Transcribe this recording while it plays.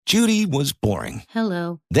Judy was boring.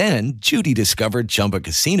 Hello. Then Judy discovered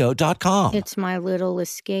ChumbaCasino.com. It's my little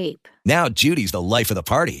escape. Now Judy's the life of the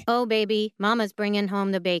party. Oh, baby, mama's bringing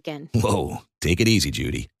home the bacon. Whoa, take it easy,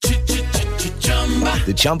 Judy.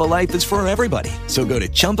 The Chumba life is for everybody. So go to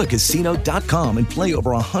ChumbaCasino.com and play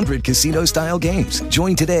over 100 casino-style games.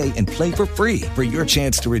 Join today and play for free for your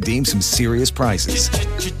chance to redeem some serious prizes.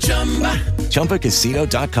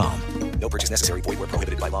 ChumbaCasino.com. No purchase necessary. Void where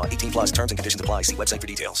prohibited by law. 18 plus terms and conditions apply. See website for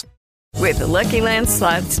details. With the Lucky Land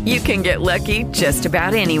Slots, you can get lucky just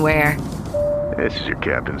about anywhere. This is your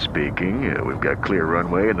captain speaking. We've got clear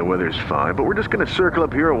runway and the weather's fine, but we're just going to circle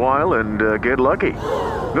up here a while and get lucky.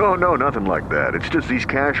 No, nothing like that. It's just these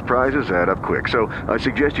cash prizes add up quick. So I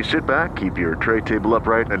suggest you sit back, keep your tray table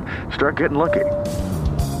upright, and start getting lucky.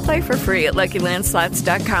 Play for free at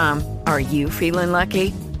LuckyLandSlots.com. Are you feeling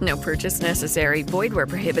lucky? No purchase necessary. Void where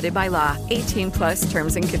prohibited by law. 18 plus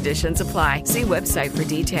terms and conditions apply. See website for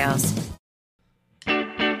details.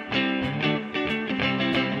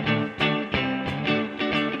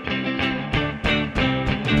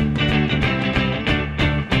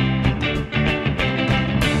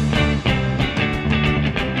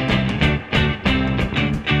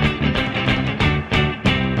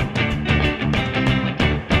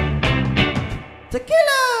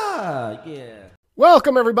 Tequila! Yeah.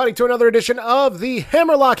 Welcome, everybody, to another edition of the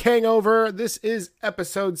Hammerlock Hangover. This is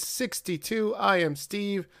episode 62. I am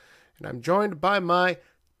Steve, and I'm joined by my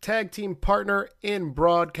tag team partner in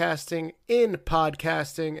broadcasting, in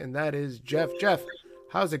podcasting, and that is Jeff. Jeff,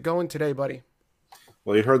 how's it going today, buddy?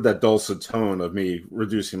 Well, you heard that dulcet tone of me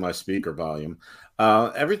reducing my speaker volume.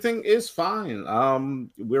 Everything is fine.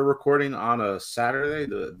 We're recording on a Saturday,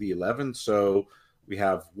 the 11th, so we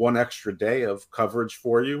have one extra day of coverage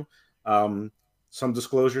for you. Some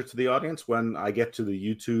disclosure to the audience, when I get to the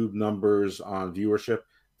YouTube numbers on viewership,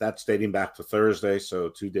 that's dating back to Thursday, so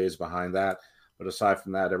 2 days behind that. But aside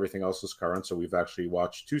from that, everything else is current. So we've actually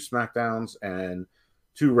watched 2 SmackDowns and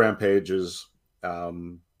 2 Rampages by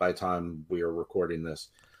the time we are recording this.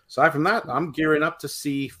 Aside from that, I'm gearing up to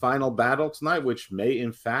see Final Battle tonight, which may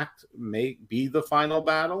be the final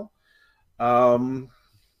battle.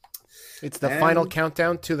 It's the final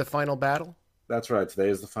countdown to the final battle? That's right. Today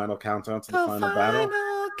is the final countdown to the final battle.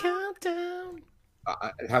 Countdown.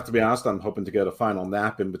 I have to be honest, I'm hoping to get a final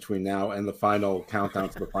nap in between now and the final countdown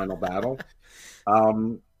to the final battle.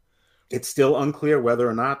 It's still unclear whether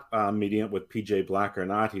or not meeting up with PJ Black or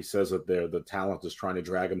not. He says that the talent is trying to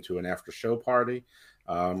drag him to an after-show party.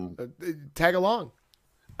 Tag along.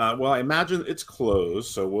 Well, I imagine it's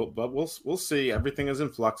closed, so we'll see. Everything is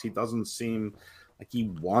in flux. He doesn't seem like he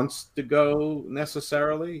wants to go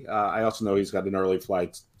necessarily. I also know he's got an early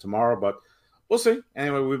flight tomorrow, but we'll see.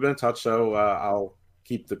 Anyway, we've been in touch, so I'll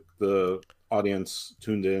keep the audience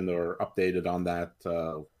tuned in or updated on that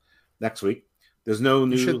next week. There's no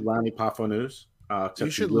new Lanny Poffo news.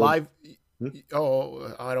 You should live.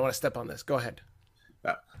 Oh, I don't want to step on this. Go ahead.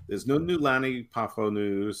 There's no new Lanny Poffo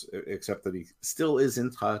news, except that he still is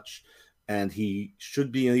in touch, and he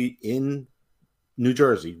should be in New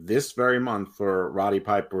Jersey this very month for Roddy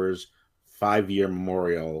Piper's 5-year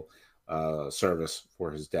memorial service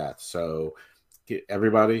for his death. So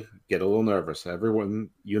everybody get a little nervous. Everyone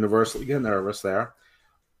universally get nervous there.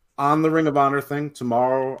 On the Ring of Honor thing,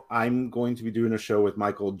 tomorrow I'm going to be doing a show with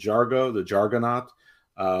Michael Jargo, the Jargonaut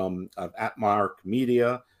of Atmark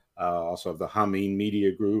Media, also of the Hameen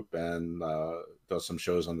Media Group, and does some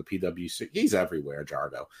shows on the PWC. He's everywhere,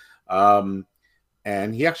 Jargo.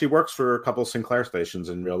 And he actually works for a couple of Sinclair stations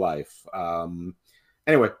in real life.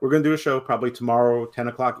 Anyway, we're going to do a show probably tomorrow, 10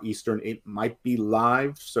 o'clock Eastern. It might be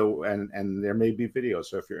live, so and there may be video.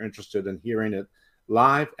 So if you're interested in hearing it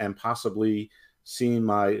live and possibly seeing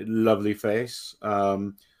my lovely face,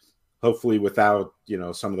 hopefully without,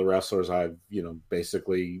 some of the wrestlers I've,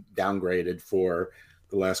 basically downgraded for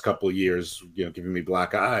the last couple of years, giving me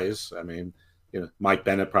black eyes. I mean, Mike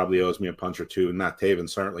Bennett probably owes me a punch or two, and Matt Taven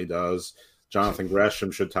certainly does. Jonathan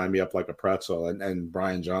Gresham should tie me up like a pretzel, and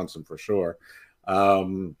Brian Johnson for sure.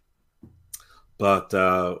 But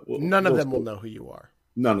none of them will know who you are.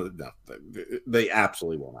 None of them. No, they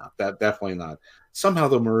absolutely will not. That definitely not. Somehow,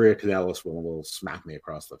 the Maria Kanellis will smack me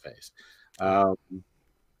across the face.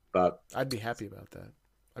 But I'd be happy about that.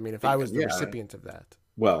 I mean, if I was the recipient of that.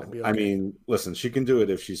 Well, okay. I mean, listen, she can do it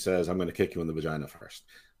if she says, "I'm going to kick you in the vagina first."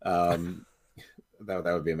 That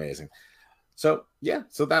would be amazing. So yeah,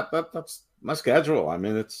 so that's my schedule. I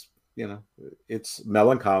mean, it's it's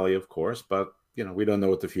melancholy, of course, but we don't know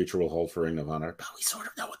what the future will hold for Ring of Honor, but we sort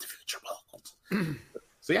of know what the future will hold.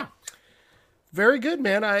 So yeah. Very good,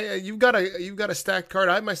 man. You've got a stacked card.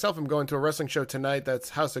 I myself am going to a wrestling show tonight. That's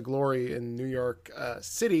House of Glory in New York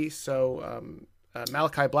City. So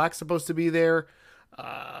Malachi Black's supposed to be there.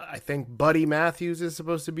 I think Buddy Matthews is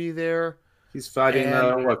supposed to be there. He's fighting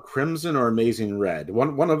Crimson or Amazing Red.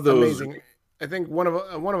 One of those. Amazing. I think one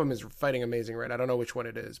of them is fighting Amazing Red. I don't know which one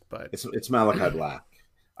it is, but it's Malachi Black.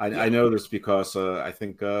 I know this because I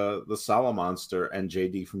think the Sala Monster and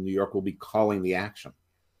JD from New York will be calling the action.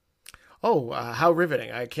 Oh, how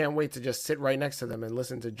riveting. I can't wait to just sit right next to them and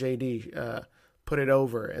listen to JD put it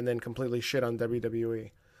over and then completely shit on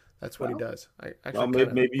WWE. That's what he does.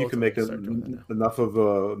 Maybe you can make enough of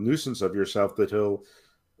a nuisance of yourself that he'll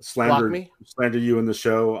slander you in the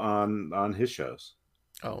show on his shows.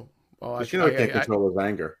 Oh, well, I can't control his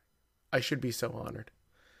anger. I should be so honored.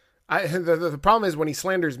 The problem is when he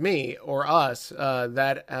slanders me or us,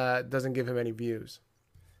 that doesn't give him any views.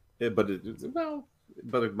 Yeah, it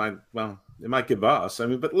might give us. I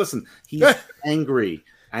mean, but listen, he's angry.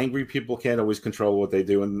 Angry people can't always control what they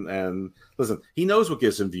do. And listen, he knows what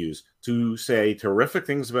gives him views to say terrific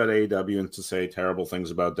things about AEW and to say terrible things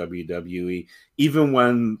about WWE, even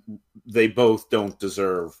when they both don't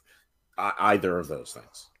deserve either of those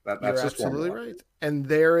things. That's You're absolutely right. And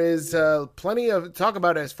there is plenty of talk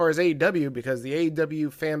about it as far as AEW, because the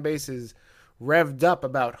AEW fan base is revved up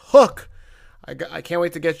about Hook. I can't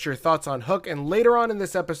wait to get your thoughts on Hook. And later on in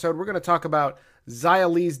this episode, we're going to talk about Xia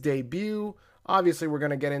Li's debut. Obviously, we're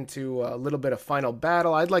going to get into a little bit of Final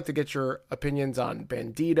Battle. I'd like to get your opinions on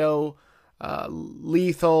Bandito,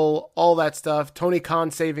 Lethal, all that stuff. Tony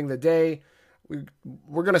Khan saving the day.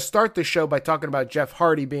 We're going to start the show by talking about Jeff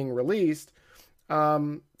Hardy being released.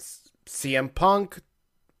 CM Punk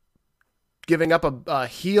giving up a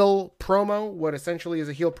heel promo, what essentially is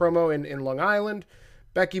a heel promo in Long Island.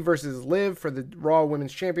 Becky versus Liv for the Raw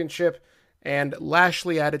Women's Championship. And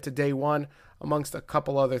Lashley added to day one, amongst a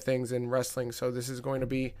couple other things in wrestling. So this is going to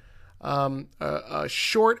be a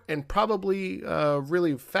short and probably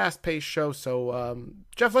really fast-paced show. So,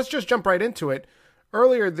 Jeff, let's just jump right into it.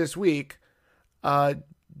 Earlier this week,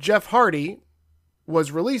 Jeff Hardy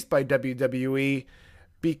was released by WWE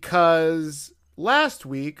because last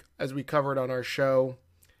week, as we covered on our show,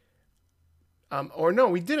 or no,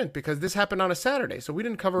 we didn't, because this happened on a Saturday, so we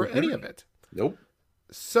didn't cover any of it. Nope.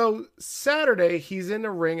 So Saturday, he's in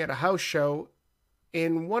a ring at a house show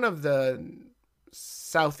in one of the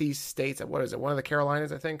southeast states. What is it? One of the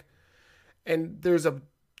Carolinas, I think. And there's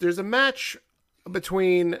a match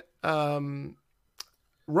between Roman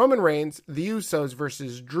Reigns, the Usos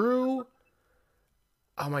versus Drew.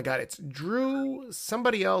 Oh my God, it's Drew,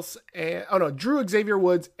 somebody else. Drew Xavier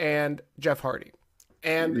Woods and Jeff Hardy.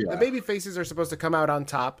 And the baby faces are supposed to come out on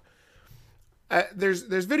top. There's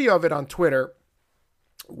video of it on Twitter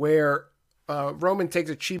where Roman takes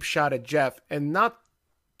a cheap shot at Jeff, and not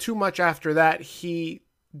too much after that, he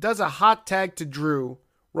does a hot tag to Drew,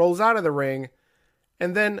 rolls out of the ring,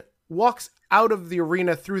 and then walks out of the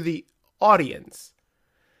arena through the audience.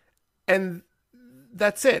 And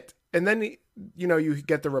that's it. And then, you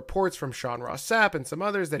get the reports from Sean Ross Sapp and some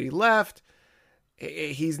others that he left.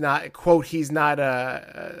 He's not, quote, he had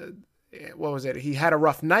a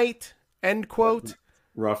rough night, end quote.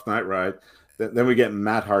 Rough night, right. Then we get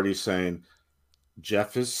Matt Hardy saying,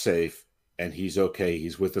 Jeff is safe and he's okay.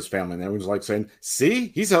 He's with his family. And everyone's like saying, see,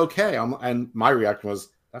 he's okay. And my reaction was,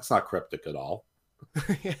 that's not cryptic at all.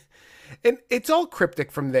 And it's all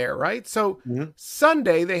cryptic from there, right? So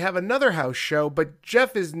Sunday, they have another house show, but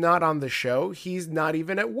Jeff is not on the show. He's not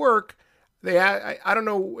even at work. I don't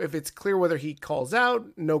know if it's clear whether he calls out,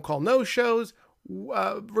 no call, no shows.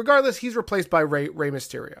 Regardless, he's replaced by Rey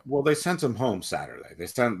Mysterio. Well, they sent him home Saturday. They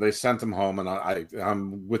sent him home, and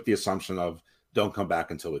I'm with the assumption of don't come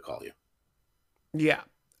back until we call you. Yeah.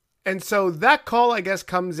 And so that call, I guess,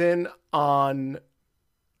 comes in on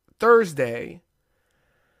Thursday,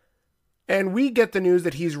 and we get the news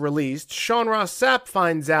that he's released. Sean Ross Sapp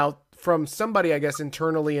finds out from somebody, I guess,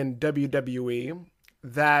 internally in WWE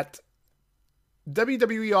that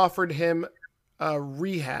WWE offered him a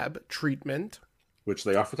rehab treatment. Which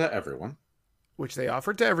they offer to everyone.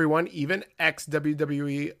 Even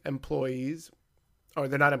ex-WWE employees. Or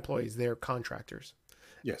they're not employees, they're contractors.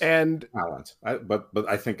 Yes, and talent. But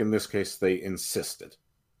I think in this case they insisted.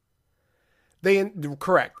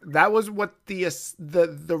 Correct. That was what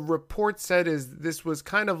the report said. Is this was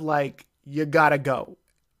kind of like, you gotta go.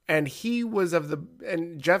 And he was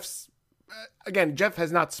Jeff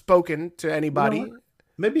has not spoken to anybody. No,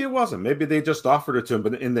 maybe it wasn't. Maybe they just offered it to him,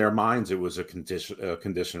 but in their minds it was a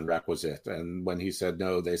condition requisite. And when he said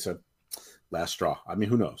no, they said last straw. I mean,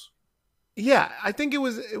 who knows? Yeah, I think it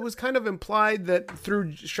was kind of implied that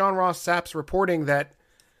through Sean Ross Sapp's reporting that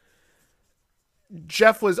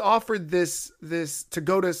Jeff was offered this to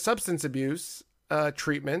go to substance abuse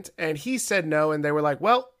treatment, and he said no, and they were like,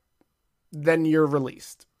 well, then you're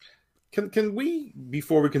released. Can we,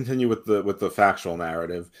 before we continue with the factual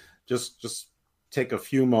narrative, just take a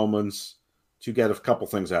few moments to get a couple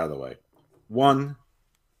things out of the way? One,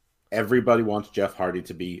 everybody wants Jeff Hardy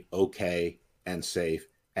to be okay and safe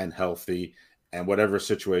and healthy, and whatever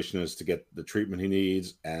situation is, to get the treatment he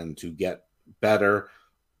needs and to get better.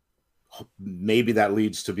 Maybe that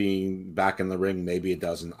leads to being back in the ring. Maybe it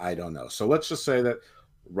doesn't. I don't know. So let's just say that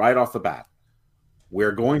right off the bat,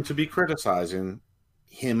 we're going to be criticizing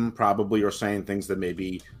him probably, or saying things that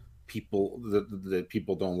maybe that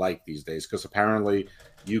people don't like these days, because apparently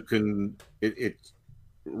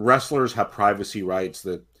wrestlers have privacy rights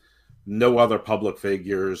that no other public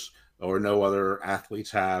figures or no other athletes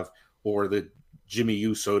have, or that Jimmy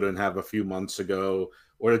Uso didn't have a few months ago,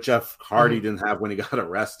 or that Jeff Hardy didn't have when he got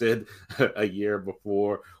arrested a year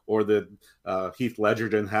before, or that Heath Ledger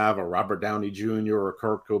didn't have, or Robert Downey Jr. or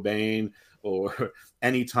Kurt Cobain, or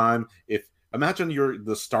anytime. Imagine you're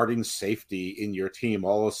the starting safety in your team,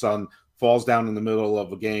 all of a sudden falls down in the middle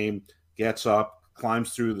of a game, gets up,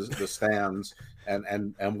 climbs through the stands,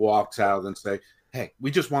 and walks out and say, hey,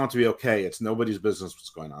 we just want it to be okay. It's nobody's business what's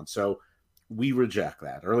going on. So we reject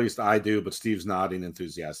that, or at least I do, but Steve's nodding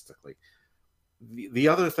enthusiastically. The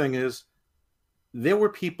other thing is, there were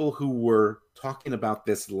people who were talking about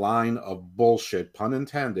this line of bullshit, pun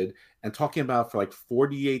intended, and talking about for like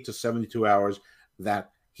 48 to 72 hours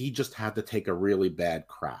that he just had to take a really bad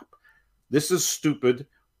crap. This is stupid.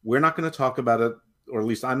 We're not going to talk about it, or at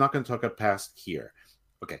least I'm not going to talk it past here.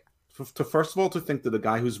 Okay. First of all, to think that a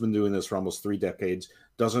guy who's been doing this for almost 3 decades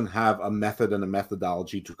doesn't have a method and a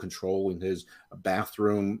methodology to controlling his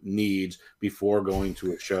bathroom needs before going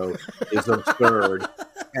to a show is absurd.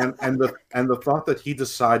 And the thought that he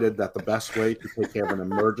decided that the best way to take care of an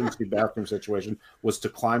emergency bathroom situation was to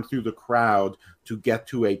climb through the crowd to get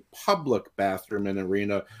to a public bathroom in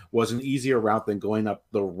arena was an easier route than going up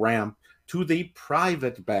the ramp to the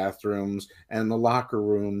private bathrooms and the locker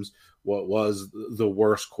rooms. What was the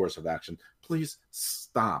worst course of action? Please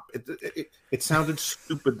stop. It sounded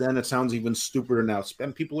stupid then. It sounds even stupider now.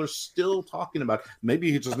 And people are still talking about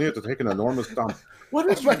maybe he just needed to take an enormous dump. What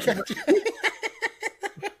is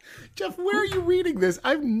Jeff, where are you reading this?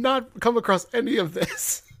 I've not come across any of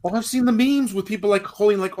this. Well, I've seen the memes with people like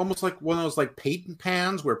holding like almost like one of those like paint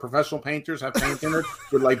pans where professional painters have paint in it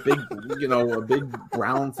with like big, a big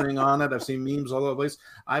brown thing on it. I've seen memes all over the place.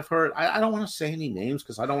 I've heard, I don't want to say any names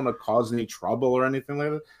because I don't want to cause any trouble or anything like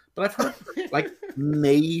that. But I've heard like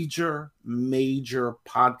major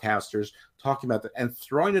podcasters talking about that and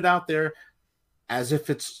throwing it out there as if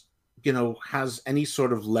it's, has any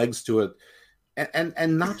sort of legs to it.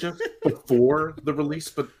 And not just before the release,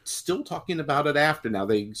 but still talking about it after. Now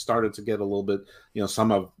they started to get a little bit, some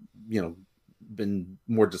have, been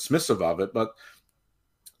more dismissive of it, but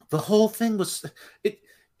the whole thing was,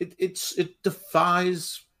 it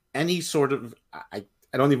defies any sort of, I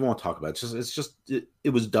don't even want to talk about it. It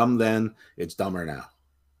was dumb then. It's dumber now.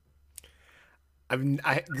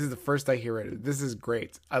 This is the first I hear it. This is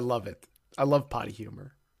great. I love it. I love potty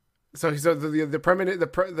humor. So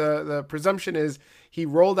the presumption is he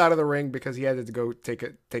rolled out of the ring because he had to go take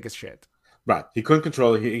a shit. Right. He couldn't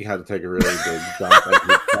control it. He had to take a really big dump.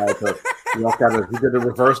 He did a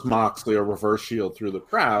reverse Moxley or reverse Shield through the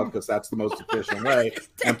crowd because that's the most efficient way.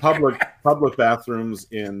 And public bathrooms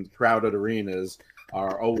in crowded arenas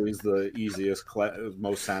are always the easiest,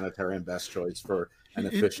 most sanitary, and best choice for an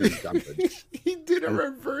efficient dumpage. He did a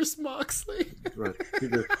reverse Moxley. Right.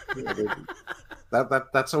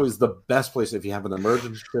 That's always the best place if you have an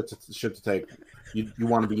emergency shit to take. You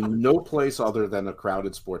want to be no place other than a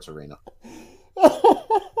crowded sports arena.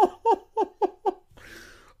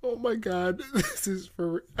 Oh my God, this is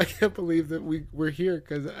I can't believe that we're here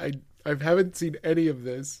because I haven't seen any of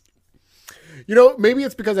this. Maybe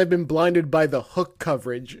it's because I've been blinded by the Hook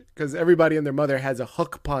coverage because everybody and their mother has a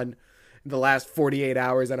Hook pun in the last 48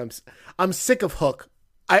 hours, and I'm sick of Hook.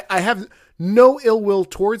 I have no ill will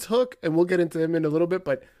towards Hook, and we'll get into him in a little bit,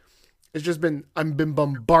 but it's just I've been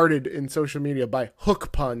bombarded in social media by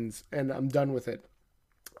Hook puns, and I'm done with it.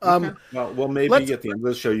 Okay. Well, maybe at the end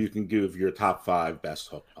of the show you can give your top 5 best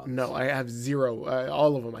Hook puns. No, I have 0.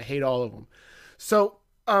 All of them. I hate all of them. So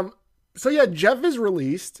yeah, Jeff is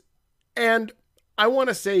released, and I want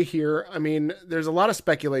to say here, I mean, there's a lot of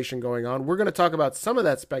speculation going on. We're going to talk about some of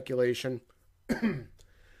that speculation.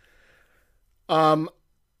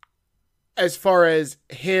 As far as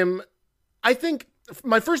him, I think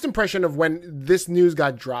my first impression of when this news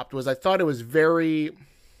got dropped was I thought it was very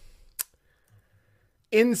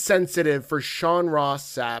insensitive for Sean Ross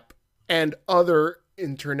Sapp and other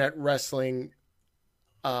internet wrestling,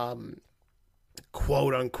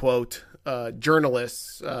 quote unquote,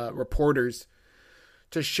 journalists, reporters,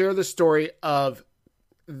 to share the story of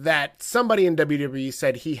that somebody in WWE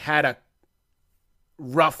said he had a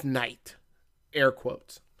rough night, air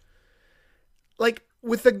quotes. Like,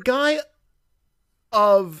 with the guy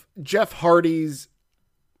of Jeff Hardy's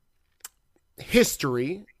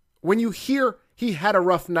history, when you hear he had a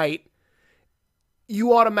rough night,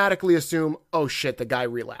 you automatically assume, oh shit, the guy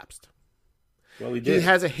relapsed. Well, he did. He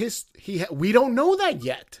has a we don't know that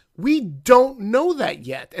yet. We don't know that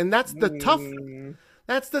yet. And that's the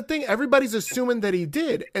that's the thing. Everybody's assuming that he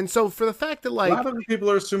did. And so for the fact that, like, a lot of people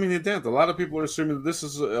are assuming he didn't. A lot of people are assuming that this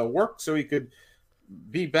is a work so he could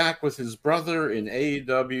be back with his brother in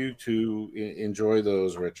AEW to enjoy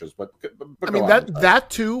those riches. But I mean, that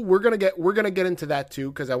too, we're gonna get into that too,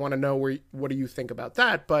 because I want to know what do you think about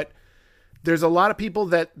that. But there's a lot of people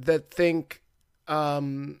that think,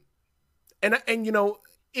 and you know,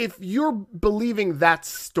 if you're believing that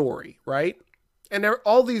story, right? And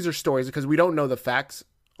all these are stories because we don't know the facts.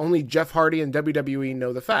 Only Jeff Hardy and WWE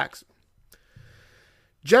know the facts.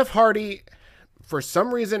 Jeff Hardy, for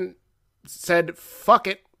some reason, said, fuck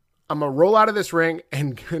it, I'm going to roll out of this ring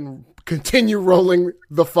and continue rolling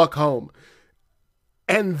the fuck home.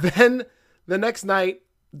 And then the next night,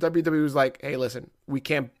 WWE was like, hey, listen, we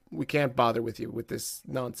can't bother with you with this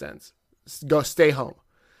nonsense. Go stay home.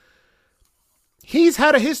 He's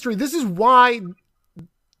had a history. This is why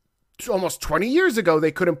almost 20 years ago they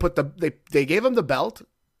couldn't put they gave him the belt,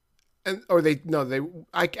 I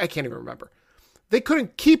can't even remember. They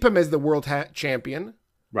couldn't keep him as the world champion.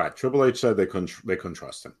 Right. Triple H said they couldn't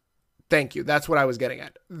trust him. Thank you. That's what I was getting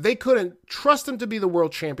at. They couldn't trust him to be the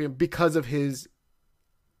world champion because of his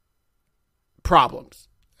problems.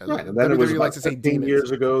 Right. And then it was like 15 years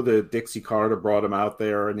ago that Dixie Carter brought him out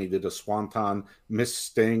there and he did a swanton miss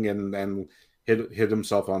sting and hit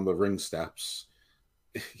himself on the ring steps.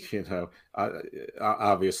 You know,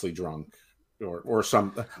 obviously drunk or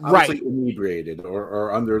something, obviously inebriated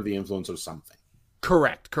or under the influence of something.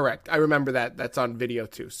 Correct. I remember that. That's on video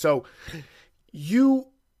too. So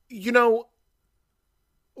you know,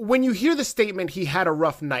 when you hear the statement, he had a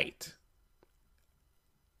rough night,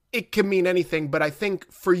 it can mean anything, but I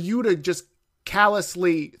think for you to just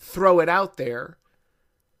callously throw it out there,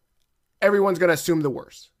 everyone's going to assume the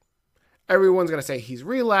worst. Everyone's going to say he's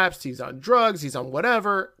relapsed, he's on drugs, he's on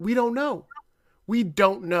whatever. We don't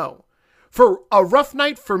know. For a rough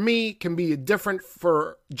night for me can be different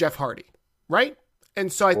for Jeff Hardy, right?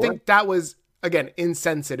 And so I think that was, again,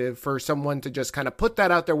 insensitive for someone to just kind of put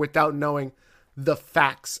that out there without knowing the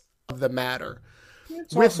facts of the matter.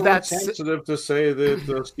 It's also insensitive to say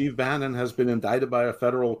that Steve Bannon has been indicted by a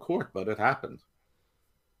federal court, but it happened.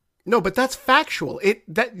 No, but that's factual.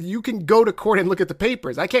 That you can go to court and look at the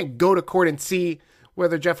papers. I can't go to court and see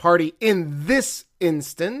whether Jeff Hardy, in this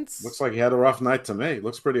instance, looks like he had a rough night to me.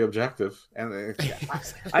 Looks pretty objective, and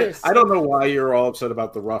I don't know why you're all upset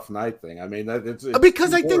about the rough night thing. I mean, it's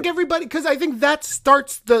because I think that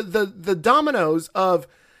starts the dominoes of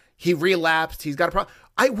he relapsed. He's got a problem.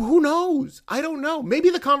 Who knows? I don't know.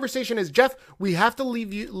 Maybe the conversation is, Jeff, we have to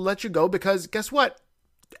let you go because guess what?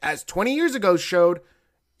 As 20 years ago showed,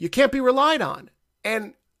 you can't be relied on.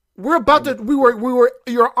 And you're on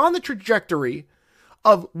the trajectory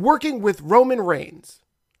of working with Roman Reigns.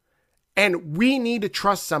 And we need to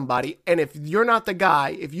trust somebody. And if you're not the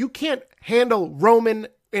guy, if you can't handle Roman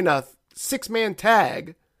in a 6-man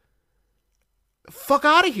tag, fuck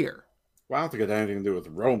out of here. Well, I don't think it had anything to do with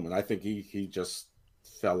Roman. I think he just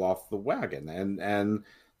fell off the wagon. And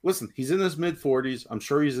listen, he's in his mid-40s. I'm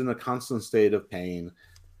sure he's in a constant state of pain.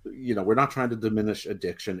 You know, we're not trying to diminish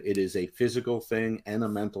addiction. It is a physical thing and a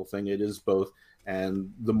mental thing. It is both.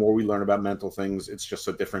 And the more we learn about mental things, it's just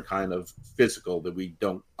a different kind of physical that we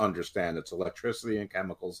don't understand. It's electricity and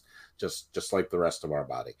chemicals, just like the rest of our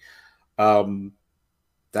body.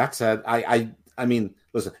 That said, I mean,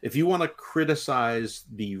 listen, if you want to criticize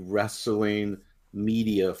the wrestling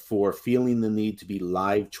media for feeling the need to be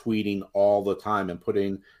live tweeting all the time and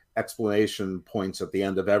putting explanation points at the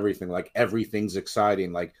end of everything, like everything's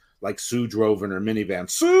exciting, like Sue drove in her minivan.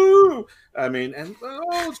 Sue! I mean, and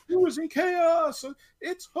Sue is in chaos.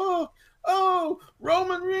 It's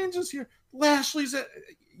Roman Reigns is here. Lashley's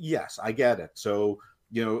yes, I get it. So,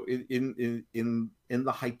 you know, in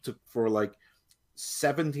the hype for like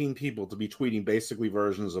 17 people to be tweeting basically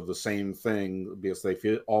versions of the same thing because they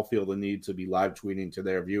all feel the need to be live tweeting to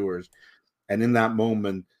their viewers. And in that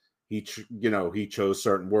moment, he chose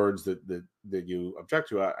certain words that you object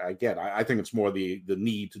to. I get. I think it's more the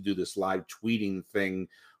need to do this live tweeting thing,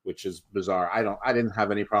 which is bizarre. I didn't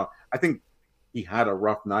have any problem. I think he had a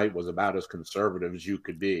rough night, was about as conservative as you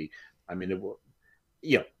could be. I mean,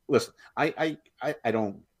 listen, I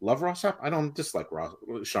don't love Ross Sapp. I don't dislike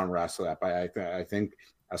Sean Ross Sapp. I think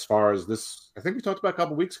as far as this, I think we talked about a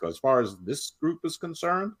couple of weeks ago, as far as this group is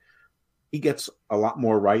concerned, he gets a lot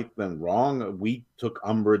more right than wrong. We took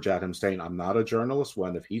umbrage at him saying, I'm not a journalist,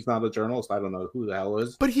 when if he's not a journalist, I don't know who the hell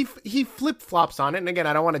is. But he flip-flops on it. And again,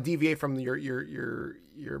 I don't want to deviate from your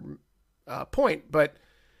point, but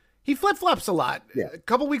he flip-flops a lot. Yeah. A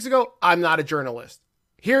couple weeks ago, I'm not a journalist.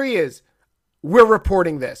 Here he is. We're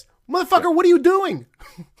reporting this. Motherfucker, What are you doing?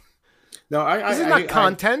 No, this is not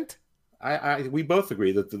content. We both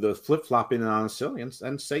agree that the flip-flopping on silly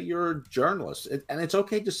and say you're a journalist. And it's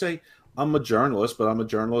okay to say, I'm a journalist, but I'm a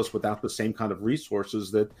journalist without the same kind of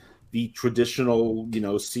resources that the traditional,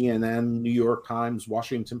 CNN, New York Times,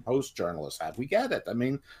 Washington Post journalists have. We get it. I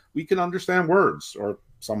mean, we can understand words, or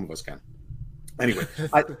some of us can. Anyway,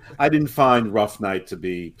 I didn't find Rough Night to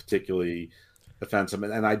be particularly offensive.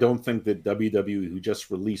 And I don't think that WWE, who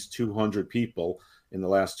just released 200 people in the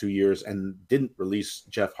last 2 years and didn't release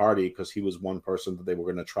Jeff Hardy because he was one person that they were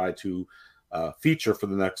going to try to feature for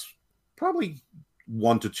the next probably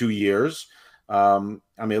 1 to 2 years. I mean,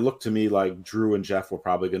 it looked to me like Drew and Jeff were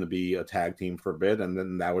probably going to be a tag team for a bit, and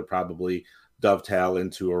then that would probably dovetail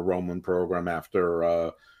into a Roman program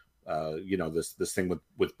after this thing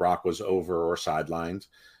with Brock was over or sidelined.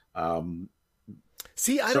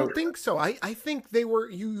 See, I don't think so. I think they were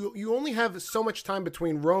you only have so much time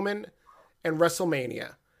between Roman and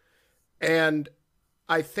WrestleMania, and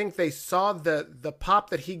I think they saw the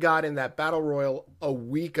pop that he got in that Battle Royal a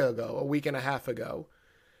week and a half ago,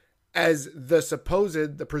 as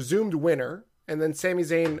the presumed winner, and then Sami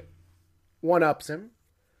Zayn one-ups him.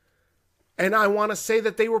 And I want to say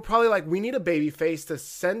that they were probably like, we need a baby face to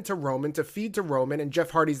send to Roman, to feed to Roman, and Jeff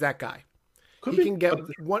Hardy's that guy. Can get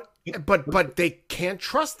one, but they can't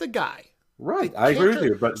trust the guy. Right, I agree with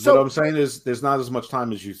you. But what I'm saying is there's not as much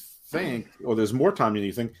time as you think, or there's more time than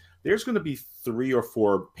you think. There's going to be 3 or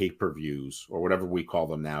 4 pay-per-views, or whatever we call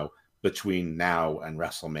them now, between now and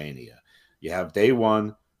WrestleMania. You have day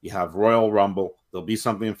one, you have Royal Rumble. There'll be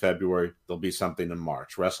something in February. There'll be something in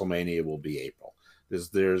March. WrestleMania will be April.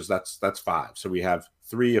 That's 5. So we have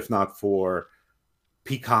 3, if not 4,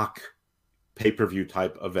 Peacock pay-per-view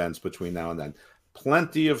type events between now and then.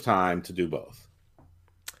 Plenty of time to do both.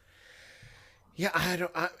 Yeah, I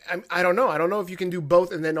don't know. I don't know if you can do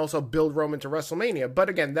both and then also build Roman to WrestleMania. But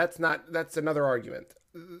again, that's another argument.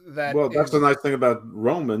 That's the nice thing about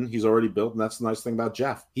Roman. He's already built, and that's the nice thing about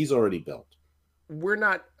Jeff. He's already built. We're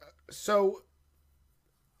not. So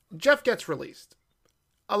Jeff gets released.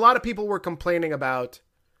 A lot of people were complaining about.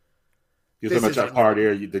 You're talking about Jeff Hardy,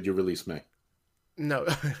 or did you release me? No,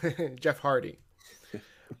 Jeff Hardy.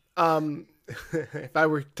 If I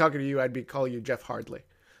were talking to you, I'd call you Jeff Hardley.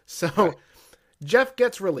 So right. Jeff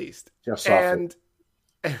gets released, and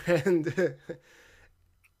the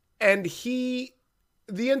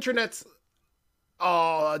internet's,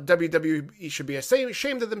 WWE should be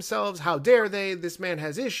ashamed of themselves. How dare they? This man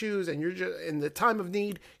has issues, and you're just in the time of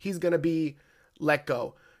need, he's going to be let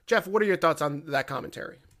go. Jeff, what are your thoughts on that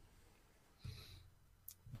commentary?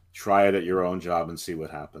 Try it at your own job and see what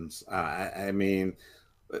happens. I mean,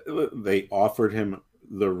 they offered him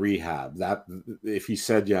the rehab. That if he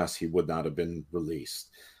said yes, he would not have been released.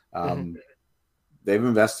 They've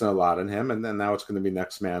invested a lot in him, and then now it's going to be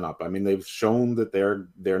next man up. I mean, they've shown that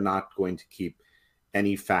they're not going to keep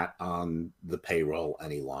any fat on the payroll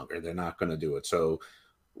any longer. They're not going to do it. So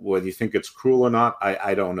whether you think it's cruel or not,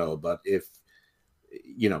 I don't know. But if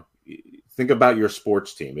think about your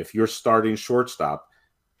sports team. If your starting shortstop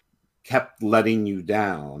kept letting you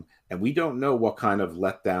down, and we don't know what kind of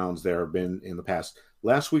letdowns there have been in the past.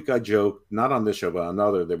 Last week I joked, not on this show, but on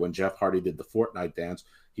another, that when Jeff Hardy did the Fortnite dance,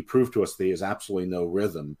 he proved to us that he has absolutely no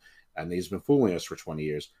rhythm, and he's been fooling us for 20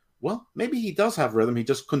 years. Well, maybe he does have rhythm. He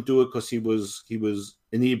just couldn't do it because he was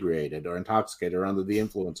inebriated or intoxicated or under the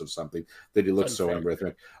influence of something that he looks so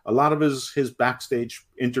unrhythmic. A lot of his backstage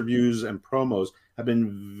interviews and promos have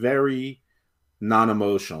been very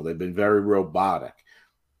non-emotional. They've been very robotic.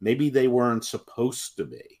 Maybe they weren't supposed to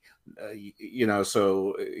be,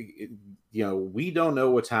 so we don't know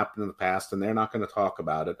what's happened in the past, and they're not going to talk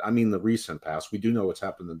about it. I mean, the recent past. We do know what's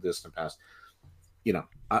happened in the distant past.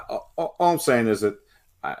 All I'm saying is that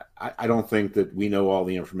I don't think that we know all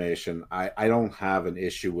the information. I don't have an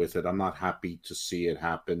issue with it. I'm not happy to see it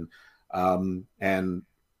happen. And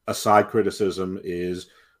a side criticism is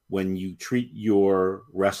when you treat your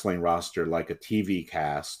wrestling roster like a TV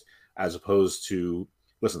cast, as opposed to,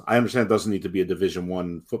 listen, I understand it doesn't need to be a Division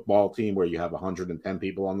I football team where you have 110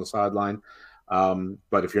 people on the sideline.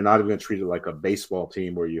 But if you're not even going to treat it like a baseball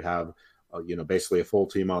team where you have, basically a full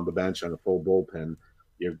team on the bench and a full bullpen,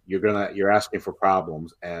 you're asking for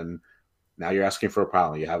problems. And now you're asking for a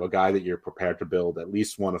problem. You have a guy that you're prepared to build at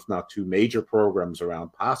least one, if not two major programs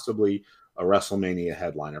around, possibly a WrestleMania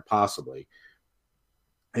headliner, possibly.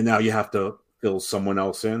 And now you have to fill someone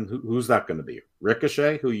else in. Who's that going to be?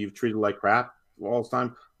 Ricochet, who you've treated like crap all the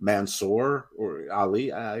time? Mansoor or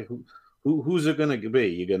Ali? Who's it going to be?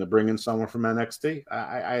 You're going to bring in someone from NXT?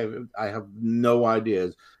 I have no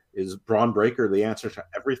idea. Is Braun Breaker the answer to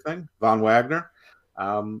everything? Von Wagner?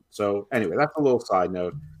 So anyway, that's a little side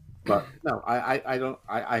note. But no,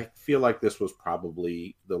 I feel like this was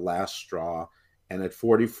probably the last straw. And at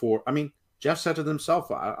 44, I mean, Jeff said it himself.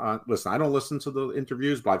 Listen, I don't listen to the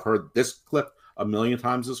interviews, but I've heard this clip a million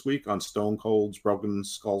times this week on Stone Cold's Broken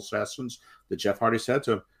Skull sessions that Jeff Hardy said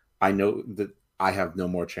to him, I know that I have no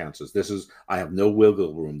more chances. I have no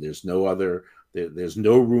wiggle room. There's no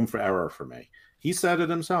room for error for me. He said it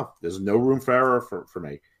himself. There's no room for error for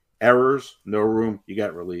me. Errors, no room. You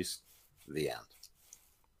get released. The end.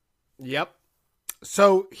 Yep.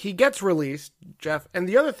 So he gets released, Jeff. And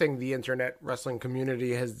the other thing the internet wrestling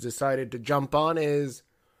community has decided to jump on is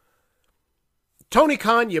Tony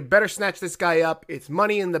Khan, you better snatch this guy up. It's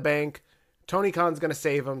money in the bank. Tony Khan's going to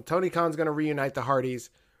save him. Tony Khan's going to reunite the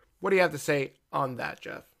Hardys. What do you have to say on that,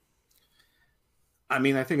 Jeff? I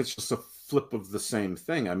mean, I think it's just a flip of the same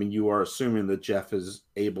thing. I mean, you are assuming that Jeff is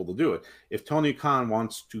able to do it. If Tony Khan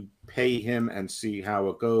wants to pay him and see how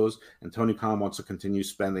it goes, and Tony Khan wants to continue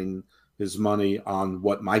spending his money on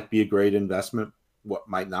what might be a great investment, what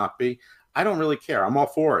might not be, I don't really care. I'm all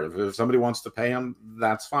for it. If somebody wants to pay him,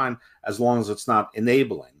 that's fine, as long as it's not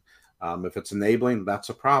enabling. If it's enabling, that's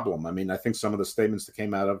a problem. I mean, I think some of the statements that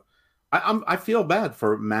came out of, I feel bad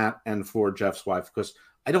for Matt and for Jeff's wife, because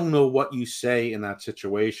I don't know what you say in that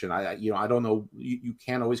situation. I don't know. You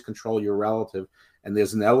can't always control your relative, and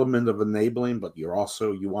there's an element of enabling, but you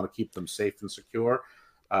want to keep them safe and secure.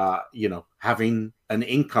 Having an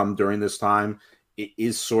income during this time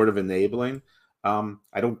is sort of enabling. I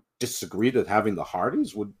don't disagree that having the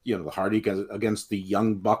Hardys the Hardy against the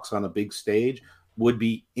Young Bucks on a big stage would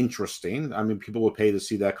be interesting. I mean, people would pay to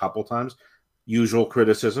see that a couple times. Usual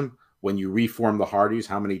criticism: when you reform the Hardys,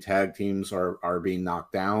 how many tag teams are being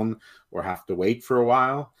knocked down or have to wait for a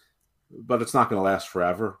while? But it's not going to last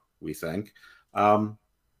forever, we think.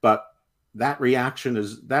 But that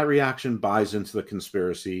reaction buys into the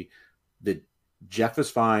conspiracy that Jeff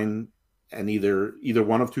is fine, and either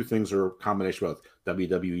one of two things, or a combination of both.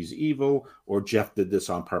 WWE's evil, or Jeff did this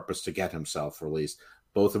on purpose to get himself released,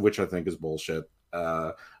 both of which I think is bullshit.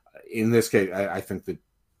 In this case, I think that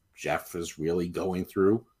Jeff is really going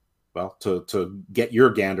through, well, to get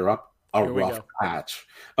your gander up, a rough patch,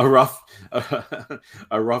 a rough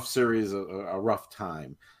series, a rough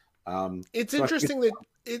time. It's interesting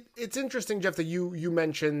it's interesting, Jeff, that you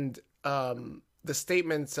mentioned the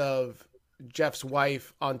statements of Jeff's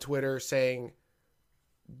wife on Twitter saying,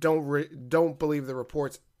 "Don't believe the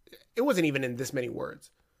reports." It wasn't even in this many words.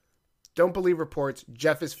 Don't believe reports.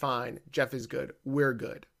 Jeff is fine. Jeff is good. We're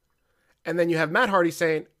good. And then you have Matt Hardy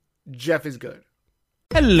saying, Jeff is good.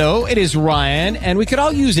 Hello, it is Ryan, and we could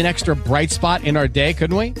all use an extra bright spot in our day,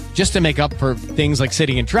 couldn't we? Just to make up for things like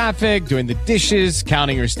sitting in traffic, doing the dishes,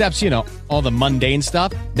 counting your steps, all the mundane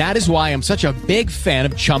stuff. That is why I'm such a big fan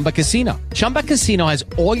of Chumba Casino. Chumba Casino has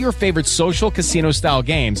all your favorite social casino-style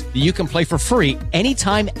games that you can play for free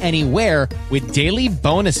anytime, anywhere with daily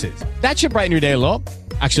bonuses. That should brighten your day a little.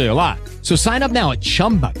 Actually, a lot. So sign up now at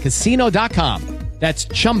ChumbaCasino.com. That's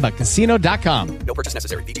ChumbaCasino.com. No purchase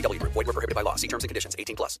necessary. VGW Group. Void where prohibited by law. See terms and conditions.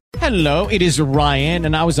 18+. Hello, it is Ryan,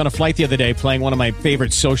 and I was on a flight the other day playing one of my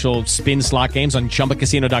favorite social spin slot games on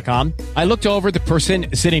ChumbaCasino.com. I looked over at the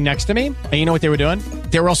person sitting next to me, and you know what they were doing?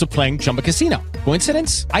 They were also playing Chumba Casino.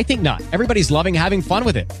 Coincidence? I think not. Everybody's loving having fun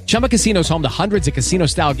with it. Chumba Casino is home to hundreds of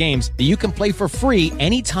casino-style games that you can play for free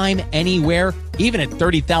anytime, anywhere, even at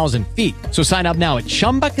 30,000 feet. So sign up now at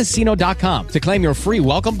ChumbaCasino.com to claim your free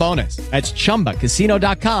welcome bonus. That's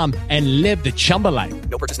ChumbaCasino.com and live the Chumba life.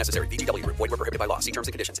 No purchase necessary. VGW Group. Void where prohibited by law. See terms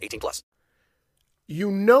and conditions. 18+.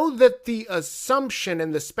 You know that the assumption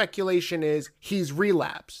and the speculation is he's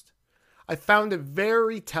relapsed. I found it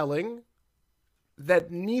very telling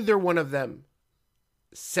that neither one of them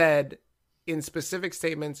said in specific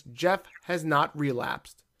statements, Jeff has not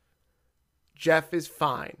relapsed. Jeff is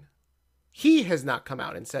fine. He has not come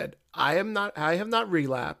out and said, I have not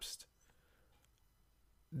relapsed.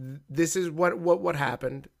 This is what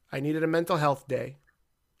happened. I needed a mental health day.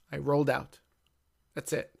 I rolled out.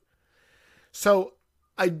 That's it. So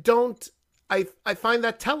I find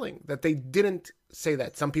that telling that they didn't say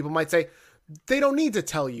that. Some people might say, they don't need to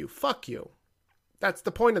tell you. Fuck you. That's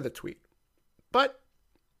the point of the tweet. But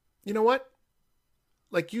you know what?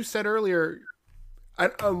 Like you said earlier,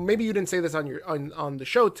 maybe you didn't say this on the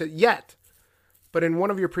show yet, but in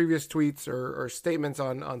one of your previous tweets or statements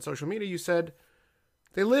on social media, you said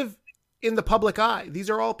they live in the public eye. These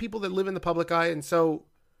are all people that live in the public eye. And so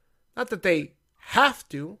not that they have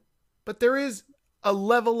to, but there is a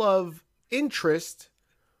level of interest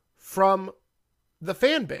from the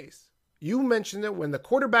fan base. You mentioned that when the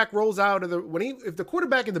quarterback rolls out of if the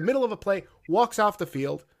quarterback in the middle of a play walks off the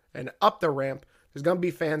field and up the ramp, there's going to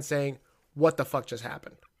be fans saying, what the fuck just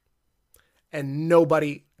happened? And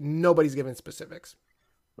nobody's giving specifics.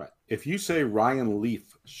 Right. If you say Ryan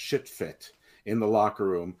Leaf shit fit in the locker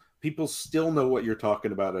room, people still know what you're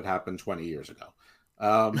talking about. It happened 20 years ago.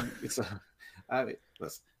 Listen,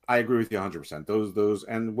 I agree with you 100%. Those,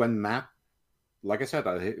 and when Matt, like I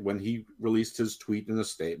said, when he released his tweet in a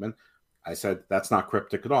statement, I said, that's not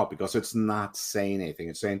cryptic at all because it's not saying anything.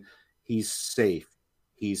 It's saying he's safe.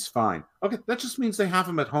 He's fine. Okay. That just means they have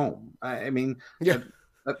him at home. I mean, yeah,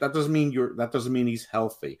 that doesn't mean that doesn't mean he's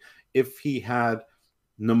healthy. If he had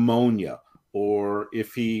pneumonia or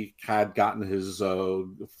if he had gotten his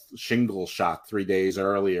shingle shot 3 days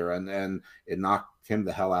earlier and it knocked him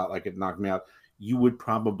the hell out like it knocked me out, you would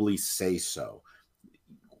probably say so.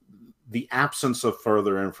 The absence of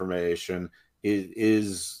further information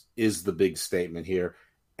is the big statement here,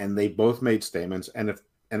 and they both made statements. And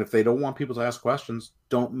if they don't want people to ask questions,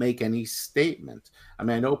 don't make any statement. I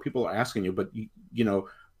mean, I know people are asking you, but you know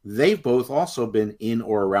they've both also been in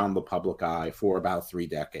or around the public eye for about 3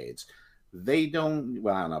 decades. They don't.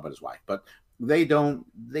 Well, I don't know about his wife, but they don't.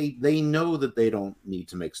 They know that they don't need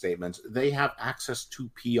to make statements. They have access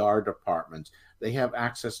to PR departments. They have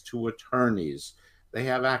access to attorneys. They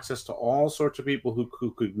have access to all sorts of people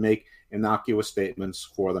who could make innocuous statements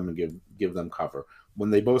for them and give them cover. When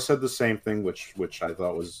they both said the same thing, which I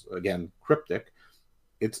thought was, again, cryptic,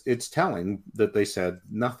 it's telling that they said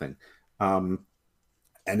nothing. And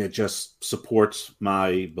it just supports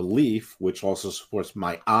my belief, which also supports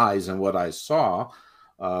my eyes and what I saw,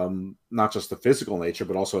 not just the physical nature,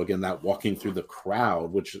 but also, again, that walking through the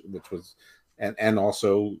crowd, which was, and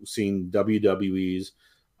also seeing WWE's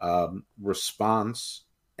response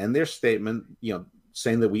and their statement,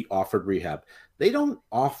 saying that we offered rehab. They don't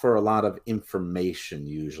offer a lot of information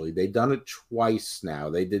usually. They've done it twice now.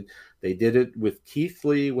 They did it with Keith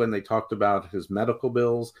Lee when they talked about his medical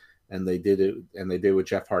bills, and they did it with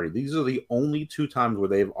Jeff Hardy. These are the only 2 times where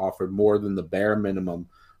they've offered more than the bare minimum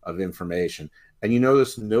of information. And you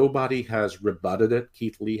notice nobody has rebutted it.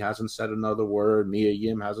 Keith Lee hasn't said another word. Mia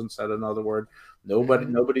Yim hasn't said another word.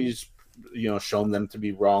 Nobody's shown them to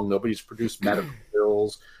be wrong. Nobody's produced medical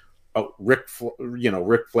bills. Oh, Ric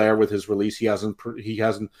Flair with his release, he hasn't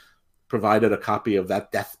provided a copy of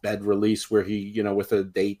that deathbed release where he, with a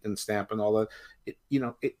date and stamp and all that.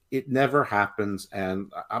 It never happens.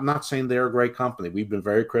 And I'm not saying they're a great company. We've been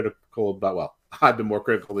very critical about, well, I've been more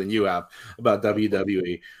critical than you have about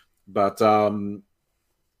WWE, but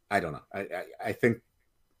I don't know. I think,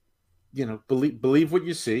 believe what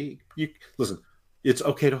you see. Listen, it's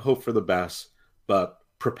okay to hope for the best, but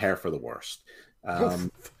prepare for the worst.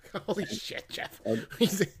 Holy shit, Jeff. What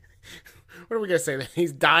are we going to say? That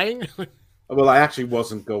he's dying? Well, I actually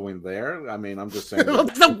wasn't going there. I mean, I'm just saying.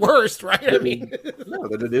 It's the worst, right? I mean, no,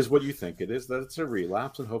 that it is what you think it is, that it's a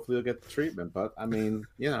relapse, and hopefully you'll get the treatment. But, I mean,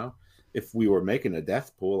 if we were making a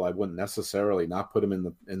death pool, I wouldn't necessarily not put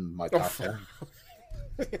him in my top 10.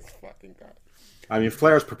 It's fucking God. I mean,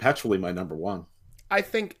 Flair is perpetually my number 1. I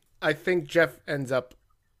think Jeff ends up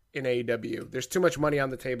in AEW. There's too much money on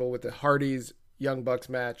the table with the Hardys Young Bucks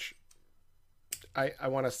match. I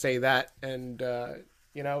want to say that, and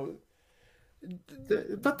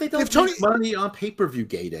but they don't make money on pay-per-view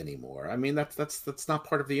gate anymore. I mean, that's not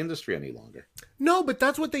part of the industry any longer. No, but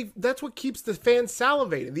that's what keeps the fans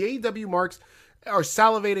salivating. The AEW marks are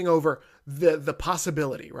salivating over the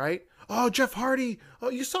possibility, right? Oh, Jeff Hardy. Oh,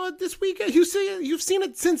 you saw it this weekend. You've seen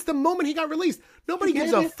it since the moment he got released. Nobody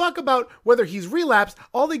gives a fuck about whether he's relapsed.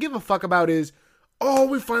 All they give a fuck about is, oh,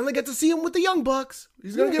 we finally get to see him with the Young Bucks.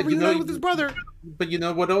 He's going to get reunited with his brother. But you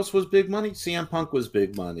know what else was big money? CM Punk was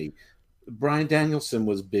big money. Bryan Danielson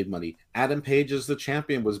was big money. Adam Page as the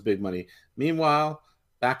champion was big money. Meanwhile,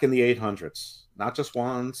 back in the 800s, not just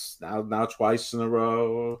once, now twice in a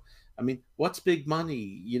row. I mean, what's big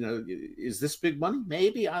money? Is this big money?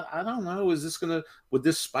 Maybe. I don't know. Would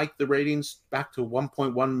this spike the ratings back to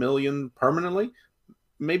 1.1 million permanently?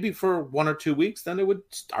 maybe for 1 or 2 weeks, then it would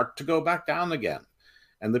start to go back down again.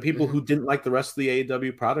 And the people who didn't like the rest of the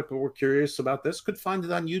AEW product but were curious about this could find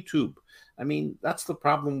it on YouTube. I mean, that's the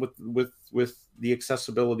problem with the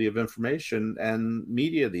accessibility of information and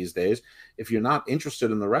media these days. If you're not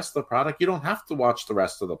interested in the rest of the product, you don't have to watch the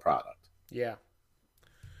rest of the product. Yeah.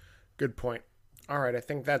 Good point. All right, I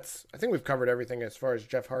think we've covered everything as far as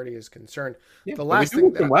Jeff Hardy is concerned. Yeah, the last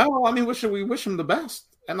thing that we wish him the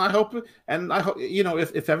best. And I hope,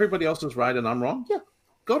 if everybody else is right and I'm wrong, yeah,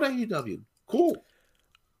 go to AEW. Cool.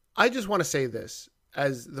 I just want to say this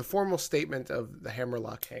as the formal statement of the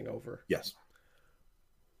Hammerlock Hangover. Yes.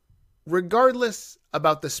 Regardless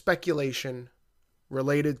about the speculation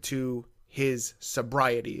related to his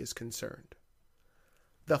sobriety is concerned,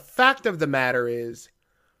 the fact of the matter is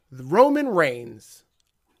Roman Reigns,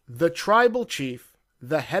 the tribal chief,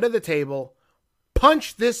 the head of the table,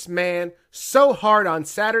 punched this man so hard on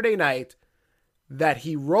Saturday night that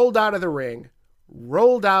he rolled out of the ring,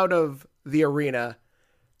 rolled out of the arena,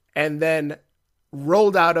 and then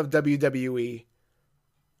rolled out of WWE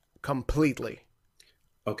completely.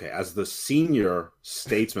 Okay, as the senior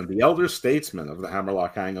statesman, the elder statesman of the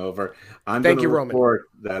Hammerlock Hangover, I'm going to report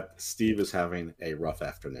that Steve is having a rough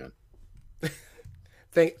afternoon.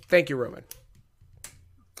 Thank you, Roman.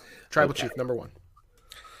 Tribal Chief number 1.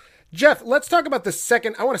 Jeff, let's talk about the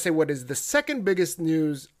second. I want to say what is the second biggest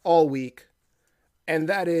news all week, and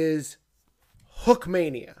that is Hook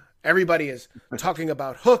Mania. Everybody is talking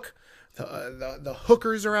about Hook. The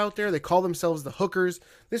hookers are out there. They call themselves the Hookers.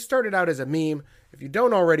 This started out as a meme. If you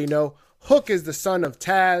don't already know, Hook is the son of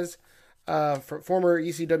Taz, former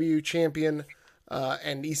ECW champion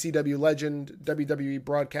and ECW legend, WWE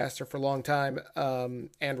broadcaster for a long time,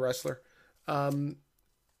 and wrestler.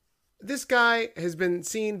 This guy has been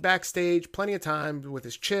seen backstage plenty of times with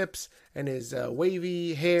his chips and his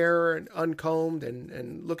wavy hair and uncombed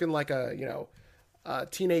and looking like a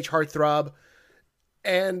teenage heartthrob.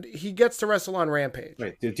 And he gets to wrestle on Rampage.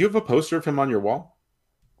 Wait, do you have a poster of him on your wall?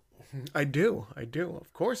 I do.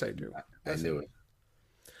 Of course I do. I knew it.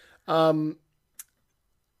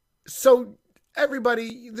 So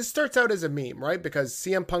everybody, this starts out as a meme, right? Because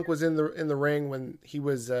CM Punk was in the ring when he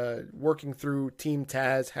was working through Team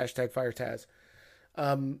Taz, #FireTaz.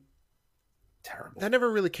 Terrible. That never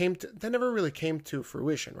really came to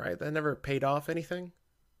fruition, right? That never paid off anything.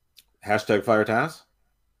 #FireTaz?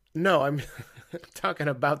 No, I'm talking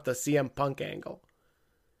about the CM Punk angle.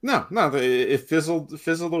 No, it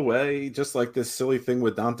fizzled away, just like this silly thing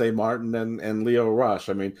with Dante Martin and Leo Rush.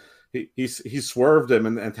 I mean, he swerved him,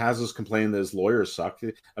 and Taz was complaining that his lawyers suck.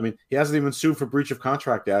 I mean, he hasn't even sued for breach of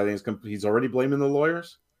contract yet, and he's already blaming the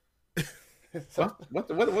lawyers. What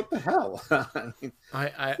the hell? I mean,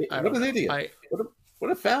 what an idiot!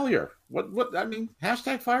 What a failure! What I mean,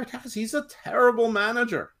 #Fire Taz. He's a terrible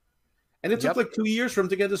manager. And it took like 2 years for him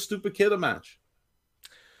to get his stupid kid a match.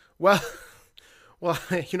 Well,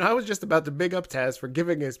 I was just about to big up Taz for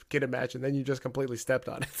giving his kid a match, and then you just completely stepped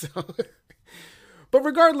on it. So. But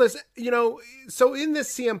regardless, so in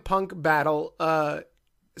this CM Punk battle,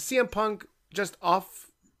 CM Punk just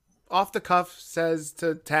off the cuff says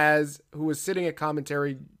to Taz, who was sitting at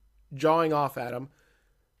commentary, jawing off at him,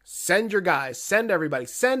 "Send your guys, send everybody,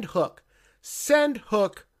 send Hook, send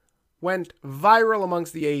Hook." Went viral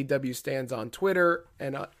amongst the AEW stands on Twitter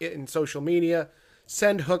and in social media.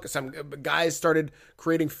 Send Hook. Some guys started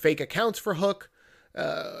creating fake accounts for Hook.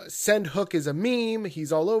 Send Hook is a meme.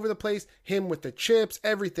 He's all over the place. Him with the chips.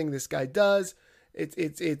 Everything this guy does.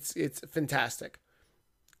 It's fantastic.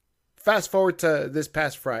 Fast forward to this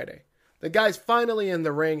past Friday. The guy's finally in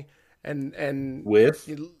the ring and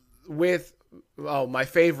with my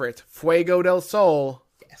favorite, Fuego del Sol.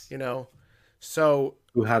 Yes. So.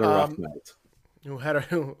 Who had a rough night?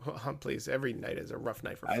 Please, every night is a rough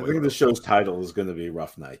night for I Fuego. think the show's title is going to be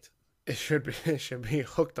Rough Night. It should be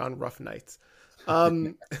Hooked on Rough Nights.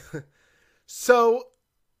 So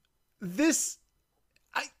this,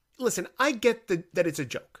 I get that it's a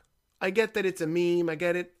joke. I get that it's a meme. I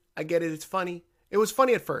get it. It's funny. It was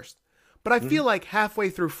funny at first, but I feel like halfway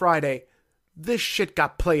through Friday, this shit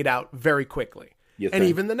got played out very quickly. And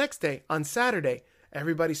even the next day on Saturday,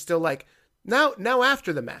 everybody's still like, Now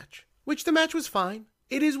after the match, which the match was fine.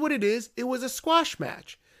 It is what it is. It was a squash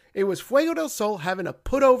match. It was Fuego del Sol having a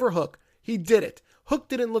put over Hook. He did it. Hook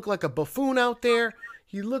didn't look like a buffoon out there.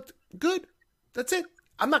 He looked good. That's it.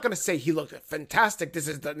 I'm not going to say he looked fantastic. This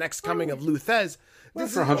is the next coming of Luthez.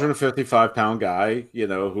 This for a 155-pound guy,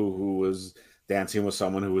 who was dancing with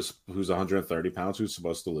someone who's 130 pounds, who's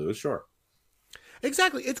supposed to lose. Sure.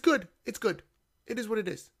 Exactly. It's good. It is what it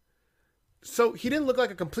is. So he didn't look like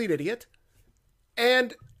a complete idiot.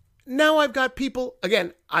 And now I've got people,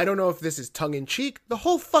 again, I don't know if this is tongue-in-cheek. The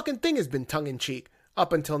whole fucking thing has been tongue-in-cheek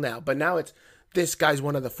up until now. But now it's, this guy's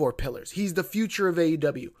one of the 4 pillars. He's the future of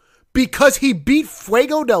AEW. Because he beat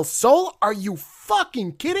Fuego del Sol? Are you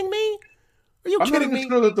fucking kidding me? Are you kidding me? I'm not even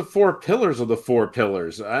sure that the 4 pillars are the 4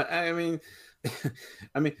 pillars. I mean,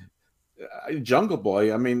 Jungle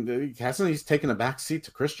Boy, I mean, hasn't he taken a back seat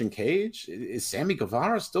to Christian Cage? Is Sammy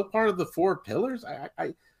Guevara still part of the 4 pillars?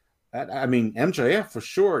 I mean, MJF for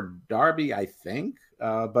sure, Darby, I think,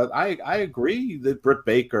 but I agree that Britt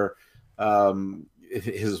Baker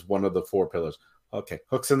is one of the 4 pillars. Okay,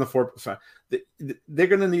 Hook's in the 4. They're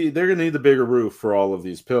gonna need the bigger roof for all of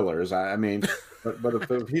these pillars. I mean, but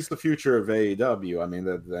if he's the future of AEW, I mean,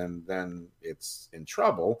 then it's in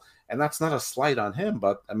trouble, and that's not a slight on him.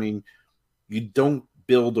 But I mean, you don't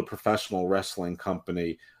build a professional wrestling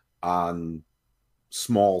company on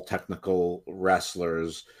small technical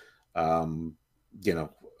wrestlers. You know,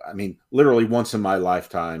 I mean, literally once in my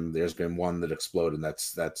lifetime, there's been one that exploded. And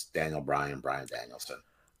that's Daniel Bryan Danielson.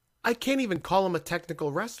 I can't even call him a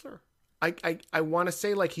technical wrestler. I want to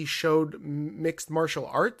say like he showed mixed martial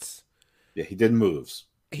arts. Yeah, he did moves.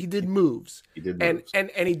 He did moves. And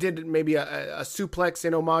he did maybe a suplex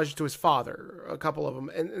in homage to his father, a couple of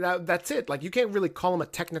them, and that's it. Like you can't really call him a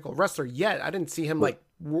technical wrestler yet. I didn't see him like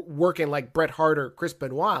working like Bret Hart or Chris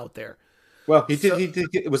Benoit out there. Well, he did.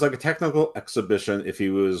 It was like a technical exhibition if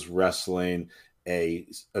he was wrestling a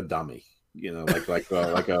dummy. You know, like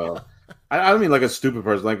a. I don't mean like a stupid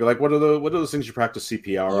person. Like what are those things you practice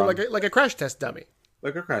CPR on? Like a crash test dummy.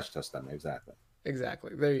 Like a crash test dummy, exactly.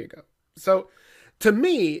 Exactly. There you go. So, to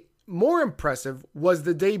me, more impressive was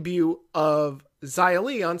the debut of Xia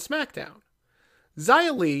Li on SmackDown.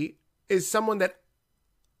 Xia Li is someone that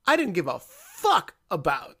I didn't give a fuck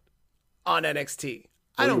about on NXT.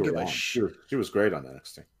 I don't give a shit. She was great on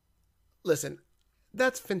NXT. Listen,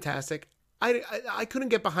 that's fantastic. I couldn't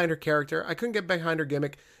get behind her character. I couldn't get behind her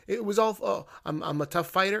gimmick. It was all, I'm a tough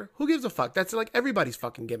fighter. Who gives a fuck? That's like everybody's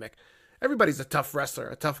fucking gimmick. Everybody's a tough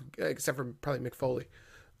wrestler, except for probably Mick Foley.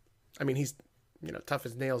 I mean, he's, tough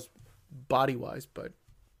as nails body-wise, but,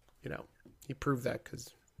 he proved that because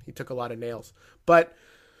he took a lot of nails. But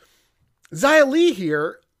Xia Li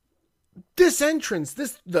here, this entrance, the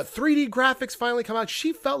 3D graphics finally come out.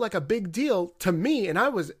 She felt like a big deal to me, and I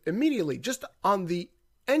was immediately, just on the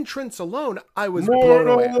entrance alone, I was blown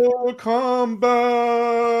away. Mortal Kombat.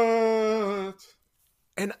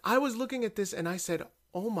 And I was looking at this and I said,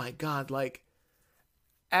 oh my God, like,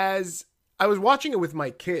 as I was watching it with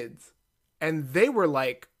my kids and they were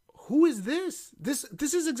like, who is this? This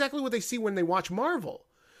is exactly what they see when they watch Marvel.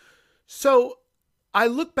 So I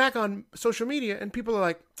look back on social media and people are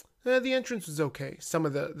like, the entrance was okay. Some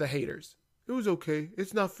of the haters. It was okay.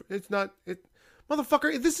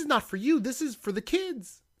 Motherfucker, this is not for you. This is for the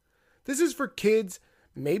kids. This is for kids.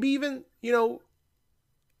 Maybe even,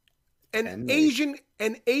 an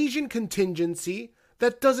Asian contingency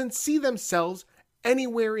that doesn't see themselves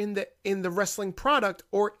anywhere in the wrestling product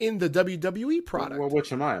or in the WWE product. Well,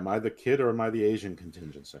 which am I? Am I the kid or am I the Asian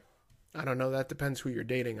contingency? I don't know. That depends who you're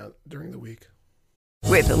dating during the week.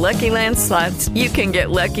 With the Lucky Land Slots, you can get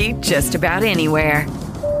lucky just about anywhere.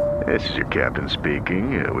 This is your captain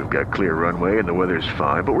speaking. We've got clear runway and the weather's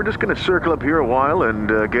fine, but we're just going to circle up here a while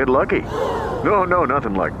and get lucky. No,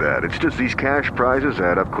 nothing like that. It's just these cash prizes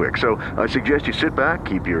add up quick. So I suggest you sit back,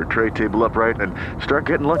 keep your tray table upright, and start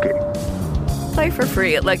getting lucky. Play for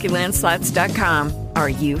free at LuckyLandSlots.com. Are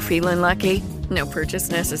you feeling lucky? No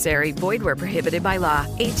purchase necessary. Void where prohibited by law.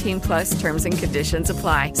 18+ terms and conditions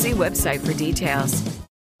apply. See website for details.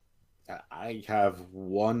 I have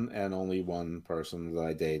one and only one person that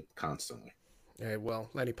I date constantly. Yeah, well,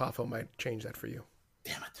 Lenny Poffo might change that for you.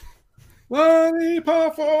 Damn it. Lenny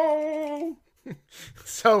Poffo!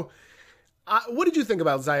 So, what did you think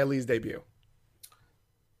about Xia Li's debut?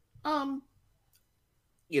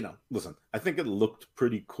 Listen, I think it looked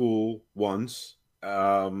pretty cool once,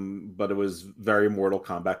 but it was very Mortal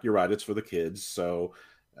Kombat. You're right, it's for the kids, so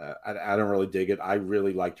I don't really dig it. I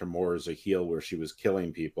really liked her more as a heel where she was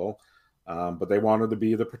killing people. But they wanted to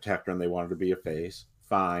be the protector and they wanted to be a face.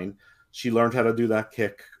 Fine. She learned how to do that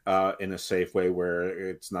kick in a safe way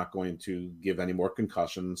where it's not going to give any more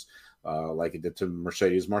concussions like it did to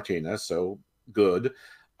Mercedes Martinez. So good.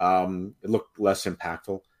 It looked less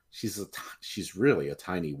impactful. She's really a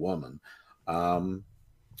tiny woman.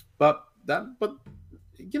 But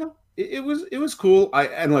it was cool.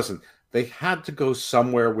 And listen, they had to go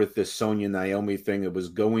somewhere with this Sonya Naomi thing. It was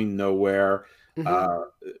going nowhere. Mm-hmm.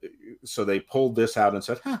 So they pulled this out and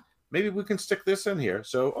said, maybe we can stick this in here.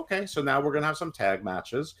 So, so now we're going to have some tag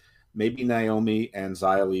matches. Maybe Naomi and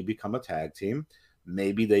Xia Li become a tag team.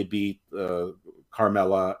 Maybe they beat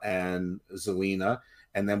Carmella and Zelina,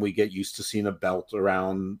 and then we get used to seeing a belt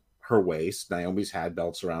around her waist. Naomi's had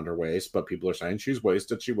belts around her waist, but people are saying she's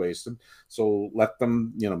wasted. So let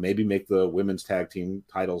them, maybe make the women's tag team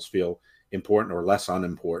titles feel important or less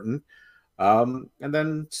unimportant. And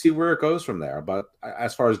then see where it goes from there. But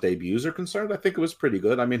as far as debuts are concerned, I think it was pretty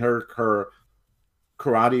good. I mean, her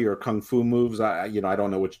karate or kung fu moves, I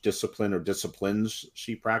don't know which discipline or disciplines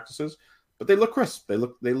she practices, but they look crisp. They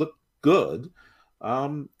look good.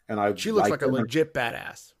 She looks like a legit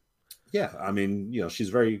badass. Yeah, I mean, she's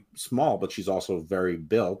very small, but she's also very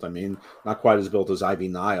built. I mean, not quite as built as Ivy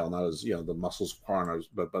Nile, not as the muscles of Parnas,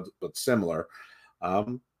 but similar.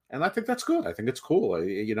 And I think that's good. I think it's cool.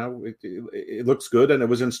 It looks good, and it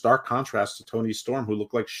was in stark contrast to Toni Storm, who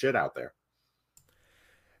looked like shit out there.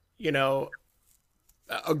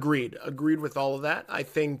 Agreed with all of that. I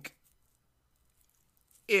think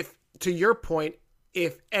to your point,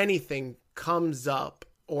 if anything comes up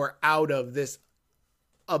or out of this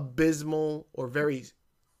abysmal or very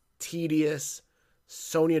tedious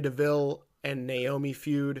Sonya Deville and Naomi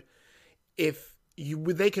feud,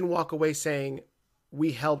 they can walk away saying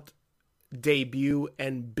we helped debut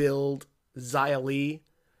and build Xia Li.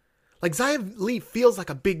 Like, Xia Li feels like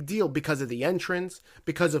a big deal because of the entrance,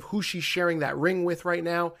 because of who she's sharing that ring with right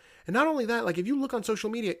now. And not only that, like, if you look on social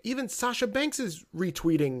media, even Sasha Banks is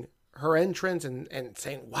retweeting her entrance and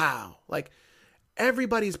saying, wow, like,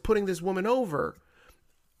 everybody's putting this woman over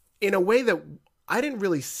in a way that I didn't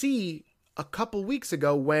really see a couple weeks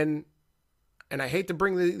ago when, and I hate to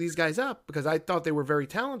bring these guys up because I thought they were very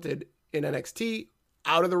talented in NXT,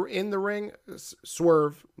 in the ring,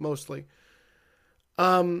 Swerve mostly.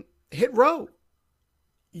 Hit Row.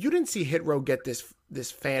 You didn't see Hit Row get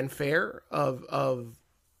this fanfare of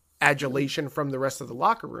adulation from the rest of the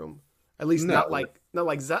locker room. At least not like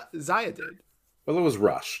Xia did. Well, it was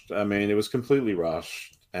rushed. I mean, it was completely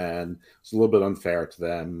rushed, and it's a little bit unfair to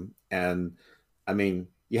them. And I mean,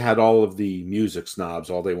 you had all of the music snobs.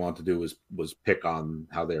 All they want to do was pick on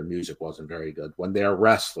how their music wasn't very good when they're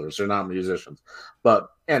wrestlers. They're not musicians. But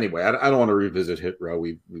anyway, I don't want to revisit Hit Row.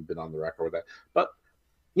 We've been on the record with that. But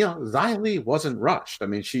Xia Li wasn't rushed. I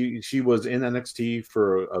mean, she was in NXT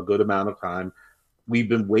for a good amount of time. We've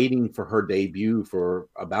been waiting for her debut for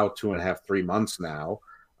about 2.5, 3 months now.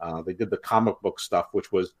 They did the comic book stuff,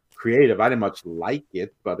 which was creative. I didn't much like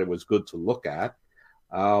it, but it was good to look at.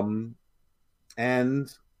 And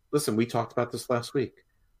listen, we talked about this last week.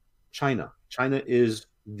 China is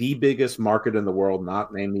the biggest market in the world,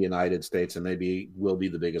 not named the United States, and maybe will be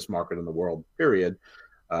the biggest market in the world, period,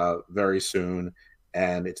 very soon.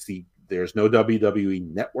 And there's no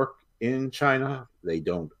WWE network in China. They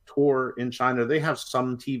don't tour in China. They have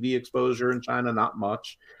some TV exposure in China, not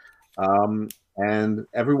much. And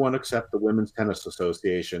everyone except the Women's Tennis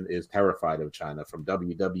Association is terrified of China, from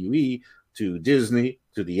WWE to Disney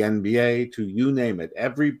to the NBA to you name it.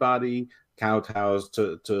 Everybody kowtows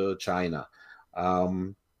to China,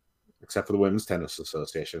 except for the Women's Tennis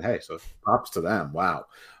Association. Hey, so props to them. Wow.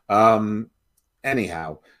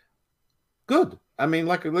 Anyhow, good. I mean,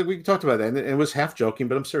 like we talked about that, and it was half joking,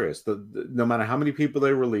 but I'm serious. No matter how many people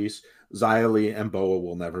they release, Xia Li and Boa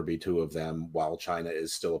will never be two of them, while China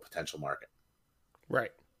is still a potential market.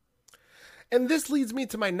 Right. And this leads me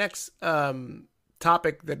to my next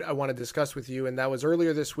topic that I want to discuss with you, and that was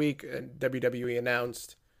earlier this week, WWE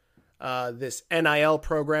announced this NIL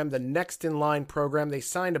program, the Next in Line program. They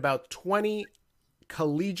signed about 20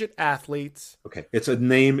 collegiate athletes. Okay, it's a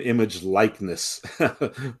name, image, likeness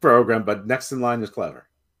program, but Next in Line is clever.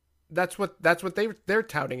 That's what they're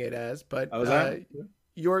touting it as. But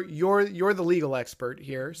you're the legal expert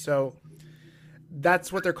here, so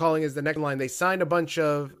that's what they're calling is the Next in Line. They signed a bunch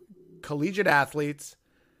of collegiate athletes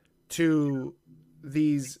to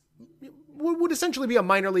these would essentially be a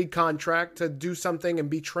minor league contract to do something and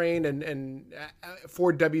be trained and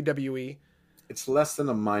for WWE. It's less than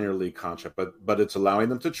a minor league contract, but it's allowing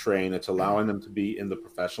them to train. It's allowing them to be in the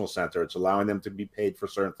professional center. It's allowing them to be paid for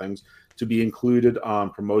certain things, to be included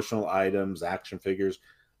on promotional items, action figures,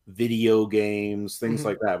 video games, things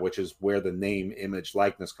like that, which is where the name, image,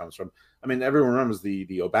 likeness comes from. I mean, everyone remembers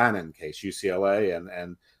the O'Bannon case, UCLA,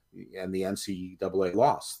 and the NCAA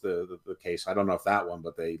lost the case. I don't know if that one,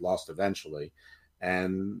 but they lost eventually.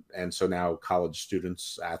 And so now college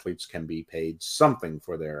students, athletes can be paid something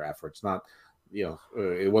for their efforts. Not,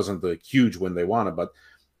 it wasn't the huge win they wanted, but,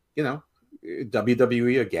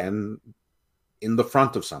 WWE again in the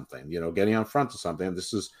front of something, getting on front of something. And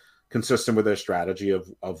this is consistent with their strategy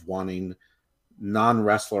of wanting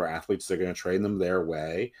non-wrestler athletes. They're going to train them their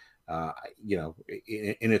way,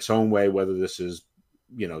 in its own way, whether this is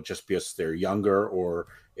just because they're younger, or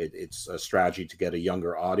it's a strategy to get a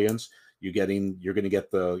younger audience. You're going to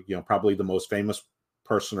get the, probably the most famous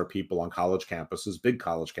person or people on college campuses, big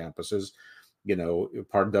college campuses,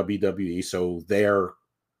 part of WWE. So their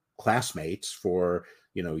classmates for,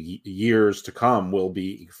 years to come will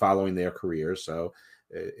be following their careers. So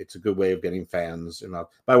it's a good way of getting fans.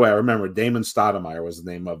 By the way, I remember Damon Stoudemire was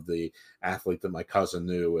the name of the athlete that my cousin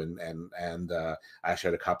knew, and I actually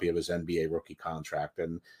had a copy of his NBA rookie contract.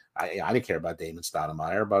 And I didn't care about Damon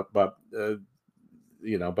Stoudemire, but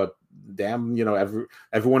damn,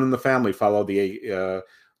 everyone in the family followed the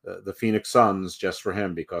Phoenix Suns just for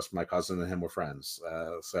him because my cousin and him were friends.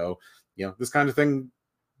 So this kind of thing,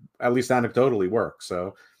 at least anecdotally, works.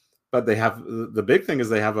 So. But they have, the big thing is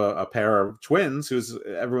they have a pair of twins who's,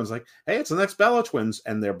 everyone's like, hey, it's the next Bella twins,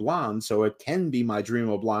 and they're blonde, so it can be my dream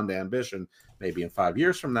of blonde ambition, maybe in 5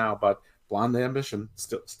 years from now, but blonde ambition,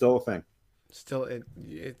 still a thing.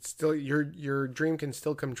 It's still, your dream can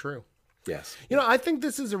still come true. Yes. I think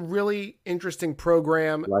this is a really interesting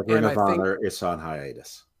program. Like Ring of Honor, it's on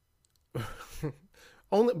hiatus.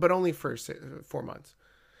 only for 4 months,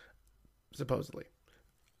 supposedly.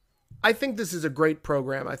 I think this is a great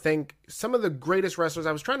program. I think some of the greatest wrestlers,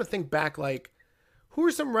 I was trying to think back, like, who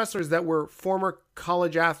are some wrestlers that were former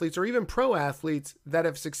college athletes or even pro athletes that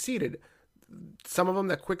have succeeded? Some of them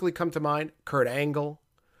that quickly come to mind: Kurt Angle,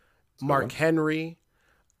 Mark Henry,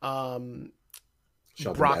 Shelton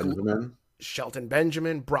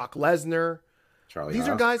Benjamin, Brock Lesnar. These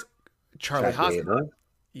are guys. Charlie Haas.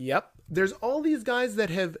 Yep. There's all these guys that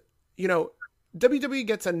have, WWE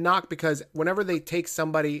gets a knock because whenever they take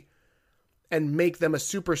somebody and make them a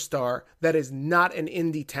superstar that is not an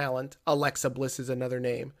indie talent. Alexa Bliss is another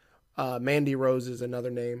name. Mandy Rose is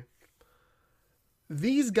another name.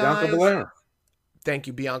 These guys. Bianca Belair. Thank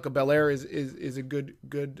you. Bianca Belair is a good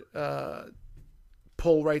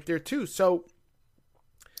pull right there too. So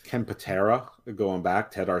Ken Patera going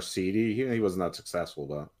back, Ted Arcidi, he wasn't that successful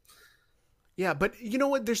though. Yeah, but you know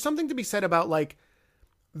what? There's something to be said about like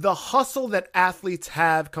the hustle that athletes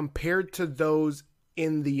have compared to those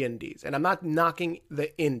in the indies. And I'm not knocking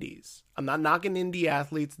the indies. I'm not knocking indie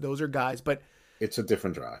athletes. Those are guys, but it's a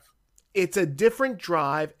different drive. It's a different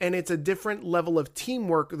drive, and it's a different level of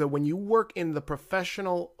teamwork that when you work in the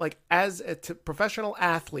professional, like as a professional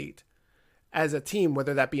athlete, as a team,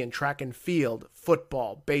 whether that be in track and field,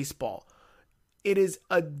 football, baseball, it is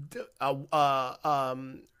a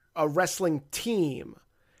wrestling team.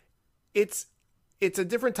 It's a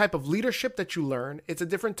different type of leadership that you learn. It's a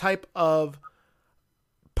different type of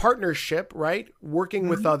partnership, right? Working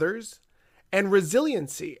with others and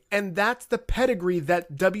resiliency. And that's the pedigree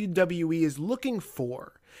that WWE is looking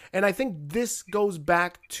for. And I think this goes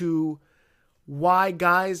back to why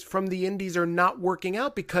guys from the indies are not working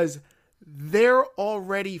out, because they're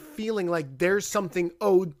already feeling like there's something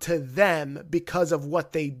owed to them because of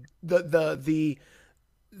what the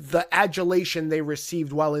adulation they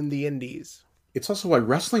received while in the indies. It's also why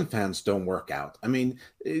wrestling fans don't work out. I mean,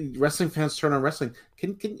 wrestling fans turn on wrestling.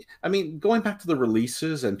 Going back to the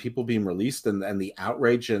releases and people being released and the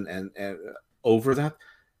outrage and over that,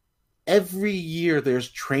 every year there's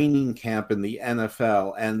training camp in the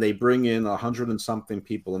NFL and they bring in 100 and something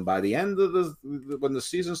people. And by the end of when the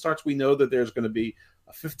season starts, we know that there's going to be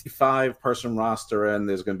a 55-person roster and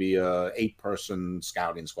there's going to be a 8-person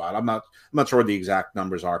scouting squad. I'm not sure what the exact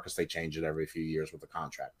numbers are because they change it every few years with the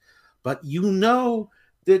contract. But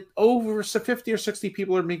that over 50 or 60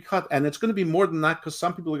 people are being cut, and it's going to be more than that because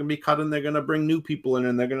some people are going to be cut and they're going to bring new people in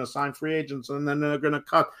and they're going to sign free agents and then they're going to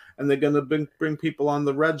cut and they're going to bring people on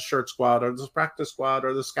the red shirt squad or the practice squad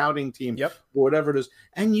or the scouting team, or whatever it is.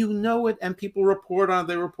 And it, and people report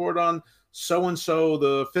on so-and-so,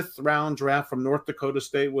 the 5th round draft from North Dakota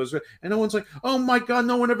State was, and no one's like, oh my God,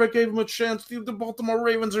 no one ever gave him a chance. The Baltimore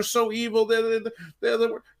Ravens are so evil.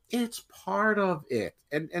 It's part of it.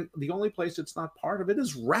 And the only place it's not part of it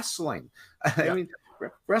is wrestling. I mean,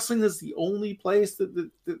 wrestling is the only place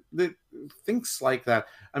that thinks like that.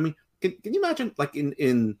 I mean, can you imagine, like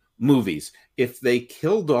in movies, if they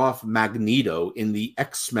killed off Magneto in the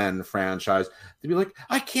X-Men franchise, they'd be like,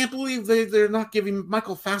 I can't believe they're not giving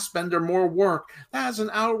Michael Fassbender more work. That is an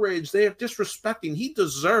outrage. They are disrespecting. He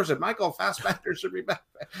deserves it. Michael Fassbender should be back.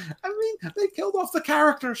 I mean, they killed off the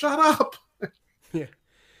character. Shut up.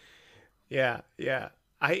 Yeah.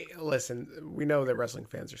 Listen, we know that wrestling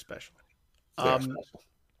fans are special. As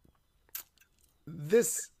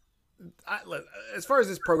far as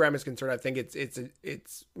this program is concerned, I think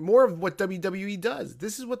it's more of what WWE does.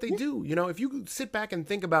 This is what they do. You know, if you sit back and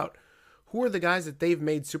think about who are the guys that they've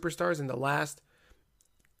made superstars in the last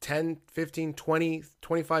 10, 15, 20,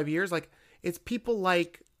 25 years, like It's people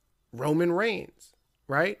like Roman Reigns,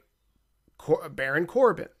 right? Baron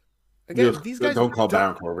Corbin. Again, these guys don't call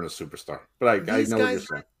Baron Corbin a superstar, but I know what you're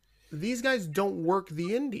saying. These guys don't work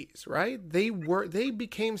the indies, right? They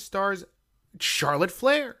became stars. Charlotte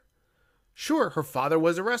Flair. Sure, her father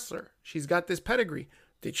was a wrestler. She's got this pedigree.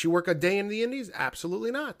 Did she work a day in the indies?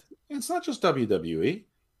 Absolutely not. It's not just WWE.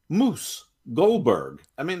 Moose, Goldberg.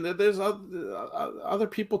 I mean, there's other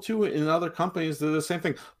people too in other companies that are the same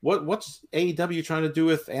thing. What's AEW trying to do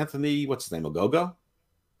with Anthony? What's his name? Ogogo?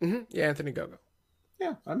 Mm-hmm. Yeah, Anthony Gogo.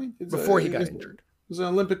 Yeah, I mean, before he got injured, he was an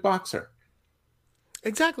Olympic boxer.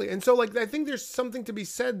 Exactly, and so I think there's something to be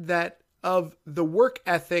said that of the work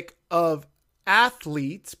ethic of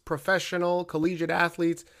athletes, professional, collegiate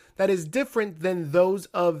athletes, that is different than those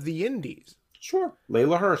of the indies. Sure.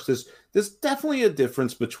 Layla Hirsch. There's definitely a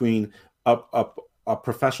difference between a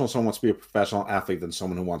professional, someone wants to be a professional athlete, than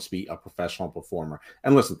someone who wants to be a professional performer.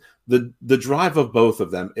 And listen, the drive of both of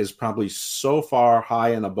them is probably so far high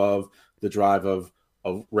and above the drive of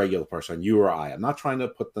a regular person, you or I. I'm not trying to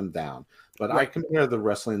put them down, but right. I compare the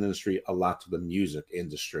wrestling industry a lot to the music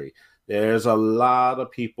industry. There's a lot of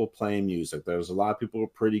people playing music. There's a lot of people who are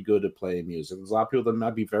pretty good at playing music. There's a lot of people that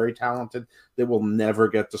might be very talented that will never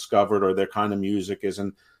get discovered, or their kind of music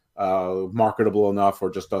isn't marketable enough, or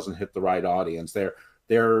just doesn't hit the right audience.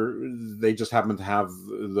 They just happen to have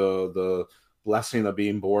the blessing of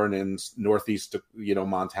being born in northeast,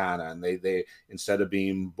 Montana, and they instead of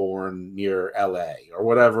being born near LA or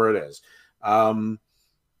whatever it is. And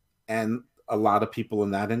a lot of people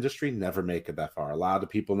in that industry never make it that far. A lot of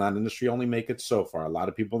people in that industry only make it so far. A lot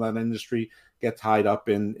of people in that industry get tied up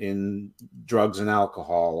in drugs and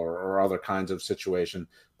alcohol or other kinds of situation,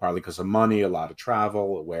 partly because of money, a lot of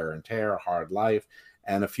travel, wear and tear, hard life.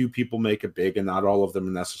 And a few people make it big, and not all of them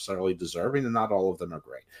are necessarily deserving, and not all of them are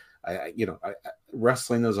great.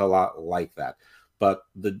 Wrestling is a lot like that. But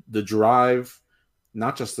the drive,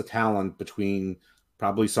 not just the talent, between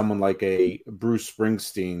probably someone like a Bruce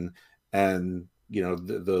Springsteen and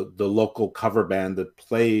the local cover band that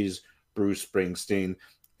plays Bruce Springsteen,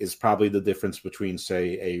 is probably the difference between,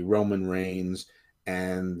 say, a Roman Reigns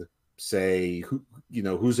and, say,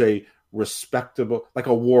 who's a respectable, like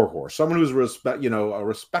a Warhorse, someone who's a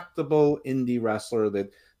respectable indie wrestler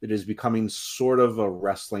that is becoming sort of a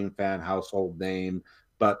wrestling fan household name,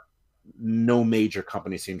 but no major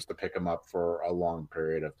company seems to pick him up for a long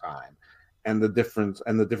period of time. And the difference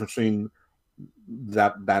between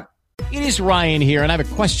that. It is Ryan here, and I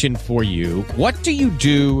have a question for you. What do you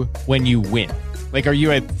do when you win? Like, are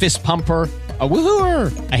you a fist pumper, a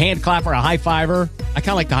woohooer, a hand clapper, a high fiver? I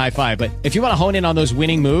kind of like the high five, but if you want to hone in on those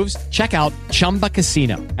winning moves, check out Chumba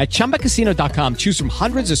Casino. At ChumbaCasino.com, choose from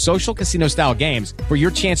hundreds of social casino-style games for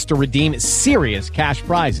your chance to redeem serious cash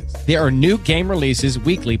prizes. There are new game releases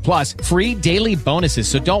weekly, plus free daily bonuses,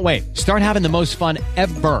 so don't wait. Start having the most fun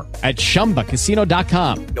ever at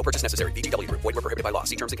ChumbaCasino.com. No purchase necessary. VGW Group. Void where prohibited by law.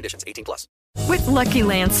 See terms and conditions. 18+. With Lucky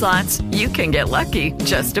Land Slots, you can get lucky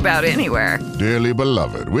just about anywhere. Dearly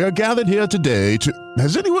beloved, we are gathered here today to...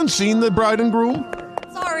 Has anyone seen the bride and groom?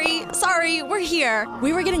 Sorry, we're here.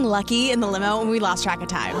 We were getting lucky in the limo and we lost track of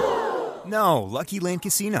time. No, Lucky Land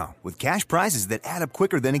Casino, with cash prizes that add up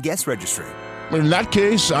quicker than a guest registry. In that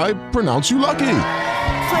case, I pronounce you lucky.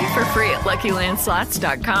 Play for free at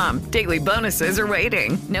LuckyLandSlots.com. Daily bonuses are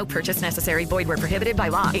waiting. No purchase necessary. Void where prohibited by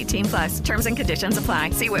law. 18+. Terms and conditions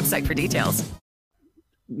apply. See website for details.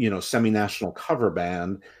 Semi-national cover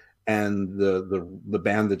band, and the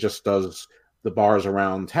band that just does the bars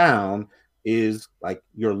around town is like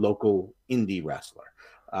your local indie wrestler.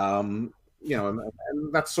 And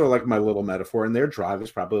that's sort of like my little metaphor. And their drive is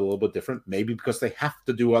probably a little bit different, maybe because they have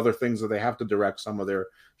to do other things, or they have to direct some of their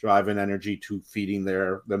drive and energy to feeding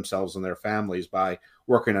themselves and their families by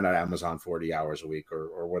working at Amazon 40 hours a week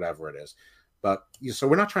or whatever it is. But so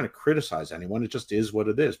we're not trying to criticize anyone. It just is what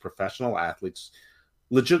it is. Professional athletes,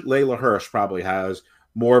 legit. Layla Hirsch probably has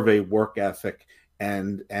more of a work ethic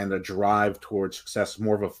and a drive towards success,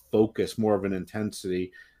 more of a focus, more of an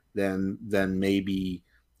intensity than maybe,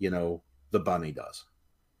 the Bunny does.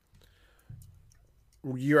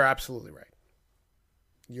 You're absolutely right.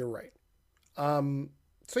 You're right.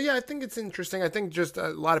 So yeah, I think it's interesting. I think just a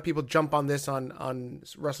lot of people jump on this on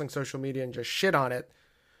wrestling social media and just shit on it.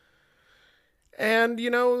 And,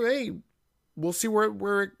 hey, we'll see where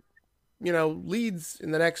it leads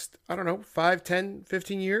in the next, 5, 10,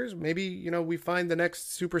 15 years. Maybe, we find the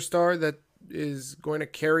next superstar that is going to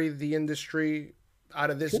carry the industry out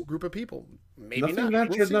of this group of people. Maybe nothing not.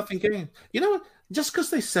 Ventured, nothing gained. Just because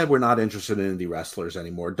they said we're not interested in indie wrestlers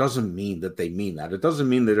anymore doesn't mean that they mean that. It doesn't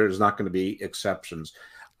mean that there's not going to be exceptions.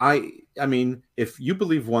 I mean, if you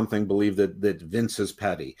believe one thing, believe that Vince is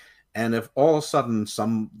petty. And if all of a sudden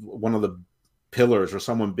one of the pillars or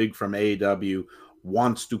someone big from AEW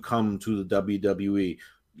wants to come to the WWE,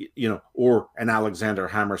 or an Alexander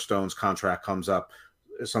Hammerstone's contract comes up,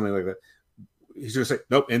 something like that, he's going to say,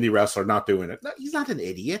 nope, indie wrestler, not doing it. No, he's not an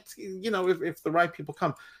idiot. If the right people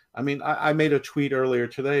come. I mean, I made a tweet earlier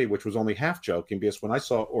today, which was only half joking, because when I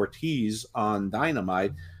saw Ortiz on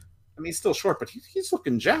Dynamite, I mean, he's still short, but he's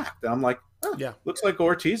looking jacked. And I'm like, yeah, looks like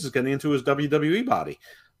Ortiz is getting into his WWE body.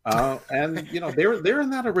 And they're in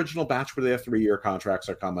that original batch where their 3-year contracts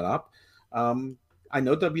are coming up. I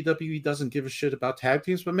know WWE doesn't give a shit about tag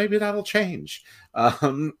teams, but maybe that'll change.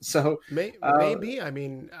 Maybe. I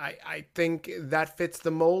mean, I think that fits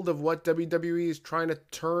the mold of what WWE is trying to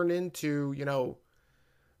turn into,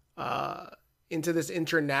 into this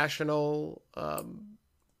international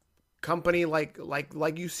company, like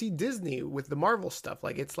you see Disney with the Marvel stuff.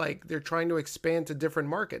 Like, it's like they're trying to expand to different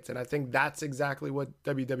markets, and I think that's exactly what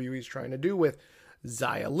WWE is trying to do with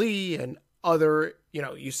Xia Li and other.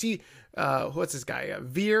 You see, what's this guy,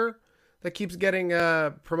 Veer, that keeps getting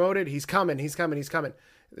promoted. He's coming.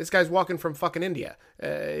 This guy's walking from fucking India,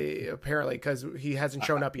 apparently, because he hasn't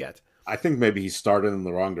shown up yet. I think maybe he started in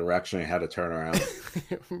the wrong direction and had to turn around.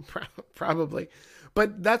 Probably.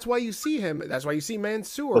 But that's why you see him. That's why you see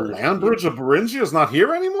Mansoor. The land bridge of Beringia is not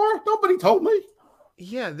here anymore? Nobody told me.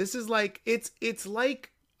 Yeah, this is like, it's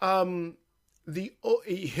like everybody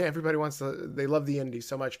they love the indies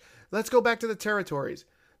so much. Let's go back to the territories.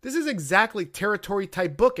 This is exactly territory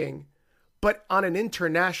type booking, but on an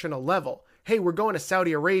international level. Hey, we're going to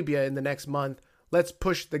Saudi Arabia in the next month. Let's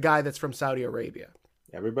push the guy that's from Saudi Arabia.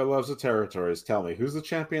 Everybody loves the territories. Tell me, who's the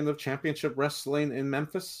champion of championship wrestling in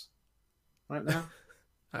Memphis right now?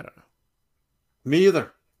 I don't know. Me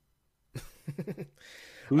either.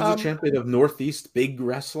 Who's the champion of Northeast big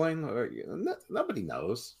wrestling? Nobody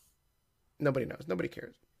knows. Nobody knows. Nobody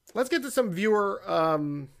cares. Let's get to some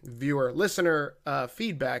listener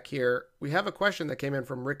feedback here. We have a question that came in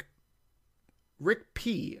from Rick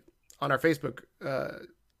P on our Facebook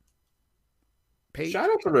page. Shout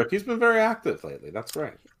out to Rick. He's been very active lately. That's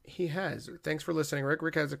great. He has. Thanks for listening, Rick.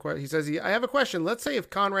 Rick has a question. He says, I have a question. Let's say if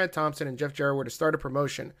Conrad Thompson and Jeff Jarrett were to start a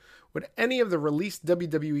promotion, would any of the released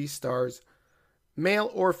WWE stars,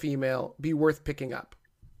 male or female, be worth picking up?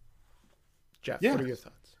 Jeff, What are your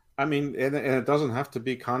thoughts? I mean, and it doesn't have to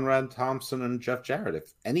be Conrad Thompson and Jeff Jarrett.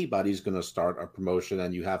 If anybody's going to start a promotion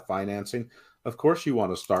and you have financing, of course you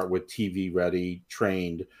want to start with TV-ready,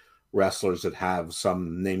 trained wrestlers that have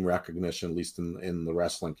some name recognition, at least in the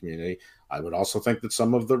wrestling community. I would also think that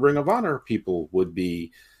some of the Ring of Honor people would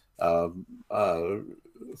be folks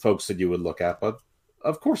that you would look at. But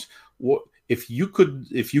of course, if you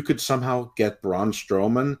could somehow get Braun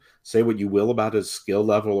Strowman, say what you will about his skill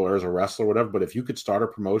level or as a wrestler or whatever, but if you could start a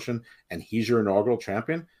promotion and he's your inaugural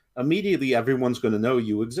champion, immediately everyone's going to know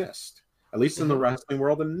you exist. At least in the wrestling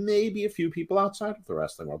world, and maybe a few people outside of the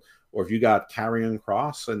wrestling world. Or if you got Karrion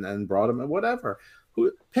Kross and brought him, and whatever.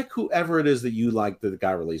 Pick whoever it is that you like that the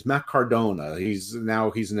guy released. Matt Cardona, he's an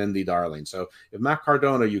indie darling. So if Matt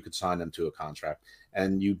Cardona, you could sign him to a contract,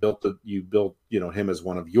 and you built him as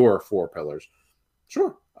one of your 4 pillars.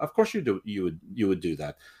 Sure, of course you would do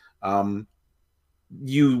that.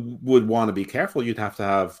 You would want to be careful. You'd have to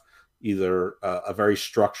have either a very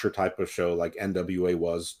structured type of show like NWA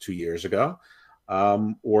was 2 years ago,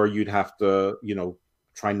 or you'd have to,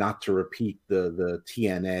 try not to repeat the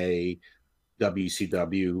TNA,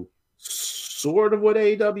 WCW, sort of what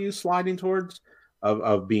AEW is sliding towards,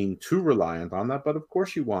 of being too reliant on that. But of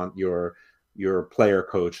course you want your player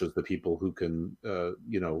coaches, the people who can,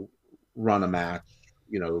 run a match,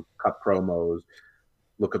 cut promos,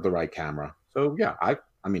 look at the right camera. So yeah, I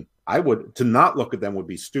mean, I would, to not look at them would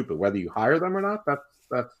be stupid. Whether you hire them or not,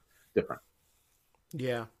 that's different.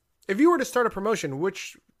 Yeah. If you were to start a promotion,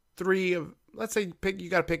 which 3 of, let's say, you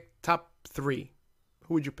got to pick top 3,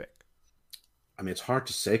 who would you pick? I mean, it's hard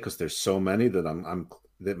to say because there's so many that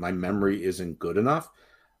that my memory isn't good enough.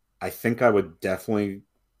 I think I would definitely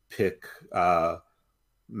pick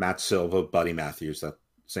Matt Silva, Buddy Matthews, that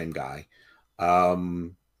same guy,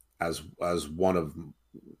 as one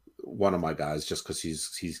of my guys, just because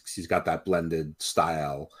he's got that blended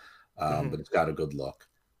style, but it's got a good look.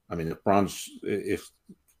 I mean,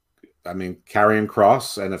 Karrion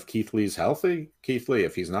Kross, and if Keith Lee's healthy, Keith Lee.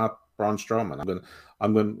 If he's not, Braun Strowman.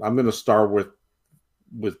 I'm gonna start with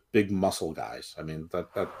big muscle guys. I mean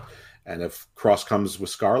that, and if Kross comes with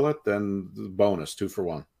Scarlett, then the bonus 2 for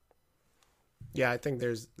 1. Yeah, I think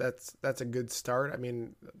that's a good start. I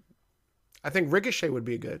mean, I think Ricochet would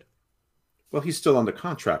be good. Well, he's still under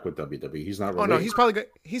contract with WWE. He's not released. Oh no, he's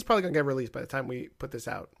probably gonna get released by the time we put this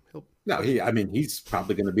out. He's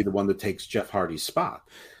probably going to be the one that takes Jeff Hardy's spot.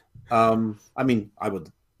 I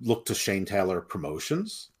would look to Shane Taylor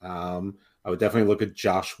Promotions. I would definitely look at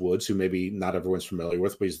Josh Woods, who maybe not everyone's familiar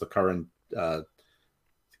with, but he's the current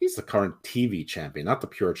TV champion, not the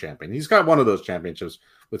pure champion. He's got one of those championships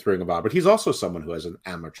with Ring of Honor, but he's also someone who has an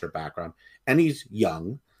amateur background, and he's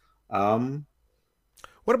young.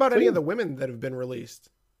 What about any of the women that have been released?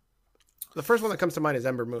 The first one that comes to mind is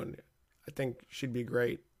Ember Moon. I think she'd be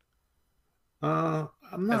great. I'm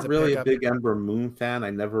not really a big Ember Moon fan.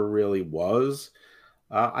 I never really was.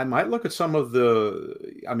 I might look at some of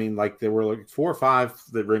there were like 4 or 5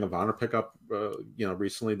 the Ring of Honor pickup,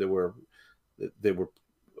 recently that were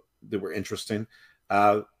interesting.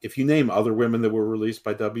 If you name other women that were released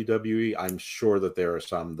by WWE, I'm sure that there are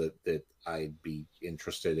some that I'd be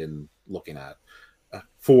interested in looking at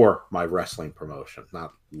for my wrestling promotion,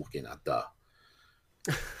 not looking at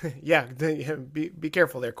Yeah, be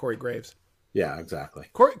careful there, Corey Graves. Yeah, exactly.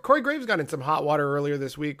 Corey Graves got in some hot water earlier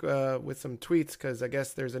this week with some tweets because I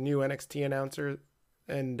guess there's a new NXT announcer,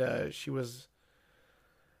 and she was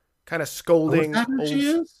kind of scolding. Is that who she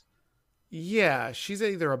is? Yeah, she's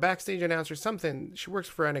either a backstage announcer or something. She works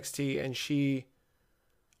for NXT, and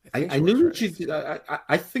I knew that she.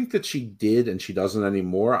 I think that she did, and she doesn't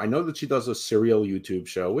anymore. I know that she does a serial YouTube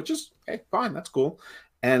show, which is fine. That's cool.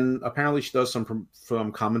 And apparently, she does some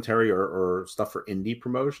commentary or stuff for indie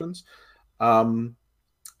promotions.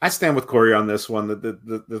 I stand with Corey on this one.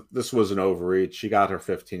 That this was an overreach. She got her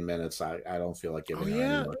 15 minutes. I don't feel like giving her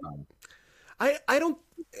any more time. I don't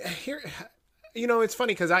hear. It's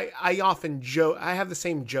funny because I often joke. I have the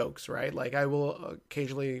same jokes, right? Like I will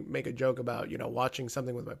occasionally make a joke about watching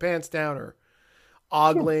something with my pants down or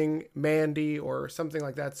ogling Mandy or something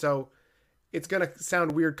like that. So it's gonna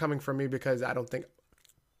sound weird coming from me because I don't think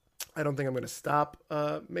I'm going to stop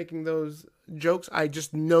making those jokes. I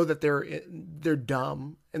just know that they're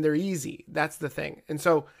dumb and they're easy. That's the thing. And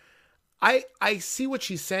so I see what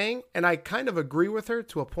she's saying, and I kind of agree with her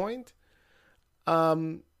to a point.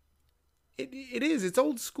 It's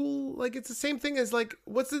old school. Like it's the same thing as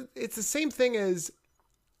it's the same thing as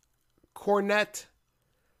Cornette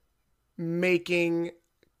making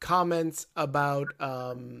comments about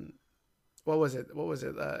what was it?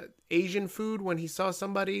 Asian food when he saw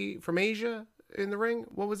somebody from Asia in the ring.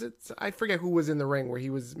 What was it? I forget who was in the ring where he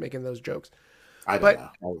was making those jokes. I don't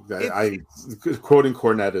know. Quoting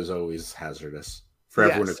Cornette is always hazardous for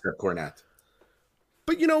everyone except Cornette.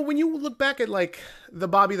 But when you look back at like the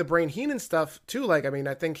Bobby the Brain Heenan stuff too, I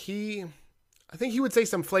think he would say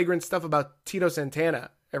some flagrant stuff about Tito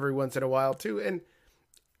Santana every once in a while too, and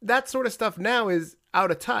that sort of stuff now is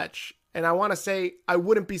out of touch. And I want to say I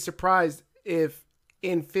wouldn't be surprised if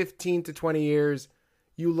in 15 to 20 years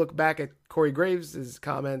you look back at Corey Graves'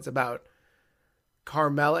 comments about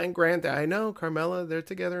Carmella and Grant. I know Carmella, they're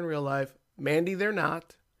together in real life. Mandy, they're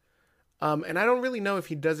not. And I don't really know if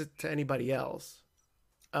he does it to anybody else.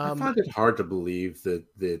 I find it hard to believe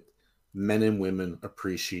that men and women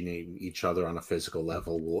appreciating each other on a physical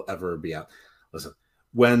level will ever be out. Listen,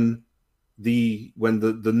 when the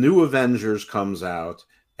new Avengers comes out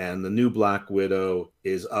and the new Black Widow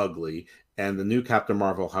is ugly and the new Captain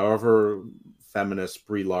Marvel, however feminist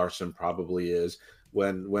Brie Larson probably is,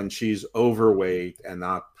 when she's overweight and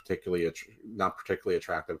not particularly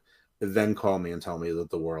attractive, then call me and tell me that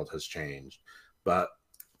the world has changed. But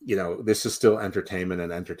this is still entertainment,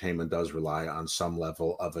 and entertainment does rely on some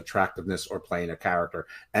level of attractiveness or playing a character.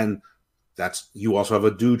 And you also have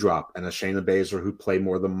a Doudrop and a Shayna Baszler who play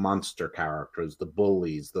more the monster characters, the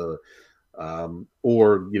bullies, when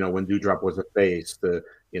Doudrop was a face,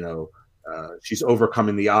 she's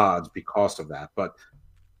overcoming the odds because of that. But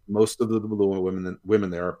most of the women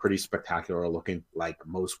there are pretty spectacular looking, like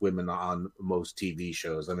most women on most TV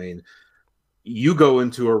shows. I mean, you go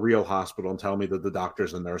into a real hospital and tell me that the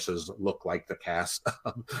doctors and nurses look like the cast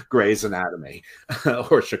of Grey's Anatomy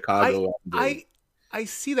or Chicago. I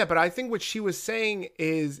see that, but I think what she was saying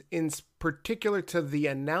is in particular to the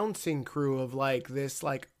announcing crew of this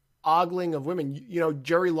ogling of women.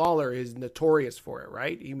 Jerry Lawler is notorious for it,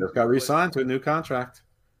 right? He just got re-signed to a new contract.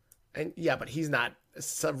 And but he's not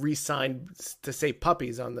re-signed to say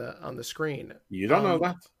puppies on the screen. You don't know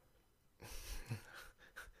that.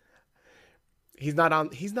 He's not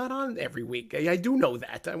on every week. I do know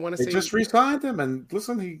that. I want to say they just re-signed him, and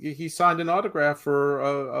listen, he signed an autograph for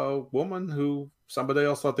a woman who somebody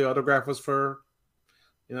else thought the autograph was for,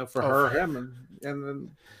 for her or him, and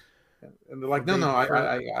they're like, no,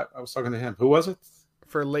 I was talking to him. Who was it?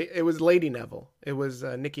 It was Lady Neville. It was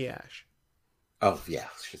Nikki Ash. Oh yeah,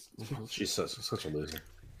 she's such a loser.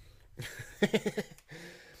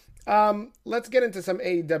 Let's get into some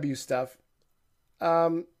AEW stuff.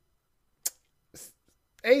 AEW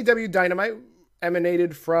Dynamite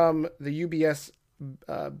emanated from the UBS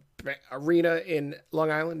arena in Long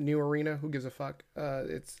Island, new arena. Who gives a fuck?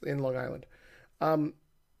 It's in Long Island.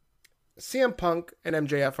 CM Punk and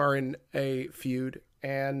MJF are in a feud,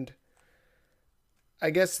 and I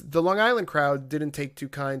guess the Long Island crowd didn't take too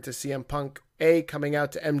kind to CM Punk coming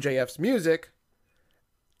out to MJF's music,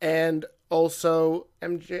 and also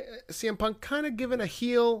CM Punk kind of given a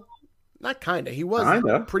heel. Not kind of. He was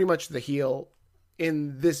pretty much the heel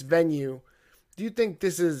in this venue. Do you think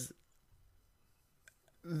this is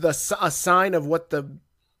a sign of what the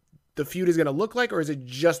feud is going to look like, or is it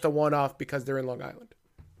just a one-off because they're in Long Island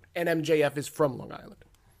and MJF is from Long Island?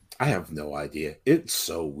 I have no idea. It's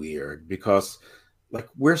so weird because like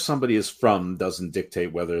where somebody is from doesn't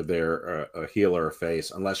dictate whether they're a heel or a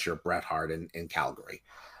face unless you're Bret Hart in Calgary.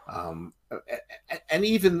 And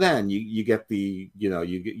even then you get the,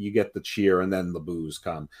 you get the cheer and then the boos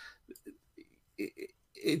come.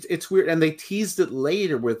 It's weird. And they teased it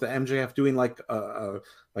later with the MJF doing like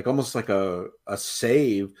almost like a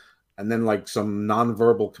save and then like some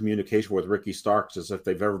nonverbal communication with Ricky Starks as if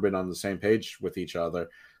they've ever been on the same page with each other.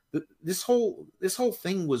 This whole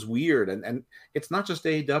thing was weird, and it's not just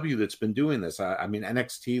AEW that's been doing this. I mean,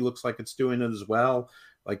 NXT looks like it's doing it as well.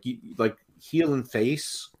 Like heel and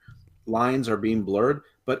face lines are being blurred,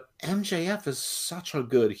 but MJF is such a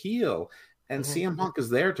good heel, and CM Punk is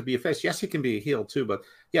there to be a face. Yes, he can be a heel too, but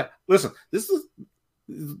yeah. Listen,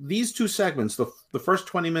 these two segments. The first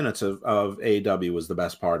 20 minutes of AEW was the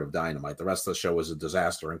best part of Dynamite. The rest of the show was a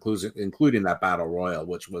disaster, including that battle royal,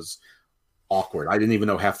 which was awkward. I didn't even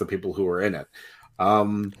know half the people who were in it. Oh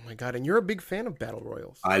my god! And you're a big fan of battle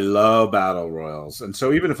royals. I love battle royals, and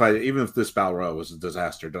so even if this battle royal was a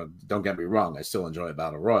disaster, don't get me wrong, I still enjoy a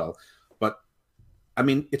battle royal. But I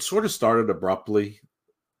mean, it sort of started abruptly,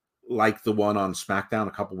 like the one on SmackDown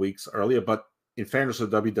a couple weeks earlier. But in fairness to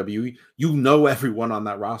WWE, you know everyone on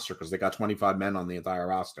that roster because they got 25 men on the entire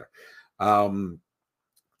roster. AEW,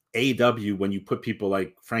 when you put people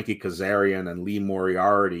like Frankie Kazarian and Lee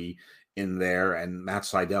Moriarty in there and Matt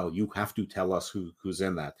Sydal, you have to tell us who's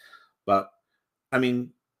in that. But I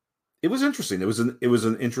mean, it was interesting. It was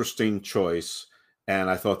an interesting choice, and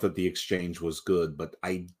I thought that the exchange was good, but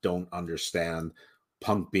I don't understand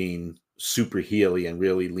Punk being super heely and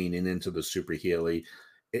really leaning into the super heely.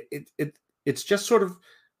 It's just sort of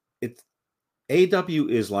AEW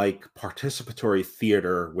is like participatory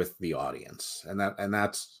theater with the audience, and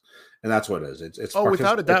that's what it is. It's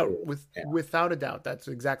without a doubt. Without a doubt, that's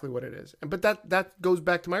exactly what it is. But that goes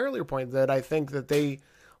back to my earlier point that I think that they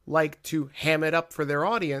like to ham it up for their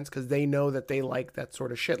audience because they know that they like that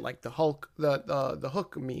sort of shit, like the Hulk, the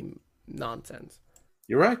Hook meme nonsense.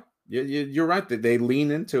 You're right. You're right that they lean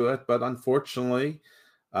into it, but unfortunately,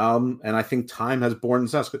 and I think time has borne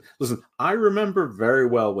this out. Listen, I remember very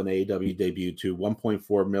well when AEW debuted to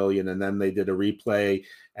 1.4 million, and then they did a replay,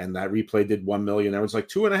 and that replay did 1 million. There was like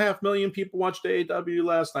 2.5 million people watched AEW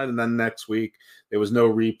last night, and then next week there was no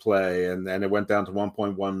replay, and then it went down to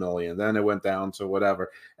 1.1 million. Then it went down to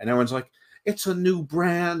whatever, and everyone's like, it's a new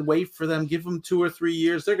brand. Wait for them. Give them 2 or 3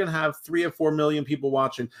 years. They're going to have 3 or 4 million people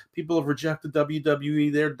watching. People have rejected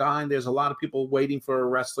WWE. They're dying. There's a lot of people waiting for a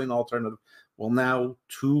wrestling alternative. Well, now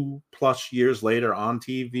 2+ years later on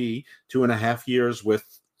TV, 2.5 years with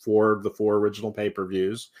the 4 original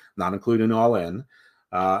pay-per-views, not including All In,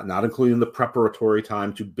 not including the preparatory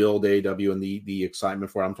time to build AEW and the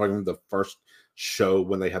excitement for it. I'm talking about the first show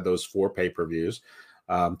when they had those 4 pay-per-views,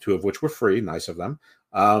 2 of which were free. Nice of them.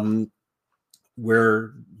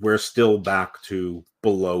 We're still back to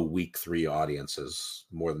below week 3 audiences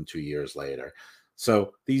more than 2 years later.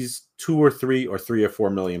 So these 2 or 3 or 3 or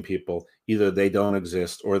 4 million people, either they don't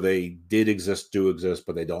exist or they do exist,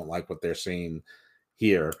 but they don't like what they're seeing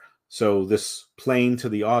here. So this playing to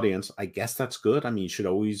the audience, I guess that's good. I mean, you should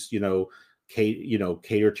always,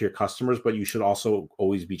 cater to your customers, but you should also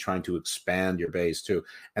always be trying to expand your base too.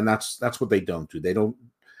 And that's what they don't do.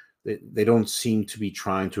 They don't seem to be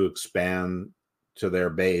trying to expand to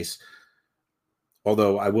their base.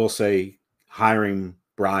 Although I will say hiring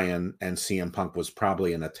Bryan and CM Punk was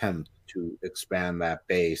probably an attempt to expand that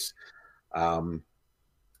base.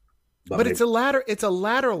 But it's a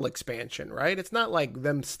lateral expansion, right? It's not like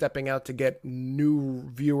them stepping out to get new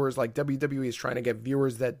viewers like WWE is trying to get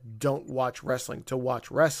viewers that don't watch wrestling to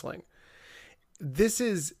watch wrestling. This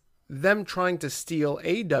is them trying to steal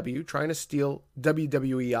AEW, trying to steal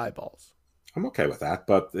WWE eyeballs. I'm okay with that,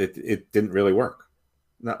 but it didn't really work.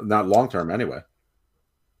 Not long term anyway.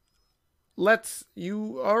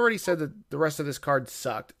 you already said that the rest of this card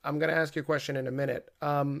sucked. I'm going to ask you a question in a minute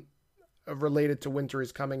related to Winter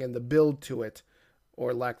is Coming and the build to it,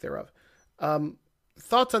 or lack thereof.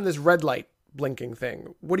 Thoughts on this red light blinking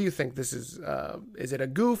thing? What do you think this is? Is it a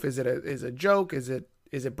goof? Is it a joke? Is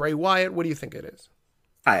it Bray Wyatt? What do you think it is?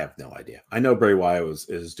 I have no idea. I know Bray Wyatt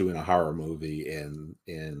is doing a horror movie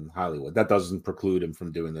in Hollywood. That doesn't preclude him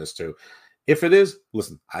from doing this too. If it is,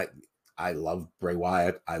 listen, I love Bray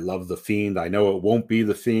Wyatt. I love The Fiend. I know it won't be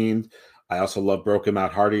The Fiend. I also love Broken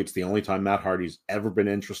Matt Hardy. It's the only time Matt Hardy's ever been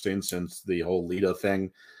interesting since the whole Lita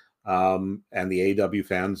thing. And the AEW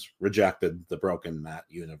fans rejected the Broken Matt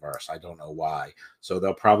universe. I don't know why. So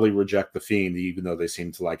they'll probably reject The Fiend, even though they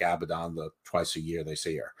seem to like Abaddon the twice a year they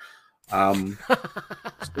see her.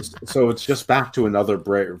 So it's just back to another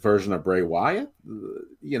version of Bray Wyatt.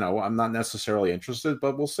 I'm not necessarily interested,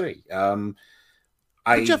 but we'll see.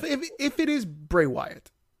 Jeff, if it is Bray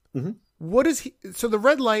Wyatt, what is he? So the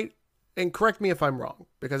red light, and correct me if I'm wrong,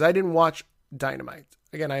 because I didn't watch Dynamite.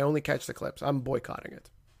 Again, I only catch the clips. I'm boycotting it.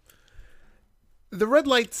 The red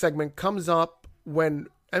light segment comes up when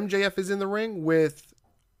MJF is in the ring with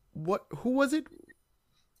who was it?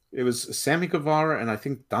 It was Sammy Guevara and I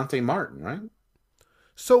think Dante Martin, right?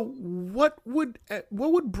 So what would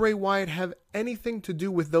Bray Wyatt have anything to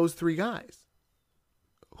do with those three guys?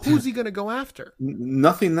 Who's he going to go after?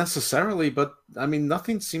 Nothing necessarily, but I mean,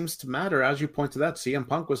 nothing seems to matter. As you pointed out, CM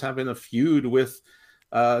Punk was having a feud with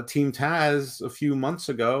Team Taz a few months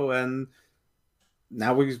ago, and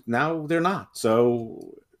now they're not.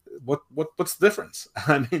 So what's the difference?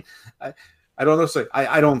 I mean, I don't know. So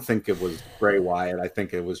I don't think it was Bray Wyatt. I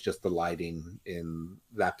think it was just the lighting in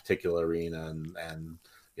that particular arena, and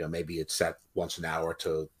maybe it's set once an hour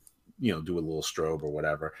to do a little strobe or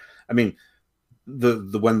whatever. I mean,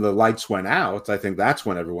 the when the lights went out, I think that's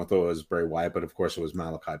when everyone thought it was Bray Wyatt, but of course it was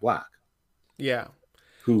Malachi Black. Yeah.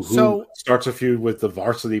 Who starts a feud with the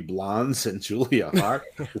Varsity Blondes and Julia Hart.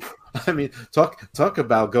 I mean, talk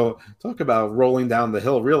about rolling down the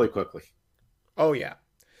hill really quickly. Oh yeah.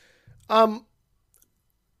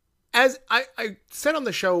 As I said on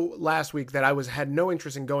the show last week that I had no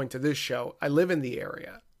interest in going to this show. I live in the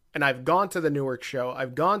area, and I've gone to the Newark show.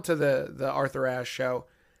 I've gone to the Arthur Ashe show,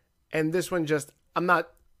 and this one I'm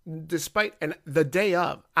not. Despite the day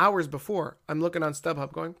of, hours before, I'm looking on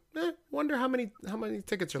StubHub going, wonder how many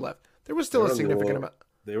tickets are left. There was still a significant amount.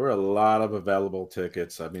 There were a lot of available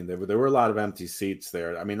tickets. I mean, there were a lot of empty seats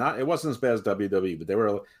there. I mean, it wasn't as bad as WWE, but there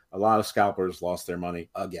were a lot of scalpers lost their money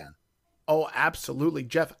again. Oh, absolutely,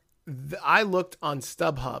 Jeff. I looked on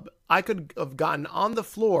StubHub. I could have gotten on the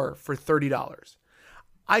floor for $30.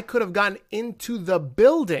 I could have gotten into the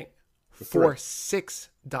building for $6.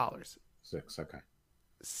 Okay.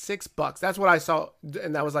 $6. That's what I saw,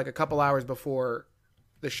 and that was like a couple hours before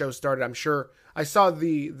the show started. I'm sure I saw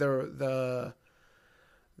the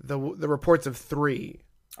reports of 3.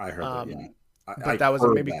 I heard that. Yeah. But that was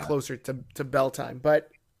maybe closer to bell time.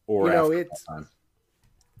 But it's time.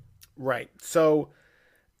 Right. So,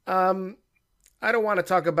 I don't want to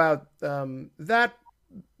talk about that.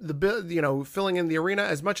 Filling in the arena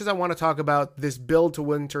as much as I want to talk about this build to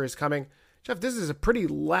Winter is Coming. Jeff, this is a pretty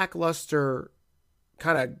lackluster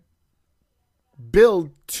kind of build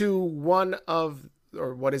to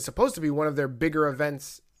what is supposed to be one of their bigger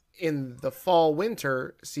events in the fall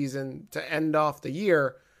winter season to end off the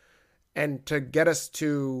year and to get us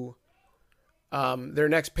to their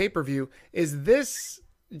next pay-per-view. Is this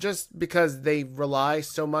just because they rely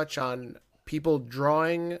so much on people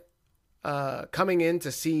coming in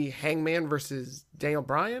to see Hangman versus Daniel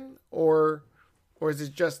Bryan, or is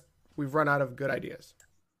it just we've run out of good ideas?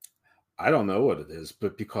 I don't know what it is,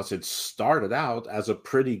 but because it started out as a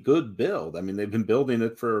pretty good build. I mean, they've been building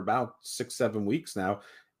it for about 6-7 weeks now,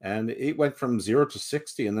 and it went from 0 to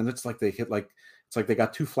 60, and then it's like they they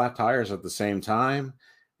got 2 flat tires at the same time,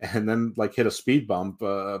 and then hit a speed bump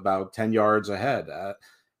about 10 yards ahead.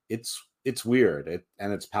 It's weird,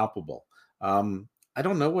 and it's palpable. I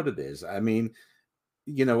don't know what it is. I mean,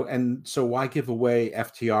 and so why give away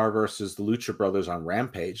FTR versus the Lucha Brothers on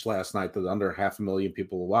Rampage last night that under 500,000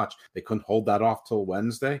 people will watch? They couldn't hold that off till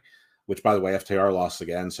Wednesday, which, by the way, FTR lost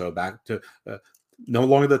again. So back to no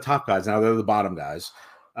longer the top guys. Now they're the bottom guys.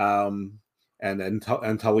 And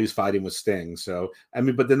Tully's fighting with Sting. So, I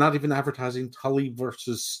mean, but they're not even advertising Tully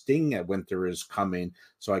versus Sting at Winter is Coming.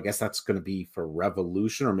 So I guess that's going to be for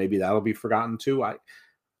Revolution, or maybe that'll be forgotten too.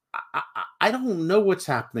 I don't know what's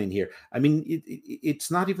happening here. I mean,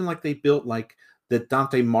 it's not even like they built that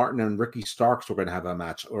Dante Martin and Ricky Starks were going to have a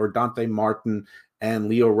match, or Dante Martin and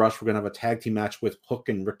Leo Rush were going to have a tag team match with Hook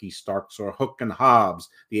and Ricky Starks, or Hook and Hobbs,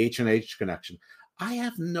 the H&H connection. I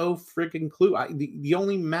have no friggin' clue. The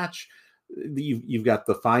only match you've got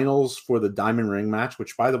the finals for the Diamond Ring match,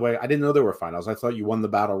 which, by the way, I didn't know there were finals. I thought you won the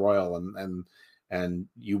Battle Royal and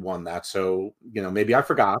you won that. So, maybe I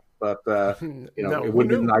forgot, but it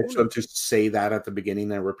would have been nice for them to say that at the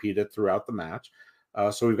beginning and repeat it throughout the match.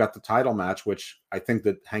 So we've got the title match, which I think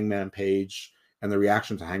that Hangman Page and the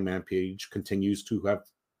reaction to Hangman Page continues to have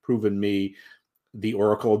proven me the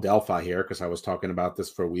Oracle of Delphi here, because I was talking about this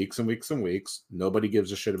for weeks and weeks and weeks. Nobody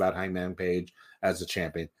gives a shit about Hangman Page as a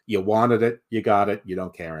champion. You wanted it, you got it, you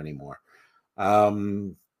don't care anymore. I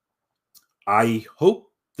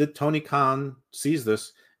hope that Tony Khan sees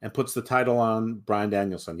this and puts the title on Bryan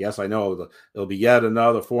Danielson. Yes, I know it'll be yet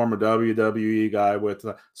another former WWE guy with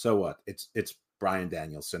so what? It's Bryan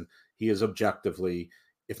Danielson. He is objectively,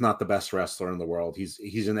 if not the best wrestler in the world,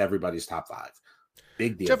 he's in everybody's top 5.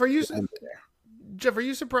 Big deal. Jeff, are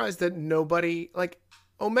you surprised that nobody, like,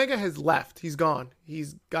 Omega has left? He's gone.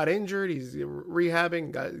 He's got injured. He's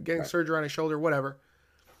rehabbing, getting surgery on his shoulder, whatever.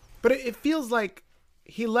 But it feels like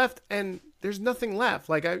he left and there's nothing left.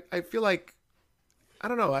 Like, I feel like, I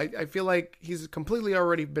don't know. I feel like he's completely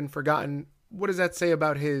already been forgotten. What does that say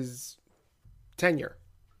about his tenure?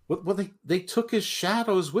 Well, they took his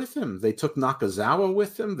shadows with him. They took Nakazawa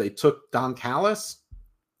with him. They took Don Callis.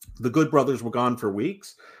 The Good Brothers were gone for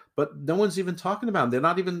weeks. But no one's even talking about him.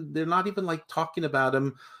 They're not even like talking about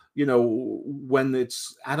him, when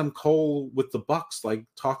it's Adam Cole with the Bucks, like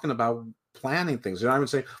talking about planning things. They're not even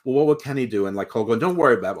saying, well, what would Kenny do? And like Cole going, don't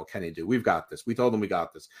worry about what Kenny do. We've got this. We told him we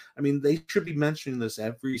got this. I mean, they should be mentioning this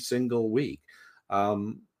every single week.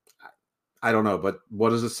 I don't know, but what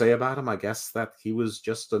does it say about him? I guess that he was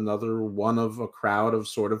just another one of a crowd of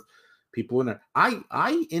sort of people in there.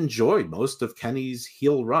 I enjoyed most of Kenny's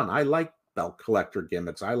heel run. I like belt collector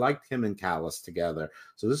gimmicks. I liked him and Callis together.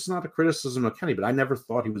 So this is not a criticism of Kenny, but I never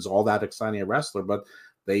thought he was all that exciting a wrestler. But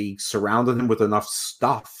they surrounded him with enough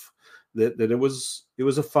stuff that it was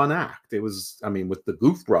a fun act. It was, I mean, with the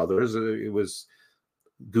Goof Brothers, it was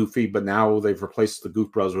goofy, but now they've replaced the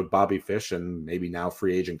Goof Brothers with Bobby Fish and maybe now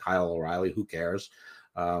free agent Kyle O'Reilly. Who cares?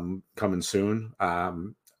 Coming soon. I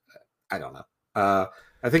don't know.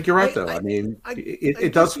 I think you're right, though. I mean,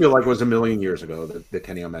 it does feel like it was a million years ago that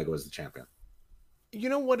Kenny Omega was the champion. You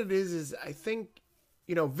know what it is I think,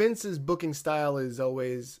 Vince's booking style is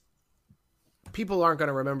always, people aren't going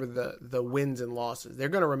to remember the wins and losses. They're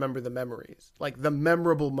going to remember the memories, like the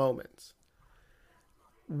memorable moments.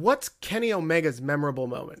 What's Kenny Omega's memorable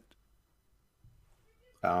moment?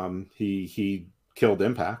 He killed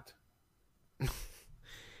Impact.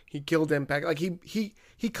 He killed Impact. Like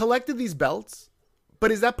he collected these belts. But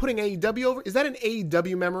is that putting AEW over? Is that an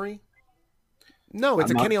AEW memory? No,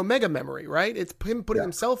 it's Kenny Omega memory, right? It's him putting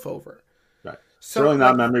himself over. Right. So, certainly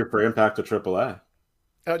not memory for Impact or AAA.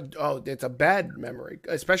 It's a bad memory,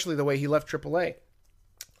 especially the way he left AAA.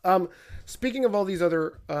 Speaking of all these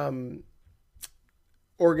other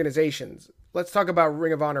organizations, let's talk about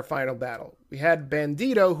Ring of Honor Final Battle. We had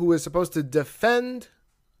Bandito, who was supposed to defend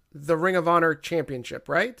the Ring of Honor Championship,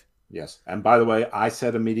 right? Yes. And by the way, I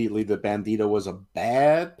said immediately that Bandito was a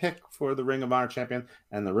bad pick for the Ring of Honor champion.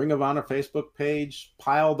 And the Ring of Honor Facebook page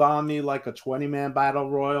piled on me like a 20-man battle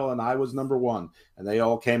royal, and I was number 1. And they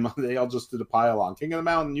all just did a pile on. King of the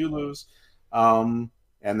Mountain, you lose. And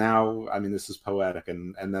now, I mean, this is poetic.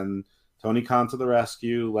 And then Tony Khan to the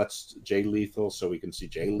rescue. Let's Jay Lethal, so we can see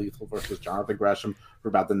Jay Lethal versus Jonathan Gresham for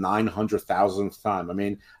about the 900,000th time. I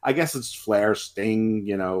mean, I guess it's Flair, Sting,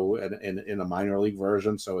 in a minor league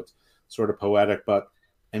version, so it's sort of poetic. But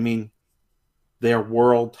I mean, their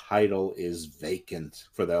world title is vacant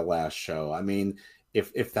for their last show. I mean,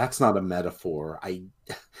 if that's not a metaphor,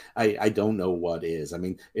 I don't know what is. I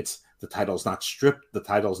mean, it's the title's not stripped, the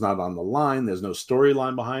title's not on the line, there's no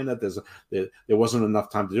storyline behind it. There wasn't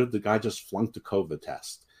enough time to do it. The guy just flunked a COVID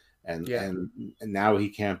test, and now he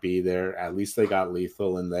can't be there. At least they got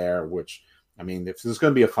Lethal in there, which, I mean, if there's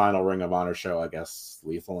going to be a final Ring of Honor show, I guess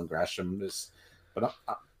Lethal and Gresham is. But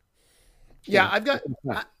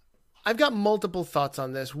I've got multiple thoughts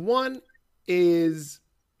on this. One is,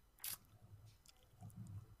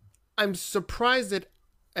 I'm surprised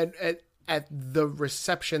at the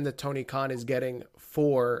reception that Tony Khan is getting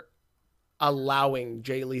for allowing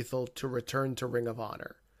Jay Lethal to return to Ring of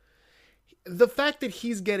Honor. The fact that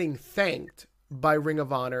he's getting thanked by Ring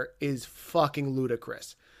of Honor is fucking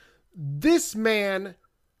ludicrous. This man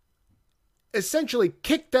essentially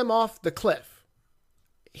kicked them off the cliff.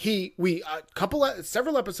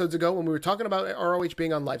 Several episodes ago, when we were talking about ROH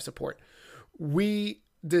being on life support, we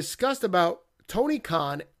discussed about Tony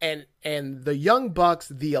Khan and the Young Bucks,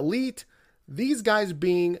 the Elite, these guys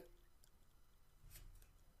being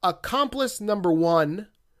accomplice number one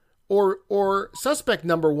or suspect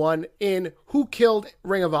number one in who killed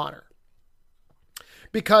Ring of Honor.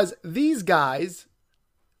 Because these guys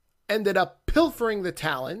ended up pilfering the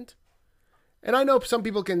talent. And I know some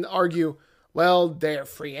people can argue, well, they're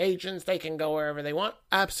free agents. They can go wherever they want.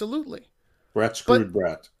 Absolutely. Brett screwed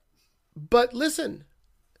Brett. But listen,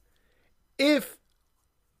 if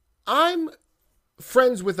I'm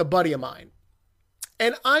friends with a buddy of mine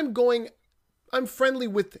and I'm friendly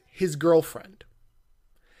with his girlfriend,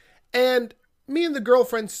 and me and the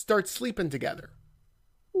girlfriend start sleeping together.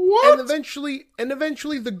 What? And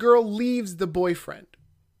eventually the girl leaves the boyfriend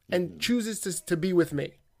and chooses to be with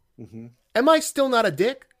me. Mm-hmm. Am I still not a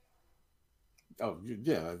dick? Oh,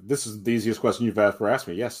 yeah. This is the easiest question you've ever asked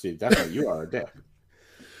me. Yes, Steve, definitely you are a dick.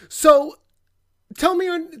 So tell me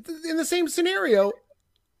in the same scenario,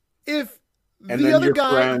 if and the then other your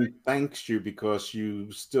guy friend thanks you because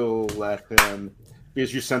you still let him,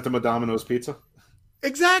 because you sent him a Domino's pizza?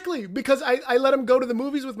 Exactly, because I let him go to the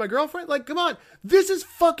movies with my girlfriend. Like, come on, this is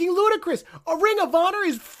fucking ludicrous. A Ring of Honor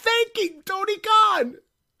is thanking Tony Khan.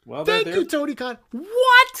 Well, thank you, Tony Khan. What?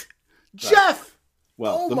 Right. Jeff!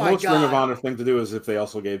 Well, the most Ring of Honor thing to do is if they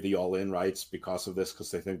also gave the All-In rights because of this, because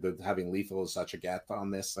they think that having Lethal is such a get on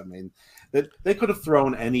this. I mean, they could have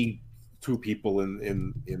thrown any two people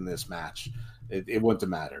in this match. It wouldn't have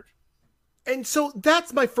mattered. And so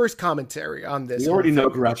that's my first commentary on this. We already know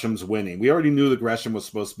Gresham's winning. We already knew that Gresham was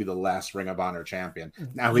supposed to be the last Ring of Honor champion.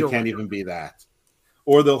 Now he can't even be that.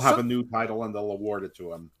 Or they'll have a new title and they'll award it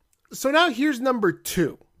to him. So now here's number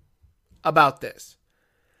 2 about this.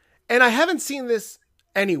 And I haven't seen this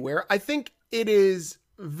anywhere. I think it is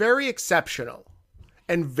very exceptional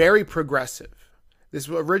and very progressive. This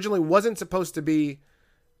originally wasn't supposed to be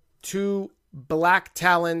two black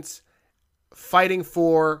talents fighting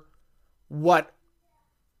for what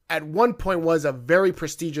at one point was a very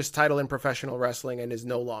prestigious title in professional wrestling and is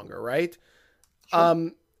no longer, right?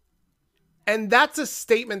 Sure. And that's a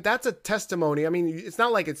statement, that's a testimony. I mean, it's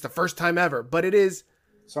not like it's the first time ever, but it is.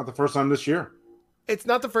 It's not the first time this year. It's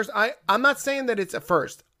not the first. I'm not saying that it's a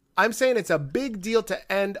first. I'm saying it's a big deal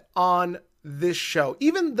to end on this show.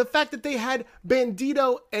 Even the fact that they had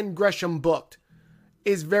Bandito and Gresham booked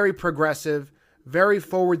is very progressive, very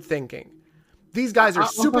forward thinking. These guys are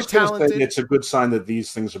super talented. It's a good sign that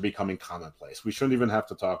these things are becoming commonplace. We shouldn't even have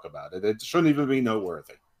to talk about it. It shouldn't even be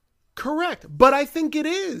noteworthy. Correct. But I think it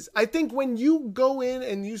is. I think when you go in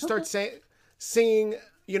and you start saying,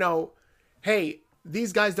 you know, hey,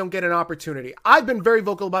 these guys don't get an opportunity. I've been very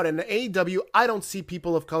vocal about it. In AEW, I don't see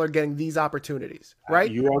people of color getting these opportunities, right?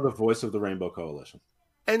 You are the voice of the Rainbow Coalition.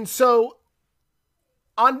 And so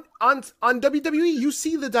on WWE, you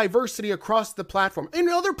see the diversity across the platform. In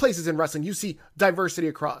other places in wrestling, you see diversity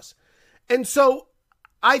across. And so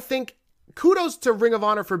I think kudos to Ring of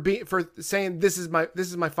Honor for saying this is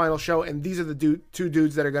my final show, and these are the two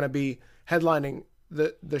dudes that are going to be headlining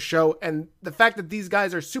the show. And the fact that these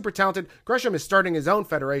guys are super talented. Gresham is starting his own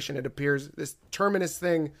federation, it appears, this Terminus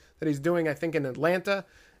thing that he's doing, I think, in Atlanta.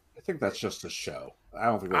 I think that's just a show. I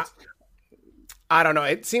don't think that's... I don't know.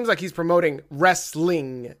 It seems like he's promoting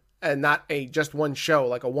wrestling and not just one show,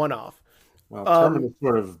 like a one-off. Well,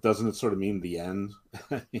 Terminus doesn't it sort of mean the end?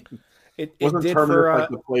 Wasn't did Terminus like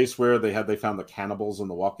the place where they found the cannibals in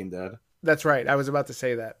The Walking Dead? That's right. I was about to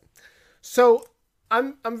say that. So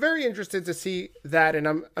I'm very interested to see that,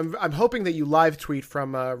 and I'm hoping that you live tweet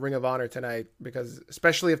from Ring of Honor tonight, because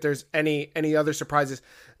especially if there's any other surprises.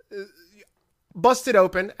 Busted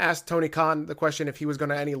Open asked Tony Khan the question if he was going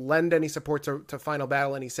to lend any support to Final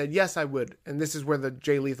Battle, and he said, yes, I would. And this is where the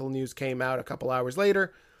Jay Lethal news came out a couple hours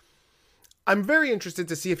later. I'm very interested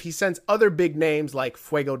to see if he sends other big names like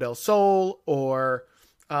Fuego del Sol or,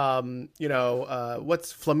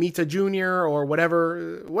 what's Flamita Jr. or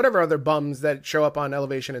whatever other bums that show up on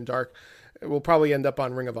Elevation and Dark will probably end up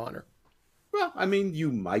on Ring of Honor. Well, I mean,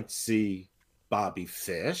 you might see Bobby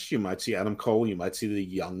Fish, you might see Adam Cole, you might see the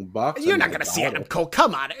Young Bucks. You're not going to see Adam Cole.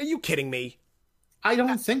 Come on. Are you kidding me? I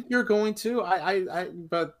don't think you're going to.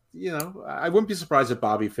 But I wouldn't be surprised if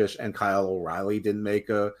Bobby Fish and Kyle O'Reilly didn't make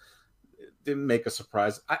a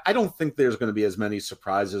surprise. I don't think there's going to be as many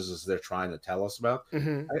surprises as they're trying to tell us about.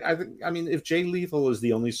 Mm-hmm. I mean, if Jay Lethal is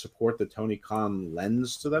the only support that Tony Khan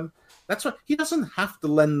lends to them, that's what he doesn't have to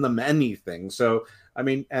lend them anything. So, I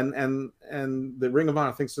mean, and the Ring of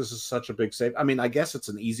Honor thinks this is such a big save. I mean, I guess it's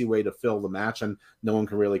an easy way to fill the match and no one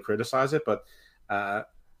can really criticize it, but I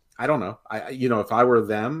don't know. If I were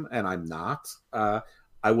them, and I'm not,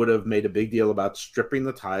 I would have made a big deal about stripping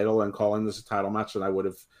the title and calling this a title match, and I would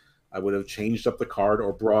have changed up the card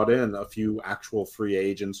or brought in a few actual free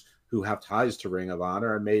agents who have ties to Ring of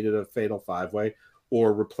Honor and made it a fatal 5-way,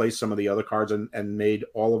 or replace some of the other cards and made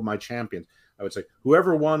all of my champions, I would say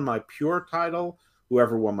whoever won my pure title,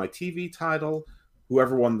 whoever won my TV title,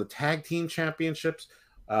 whoever won the tag team championships,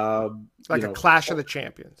 like a clash of the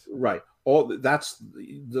champions, right? All that's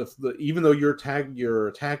the even though you're a tag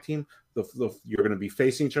team, you're going to be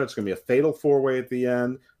facing each other. It's going to be a fatal 4-way at the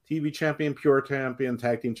end. TV champion, pure champion,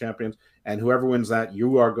 tag team champions, and whoever wins that,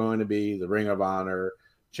 you are going to be the Ring of Honor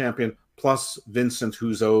champion, plus Vincent,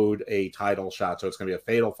 who's owed a title shot. So it's going to be a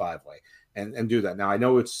fatal 5-way, and do that. Now I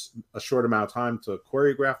know it's a short amount of time to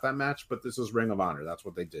choreograph that match, but this is Ring of Honor. That's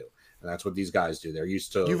what they do, and that's what these guys do. They're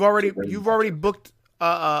used to. You've already booked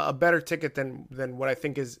a better ticket than what I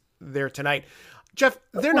think is there tonight, Jeff.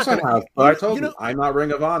 They're not going to. But I told you, I'm not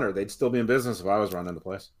Ring of Honor. They'd still be in business if I was running the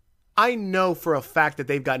place. I know for a fact that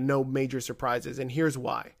they've got no major surprises, and here's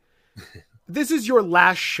why. This is your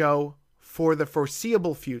last show for the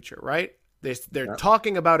foreseeable future, right? They're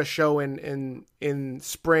talking about a show in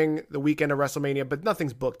spring, the weekend of WrestleMania, but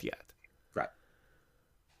nothing's booked yet. Right.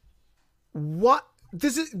 What?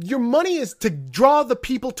 Your money is to draw the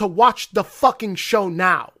people to watch the fucking show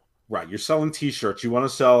now. Right. You're selling T-shirts. You want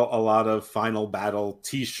to sell a lot of Final Battle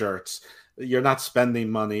T-shirts. You're not spending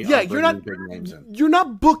money. Yeah, you're not. Big names in. You're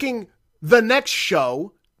not booking the next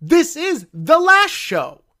show. This is the last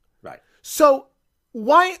show. Right. So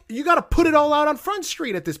why you got to put it all out on Front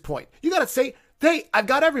Street at this point? You got to say, "Hey, I've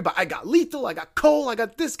got everybody. I got Lethal. I got Cole. I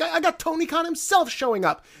got this guy. I got Tony Khan himself showing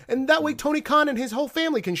up, and that way Tony Khan and his whole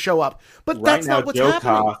family can show up." But that's not what's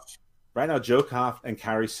happening. Right now, Joe Koff and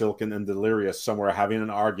Carrie Silken and Delirious somewhere are having an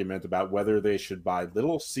argument about whether they should buy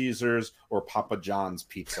Little Caesars or Papa John's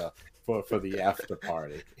pizza for the after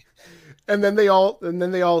party. And then they all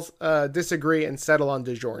disagree and settle on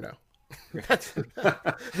DiGiorno. That's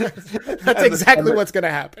exactly what's going to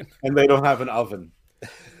happen. And they don't have an oven.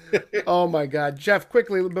 Oh my God, Jeff!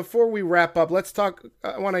 Quickly before we wrap up, let's talk.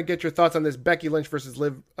 I want to get your thoughts on this Becky Lynch versus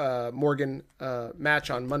Liv Morgan match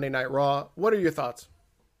on Monday Night Raw. What are your thoughts?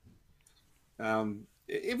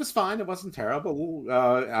 It was fine. It wasn't terrible.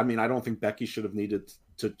 I mean, I don't think Becky should have needed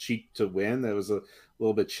to cheat to win. It was a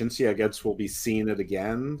little bit chintzy. I guess we'll be seeing it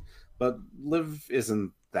again. But Liv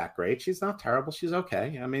isn't that great. She's not terrible. She's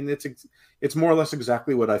okay. I mean, it's more or less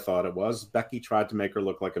exactly what I thought it was. Becky tried to make her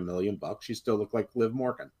look like $1 million. She still looked like Liv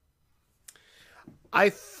Morgan. I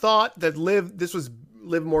thought that this was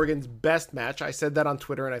Liv Morgan's best match. I said that on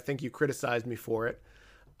Twitter, and I think you criticized me for it.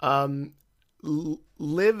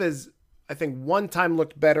 Liv is, I think, one time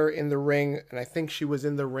looked better in the ring, and I think she was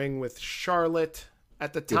in the ring with Charlotte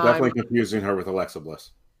at the time. You're definitely confusing her with Alexa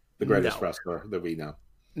Bliss, the greatest wrestler that we know.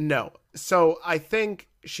 No. So I think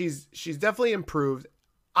she's definitely improved.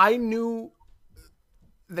 I knew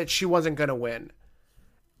that she wasn't going to win.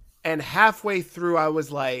 And halfway through, I was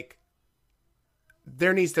like,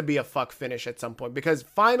 there needs to be a fuck finish at some point. Because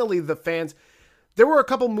finally the fans, there were a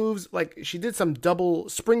couple moves, like she did some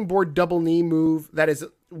springboard double knee move that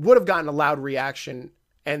would have gotten a loud reaction,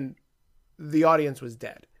 and the audience was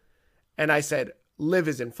dead. And I said, Liv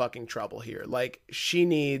is in fucking trouble here. Like, she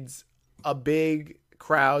needs a big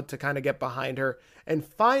crowd to kind of get behind her and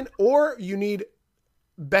or you need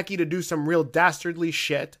Becky to do some real dastardly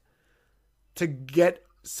shit to get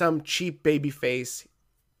some cheap babyface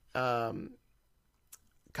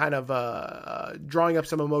kind of drawing up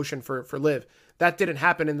some emotion for Liv. That didn't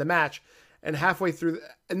happen in the match. And halfway through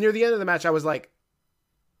and near the end of the match, I was like,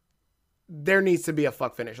 there needs to be a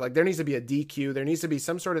fuck finish. Like, there needs to be a DQ. There needs to be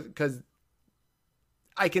some sort of, because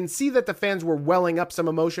I can see that the fans were welling up some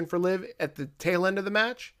emotion for Liv at the tail end of the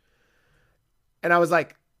match. And I was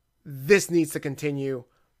like, this needs to continue.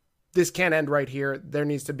 This can't end right here. There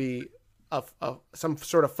needs to be some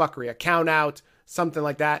sort of fuckery, a count out, something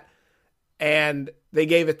like that. And they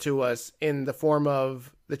gave it to us in the form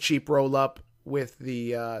of the cheap roll up with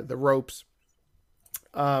the ropes.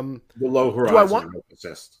 The low horizon rope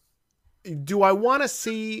assist. Do I want to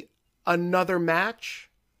see another match?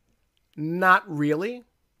 Not really.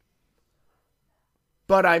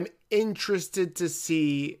 But I'm interested to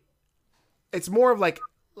see. It's more of like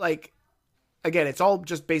again, it's all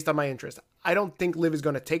just based on my interest. I don't think Liv is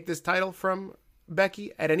going to take this title from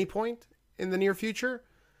Becky at any point in the near future.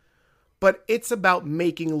 But it's about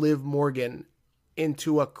making Liv Morgan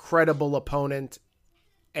into a credible opponent,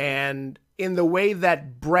 and in the way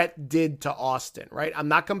that Brett did to Austin, right? I'm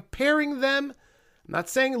not comparing them. I'm not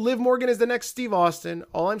saying Liv Morgan is the next Steve Austin.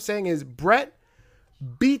 All I'm saying is Brett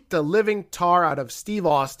beat the living tar out of Steve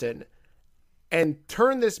Austin and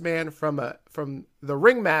turned this man from the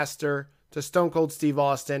ringmaster to Stone Cold Steve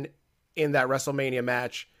Austin in that WrestleMania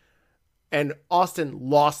match. And Austin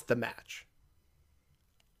lost the match.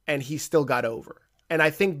 And he still got over. And I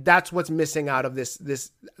think that's what's missing out of this.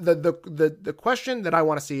 The question that I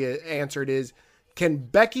want to see answered is, can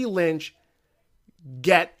Becky Lynch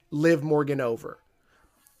get Liv Morgan over?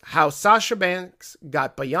 How Sasha Banks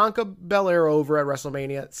got Bianca Belair over at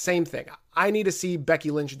WrestleMania, same thing. I need to see Becky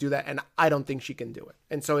Lynch do that, and I don't think she can do it.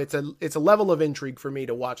 And so it's a level of intrigue for me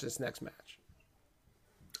to watch this next match.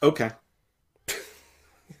 Okay.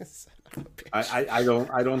 I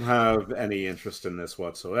don't have any interest in this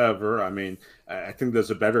whatsoever. I mean, I think there's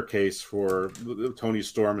a better case for Toni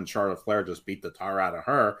Storm and Charlotte Flair just beat the tar out of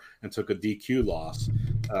her and took a DQ loss.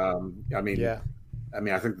 I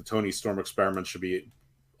think the Toni Storm experiment should be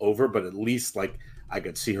over, but at least like I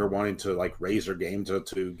could see her wanting to like raise her game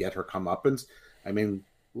to get her comeuppance. I mean,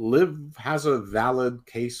 Liv has a valid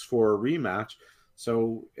case for a rematch.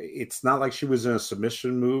 So it's not like she was in a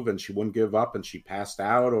submission move and she wouldn't give up and she passed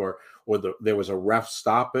out, or there was a ref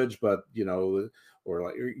stoppage, but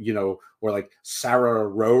or like Sarah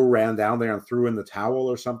Rowe ran down there and threw in the towel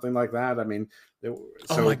or something like that. I mean,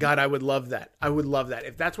 oh my God, I would love that. I would love that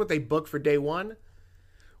if that's what they book for day one,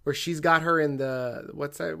 where she's got her in the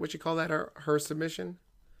what you call that? Her submission,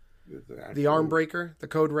 the arm breaker, the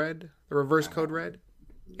code red, the reverse code red.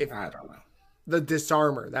 I don't know. The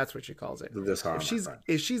disarmer, that's what she calls it. The disarmer.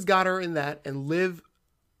 If she's got her in that and Liv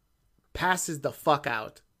passes the fuck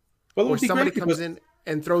out, or somebody comes in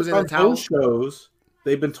and throws in a towel. Those shows,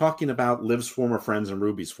 they've been talking about Liv's former friends and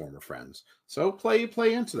Ruby's former friends. So play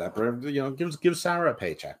into that. But, give Sarah a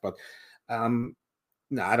paycheck. But no,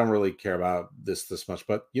 I don't really care about this much.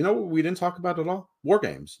 But you know what we didn't talk about at all? War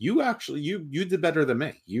Games. You actually you did better than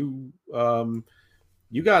me. You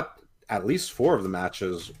got at least 4 of the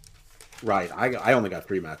matches right. I only got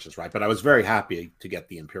 3 matches right, but I was very happy to get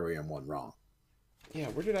the Imperium one wrong. Yeah,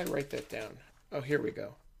 where did I write that down? Oh, here we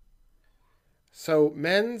go. So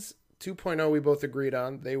men's 2.0 we both agreed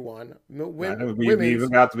on. They won. We even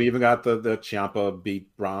got the Ciampa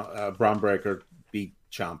beat Braun Breaker beat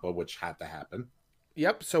Ciampa, which had to happen.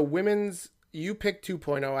 Yep. So women's, you picked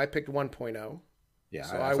 2.0. I picked 1.0. Yeah,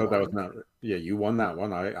 so I thought that was not. Yeah, you won that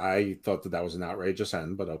one. I thought that was an outrageous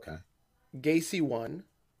end, but okay. Gacy won.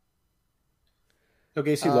 No,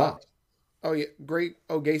 Gacy lost. Oh yeah, great.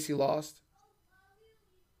 Oh, Gacy lost.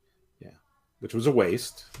 Yeah, which was a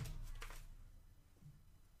waste.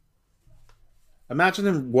 Imagine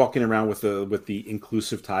him walking around with the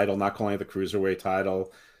inclusive title, not calling it the cruiserweight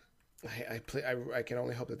title. I can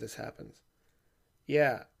only hope that this happens.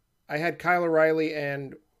 Yeah, I had Kyle O'Reilly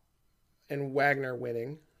and Wagner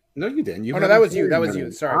winning. No, you didn't. No, that was you. That was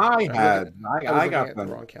you. Sorry, I got the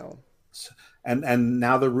wrong column. And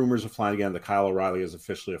now the rumors are flying again that Kyle O'Reilly is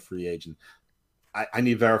officially a free agent. I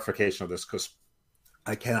need verification of this because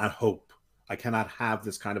I cannot have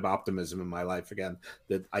this kind of optimism in my life again,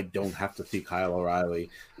 that I don't have to see Kyle O'Reilly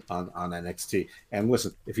on NXT. And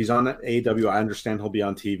listen, if he's on AEW, I understand he'll be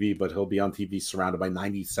on TV, but he'll be on TV surrounded by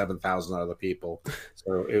 97,000 other people.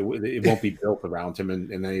 So it won't be built around him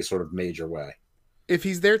in any sort of major way. If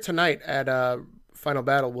he's there tonight at Final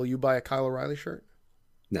Battle, will you buy a Kyle O'Reilly shirt?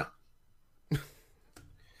 No.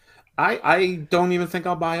 I don't even think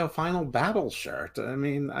I'll buy a Final Battle shirt. I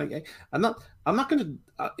mean, I'm not going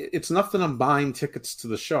to. It's enough that I'm buying tickets to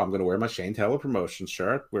the show. I'm going to wear my Shane Taylor promotion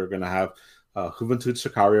shirt. We're going to have Juventud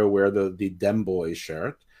Sicario wear the Dem Boys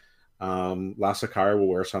shirt. La Sicaria will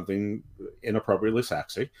wear something inappropriately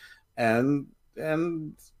sexy, and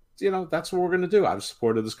that's what we're going to do. I've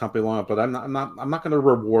supported this company long enough, but I'm not going to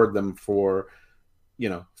reward them for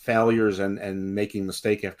failures and making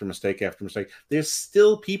mistake after mistake after mistake. There's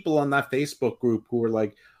still people on that Facebook group who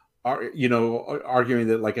are arguing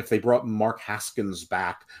that like if they brought Mark Haskins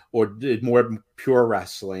back or did more pure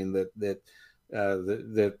wrestling that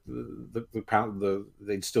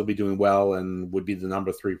they'd still be doing well and would be the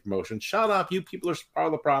number 3 promotion. Shut up, you people are part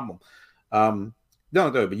of the problem. No,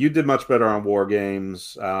 but you did much better on War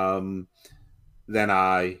Games than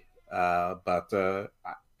I. But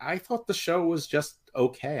I thought the show was just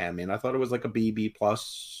okay. I mean, I thought it was like a BB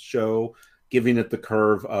plus show, giving it the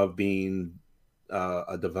curve of being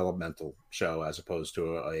a developmental show as opposed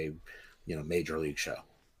to a major league show.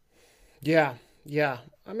 Yeah.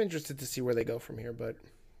 I'm interested to see where they go from here, but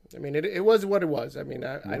I mean, it was what it was. I mean,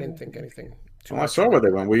 I didn't think anything too much. I saw where they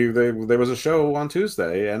went. There was a show on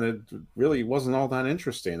Tuesday, and it really wasn't all that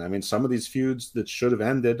interesting. I mean, some of these feuds that should have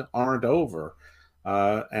ended aren't over.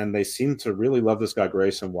 And they seem to really love this guy,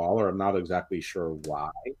 Grayson Waller. I'm not exactly sure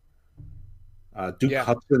why. Duke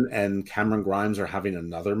Hudson and Cameron Grimes are having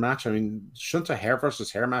another match. I mean, shouldn't a hair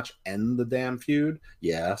versus hair match end the damn feud?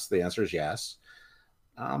 Yes. The answer is yes.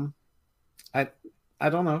 I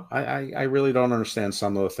don't know. I really don't understand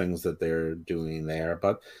some of the things that they're doing there.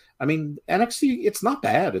 But I mean, NXT, it's not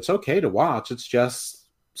bad. It's okay to watch. It's just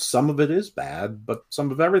some of it is bad, but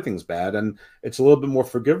some of everything's bad. And it's a little bit more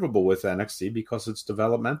forgivable with NXT because it's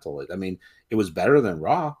developmental. I mean, it was better than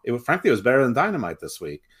Raw. Frankly, it was better than Dynamite this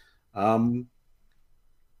week.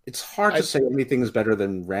 It's hard to say anything is better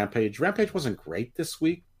than Rampage. Rampage wasn't great this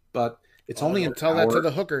week, but it's only an tell hour. That to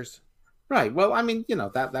the hookers. Right. Well, I mean,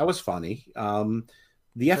 that was funny.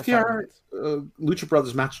 The FTR Lucha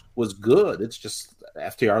Brothers match was good. It's just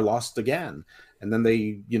FTR lost again, and then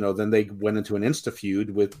they went into an insta feud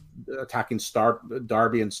with attacking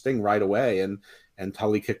Darby and Sting right away, and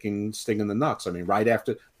Tully kicking Sting in the nuts. I mean, right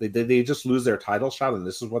after they just lose their title shot, and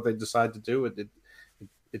this is what they decide to do.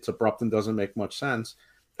 It's abrupt and doesn't make much sense.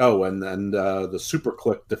 Oh, and the Super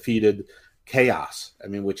Click defeated Chaos. I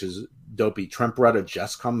mean, which is dopey. Trent Beretta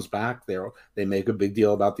just comes back. They make a big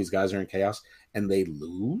deal about these guys are in Chaos, and they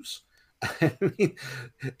lose. I mean,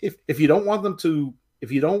 if you don't want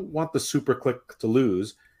the Super Click to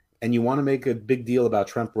lose, and you want to make a big deal about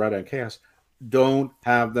Trent Beretta and Chaos, don't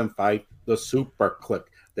have them fight the Super Click.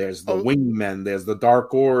 There's the Wingmen. There's the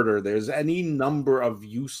Dark Order. There's any number of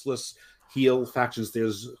useless heel factions.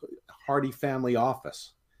 There's Hardy Family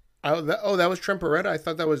Office. That was Trent Beretta. I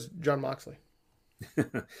thought that was John Moxley.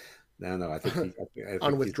 No, I think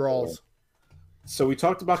on withdrawals. So we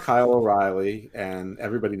talked about Kyle O'Reilly, and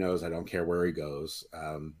everybody knows I don't care where he goes.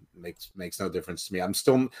 Makes no difference to me.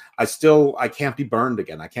 I can't be burned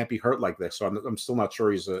again. I can't be hurt like this. So I'm still not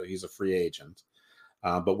sure he's a free agent.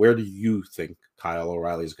 But where do you think Kyle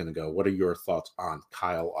O'Reilly is going to go? What are your thoughts on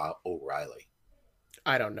Kyle O'Reilly?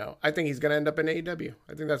 I don't know. I think he's going to end up in AEW.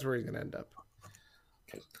 I think that's where he's going to end up.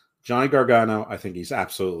 Okay. Johnny Gargano, I think he's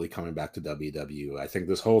absolutely coming back to WWE. I think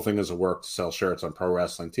this whole thing is a work to sell shirts on Pro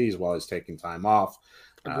Wrestling Tees while he's taking time off.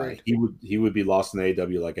 He would be lost in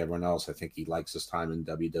AEW like everyone else. I think he likes his time in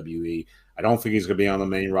WWE. I don't think he's going to be on the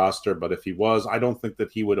main roster, but if he was, I don't think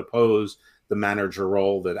that he would oppose the manager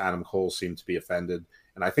role that Adam Cole seemed to be offended.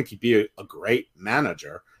 And I think he'd be a great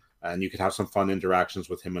manager, and you could have some fun interactions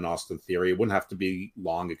with him and Austin Theory. It wouldn't have to be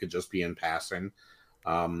long. It could just be in passing.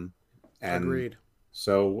 Agreed.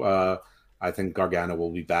 So I think Gargano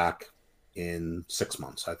will be back in 6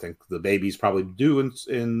 months. I think the baby's probably due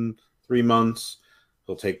in 3 months.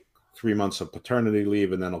 He'll take 3 months of paternity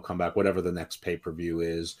leave, and then he'll come back, whatever the next pay-per-view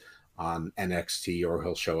is on NXT, or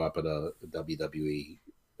he'll show up at a WWE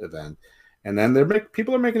event. And then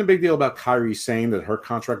people are making a big deal about Kairi saying that her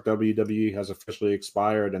contract WWE has officially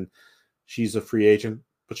expired and she's a free agent,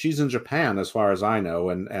 but she's in Japan as far as I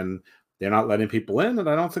know, and they're not letting people in, and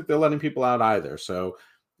I don't think they're letting people out either. So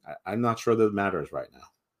I'm not sure that it matters right now.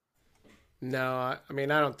 No, I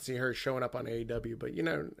mean, I don't see her showing up on AEW, but you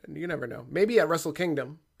never know. Maybe at Wrestle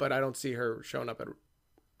Kingdom, but I don't see her showing up at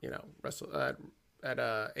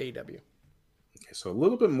AEW. Okay, so a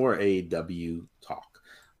little bit more AEW talk.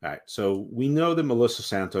 All right, so we know that Melissa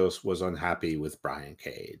Santos was unhappy with Brian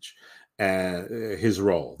Cage and his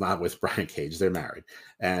role, not with Brian Cage. They're married,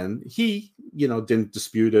 and he, didn't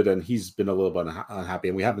dispute it, and he's been a little bit unhappy,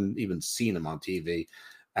 and we haven't even seen him on TV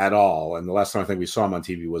at all. And the last time I think we saw him on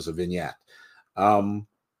TV was a vignette. Then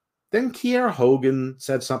Kiera Hogan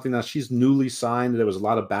said something that she's newly signed. There was a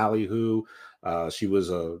lot of ballyhoo. She was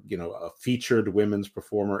a featured women's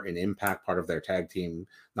performer in Impact, part of their tag team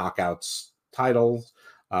knockouts titles.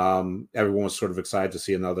 Everyone was sort of excited to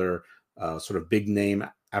see another sort of big name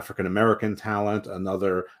African-American talent,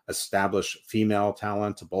 another established female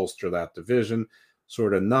talent to bolster that division.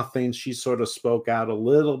 Sort of nothing. She sort of spoke out a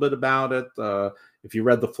little bit about it. If you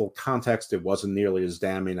read the full context, it wasn't nearly as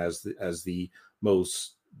damning as the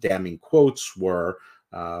most damning quotes were,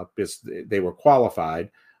 because they were qualified.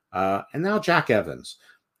 And now Jack Evans,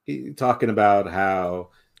 talking about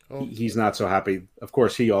how he's not so happy. Of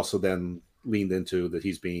course, he also then leaned into that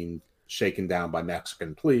he's being shaken down by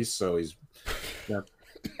Mexican police. So he's,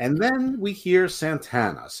 and then we hear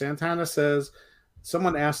Santana. Santana says,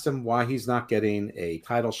 someone asked him why he's not getting a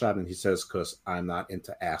title shot, and he says, because I'm not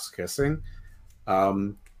into ass kissing.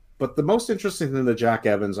 But the most interesting thing to Jack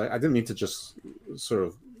Evans, I didn't mean to just sort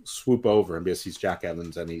of swoop over him because he's Jack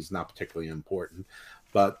Evans and he's not particularly important.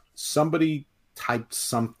 But somebody typed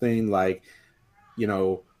something like,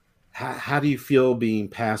 how do you feel being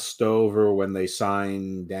passed over when they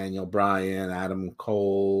sign Daniel Bryan, Adam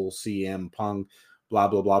Cole, CM Punk, blah,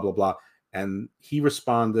 blah, blah, blah, blah. And he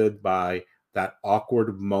responded by that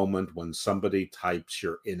awkward moment when somebody types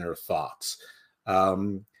your inner thoughts.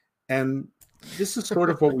 And this is sort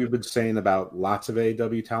of what we've been saying about lots of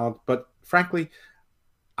AEW talent. But frankly,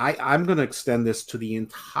 I'm going to extend this to the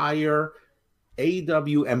entire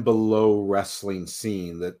AEW and below wrestling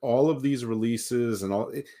scene, that all of these releases and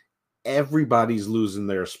all, everybody's losing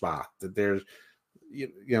their spot. That there's,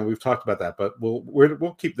 we've talked about that, but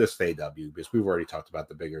we'll keep this to AW because we've already talked about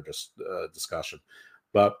the bigger discussion.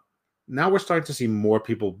 But now we're starting to see more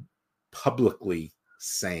people publicly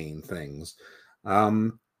saying things.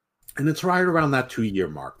 And it's right around that 2-year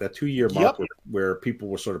mark, Yep. where people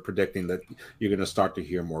were sort of predicting that you're going to start to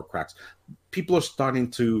hear more cracks. People are starting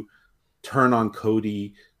to turn on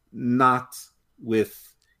Cody, not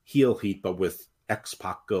with heel heat, but with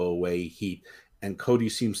X-Pac go away heat. And Cody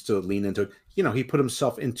seems to lean into it. He put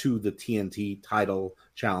himself into the TNT title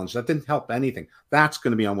challenge. That didn't help anything. That's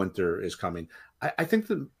going to be on Winter is Coming. I think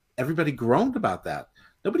that everybody groaned about that.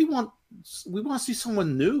 We want to see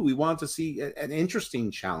someone new. We want to see an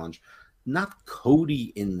interesting challenge, not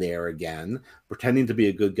Cody in there again, pretending to be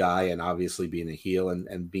a good guy and obviously being a heel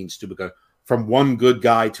and being stupid from one good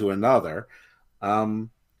guy to another.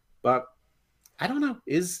 But I don't know.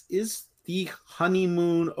 Is the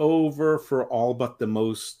honeymoon over for all but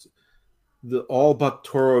Toro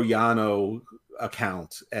Yano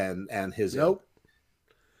account and his?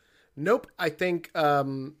 Nope. I think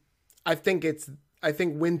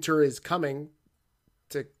Winter is Coming,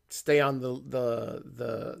 to stay on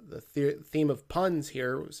the theme of puns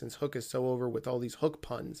here, since Hook is so over with all these Hook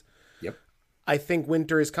puns. Yep. I think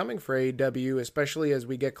Winter is coming for AEW, especially as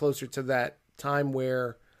we get closer to that time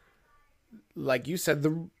where, like you said,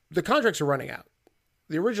 the contracts are running out.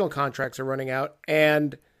 The original contracts are running out,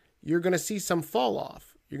 and you're going to see some fall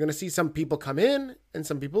off. You're going to see some people come in and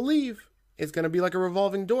some people leave. It's going to be like a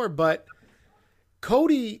revolving door, but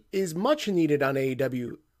Cody is much needed on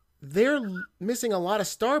AEW. They're missing a lot of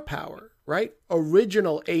star power, right?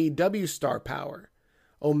 Original AEW star power.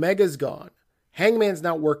 Omega's gone. Hangman's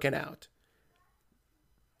not working out.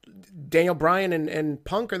 Daniel Bryan and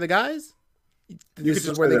Punk are the guys. This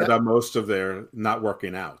is where they got most of their not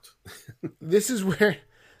working out. This is where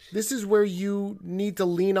you need to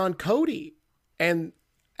lean on Cody. And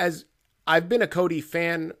as I've been a Cody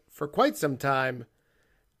fan for quite some time,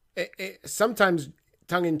 sometimes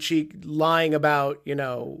tongue-in-cheek lying about,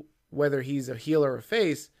 whether he's a heel or a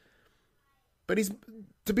face. But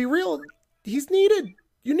to be real, he's needed.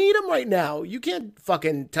 You need him right now. You can't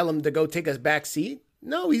fucking tell him to go take a back seat.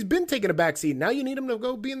 No, he's been taking a back seat. Now you need him to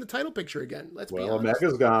go be in the title picture again. Let's be honest.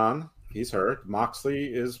 Omega's gone. He's hurt. Moxley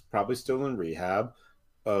is probably still in rehab.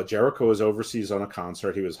 Jericho is overseas on a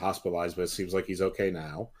concert. He was hospitalized, but it seems like he's okay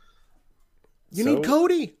now. You need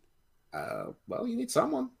Cody. Well, you need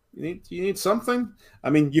someone. You need something. I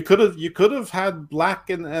mean, you could have had Black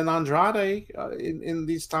and Andrade in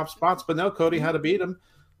these top spots, but no, Cody had to beat him.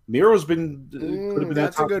 Miro's could have been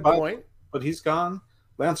that's a good point, but he's gone.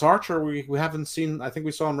 Lance Archer, we haven't seen. I think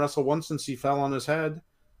we saw him wrestle once since he fell on his head.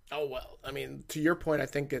 Oh well, I mean, to your point, I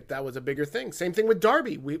think that was a bigger thing. Same thing with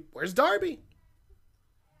Darby. Where's Darby?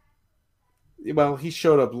 Well, he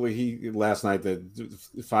showed up last night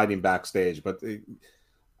fighting backstage, but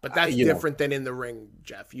that's different than in the ring,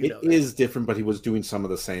 Jeff. It is different, but he was doing some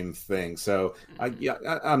of the same things. So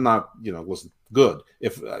I'm not, listen, good.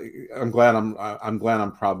 If I'm glad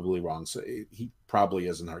I'm probably wrong. So he probably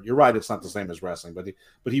isn't hurt. You're right. It's not the same as wrestling, but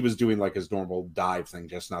he was doing like his normal dive thing,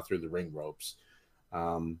 just not through the ring ropes.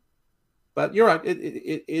 But you're right.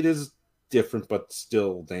 It is different, but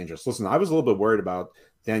still dangerous. Listen, I was a little bit worried about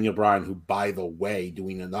Daniel Bryan, who, by the way,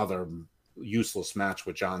 doing another useless match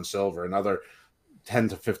with John Silver, another 10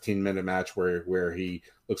 to 15 minute match where he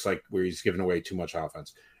looks like where he's giving away too much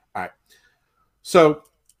offense. All right. So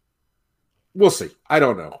we'll see. I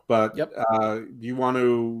don't know, but do you want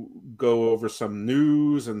to go over some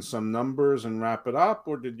news and some numbers and wrap it up,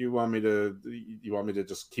 or did you want me to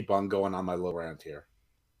just keep on going on my little rant here?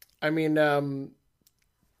 I mean,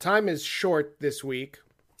 time is short this week.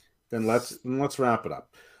 Then let's wrap it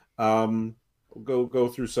up. We'll go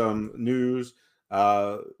through some news.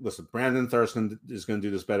 Listen, Brandon Thurston is going to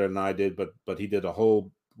do this better than I did, but he did a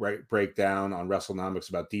whole breakdown on WrestleNomics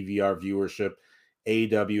about DVR viewership.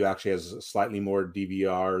 AEW actually has slightly more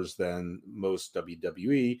DVRs than most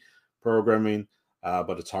WWE programming,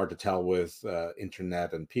 but it's hard to tell with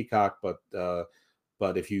internet and Peacock.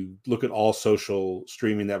 But if you look at all social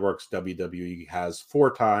streaming networks, WWE has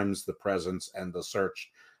 4 times the presence and the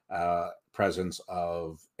search presence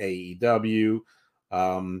of AEW.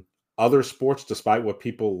 Other sports, despite what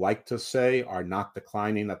people like to say, are not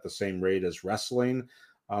declining at the same rate as wrestling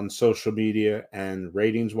on social media and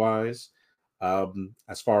ratings-wise.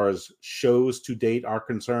 As far as shows to date are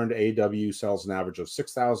concerned, AEW sells an average of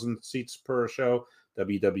 6,000 seats per show.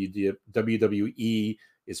 WWE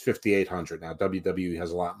is 5,800. Now, WWE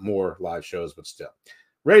has a lot more live shows, but still.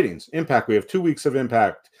 Ratings, Impact. We have 2 weeks of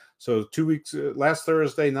Impact. So 2 weeks, last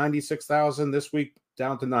Thursday, 96,000. This week,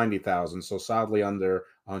 down to 90,000, so solidly under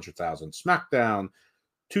 100,000. SmackDown,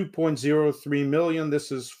 2.03 million.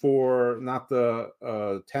 This is for not the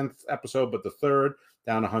 10th episode, but the third,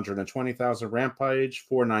 down 120,000. Rampage,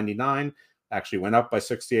 499, actually went up by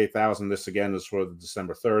 68,000. This again is for the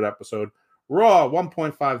December 3rd episode. Raw,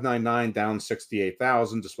 1.599, down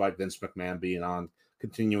 68,000, despite Vince McMahon being on,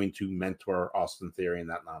 continuing to mentor Austin Theory and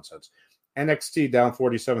that nonsense. NXT down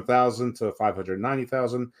 47,000 to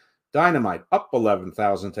 590,000. Dynamite up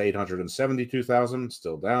 11,000 to 872,000,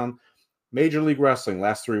 still down. Major League Wrestling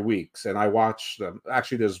last 3 weeks, and I watched them.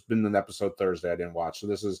 Actually, there's been an episode Thursday I didn't watch, so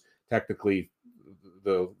this is technically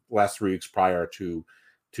the last 3 weeks prior to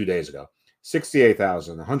 2 days ago.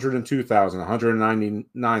 68,000, 102,000,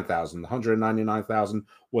 199,000. 199,000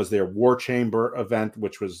 was their War Chamber event,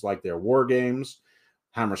 which was like their War Games.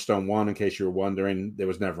 Hammerstone won, in case you were wondering. There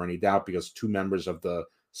was never any doubt because 2 members of the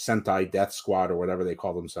Sentai Death Squad, or whatever they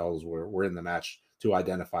call themselves, were in the match, 2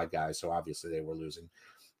 identified guys, so obviously they were losing.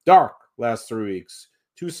 Dark, last 3 weeks,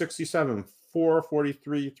 267,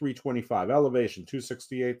 443, 325. Elevation,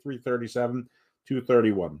 268, 337,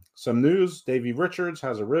 231. Some news, Davey Richards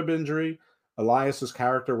has a rib injury. Elias's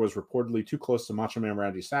character was reportedly too close to Macho Man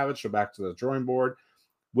Randy Savage, so back to the drawing board.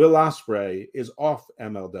 Will Ospreay is off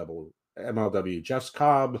MLW. Jeff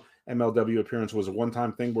Cobb MLW appearance was a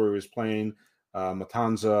one-time thing where he was playing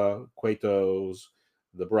Matanza Cueto's,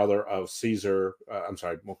 the brother of Matanza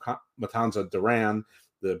Duran,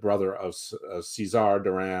 the brother of Cesar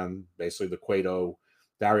Duran, basically the Cueto,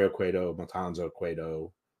 Dario Cueto, Matanza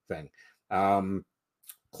Cueto thing.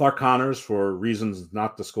 Clark Connors, for reasons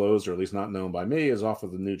not disclosed, or at least not known by me, is off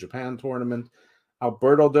of the New Japan tournament.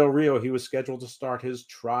 Alberto Del Rio, he was scheduled to start his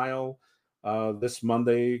trial this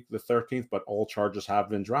Monday, the 13th, but all charges have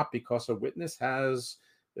been dropped because a witness has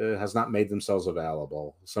not made themselves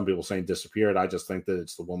available. Some people saying disappeared. I just think that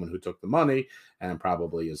it's the woman who took the money and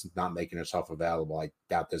probably is not making herself available. I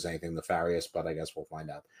doubt there's anything nefarious, but I guess we'll find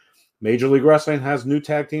out. Major League Wrestling has new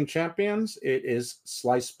tag team champions. It is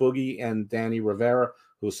Slice Boogie and Danny Rivera,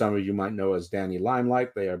 who some of you might know as Danny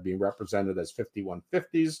Limelight. They are being represented as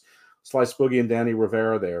 5150s. Slice Boogie and Danny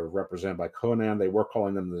Rivera, they are represented by Conan. They were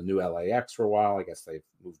calling them the new LAX for a while. I guess they've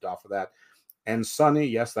moved off of that. And Sunny,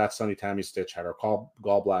 yes, that's Sunny Tammy Stitch, had her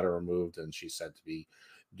gallbladder removed, and she's said to be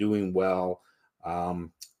doing well. That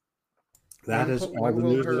is all the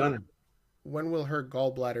news done. When will her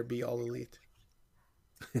gallbladder be all elite?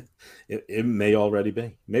 It may already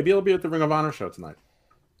be. Maybe it'll be at the Ring of Honor show tonight.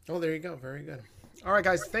 Oh, there you go. Very good. All right,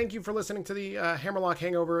 guys. Thank you for listening to the Hammerlock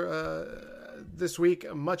Hangover this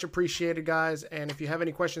week. Much appreciated, guys. And if you have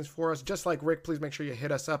any questions for us, just like Rick, please make sure you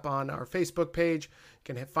hit us up on our Facebook page.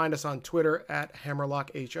 You can find us on Twitter at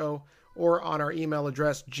HammerlockHO or on our email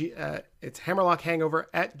address. It's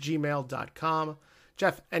hammerlockhangover@gmail.com.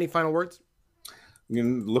 Jeff, any final words? You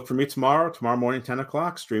can look for me tomorrow morning, 10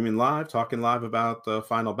 o'clock, streaming live, talking live about the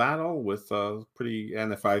Final Battle with and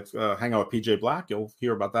if I hang out with PJ Black, you'll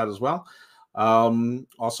hear about that as well.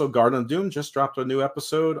 Also, Garden of Doom just dropped a new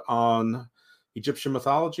episode on Egyptian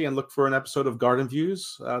mythology, and look for an episode of Garden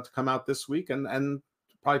Views to come out this week, and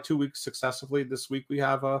probably 2 weeks successively. This week we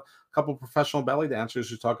have a couple of professional belly dancers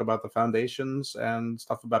who talk about the foundations and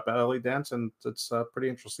stuff about belly dance, and it's pretty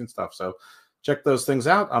interesting stuff. So check those things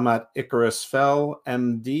out. I'm at Icarus Fell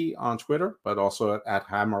MD on Twitter, but also at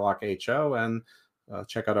Hammerlock HO, and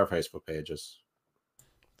check out our Facebook pages.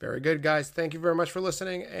 Very good, guys. Thank you very much for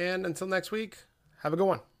listening, and until next week, have a good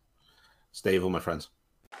one. Stay evil, my friends.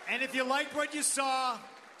 And if you liked what you saw,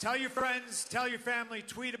 tell your friends, tell your family,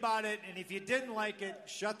 tweet about it, and if you didn't like it,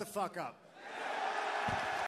 shut the fuck up.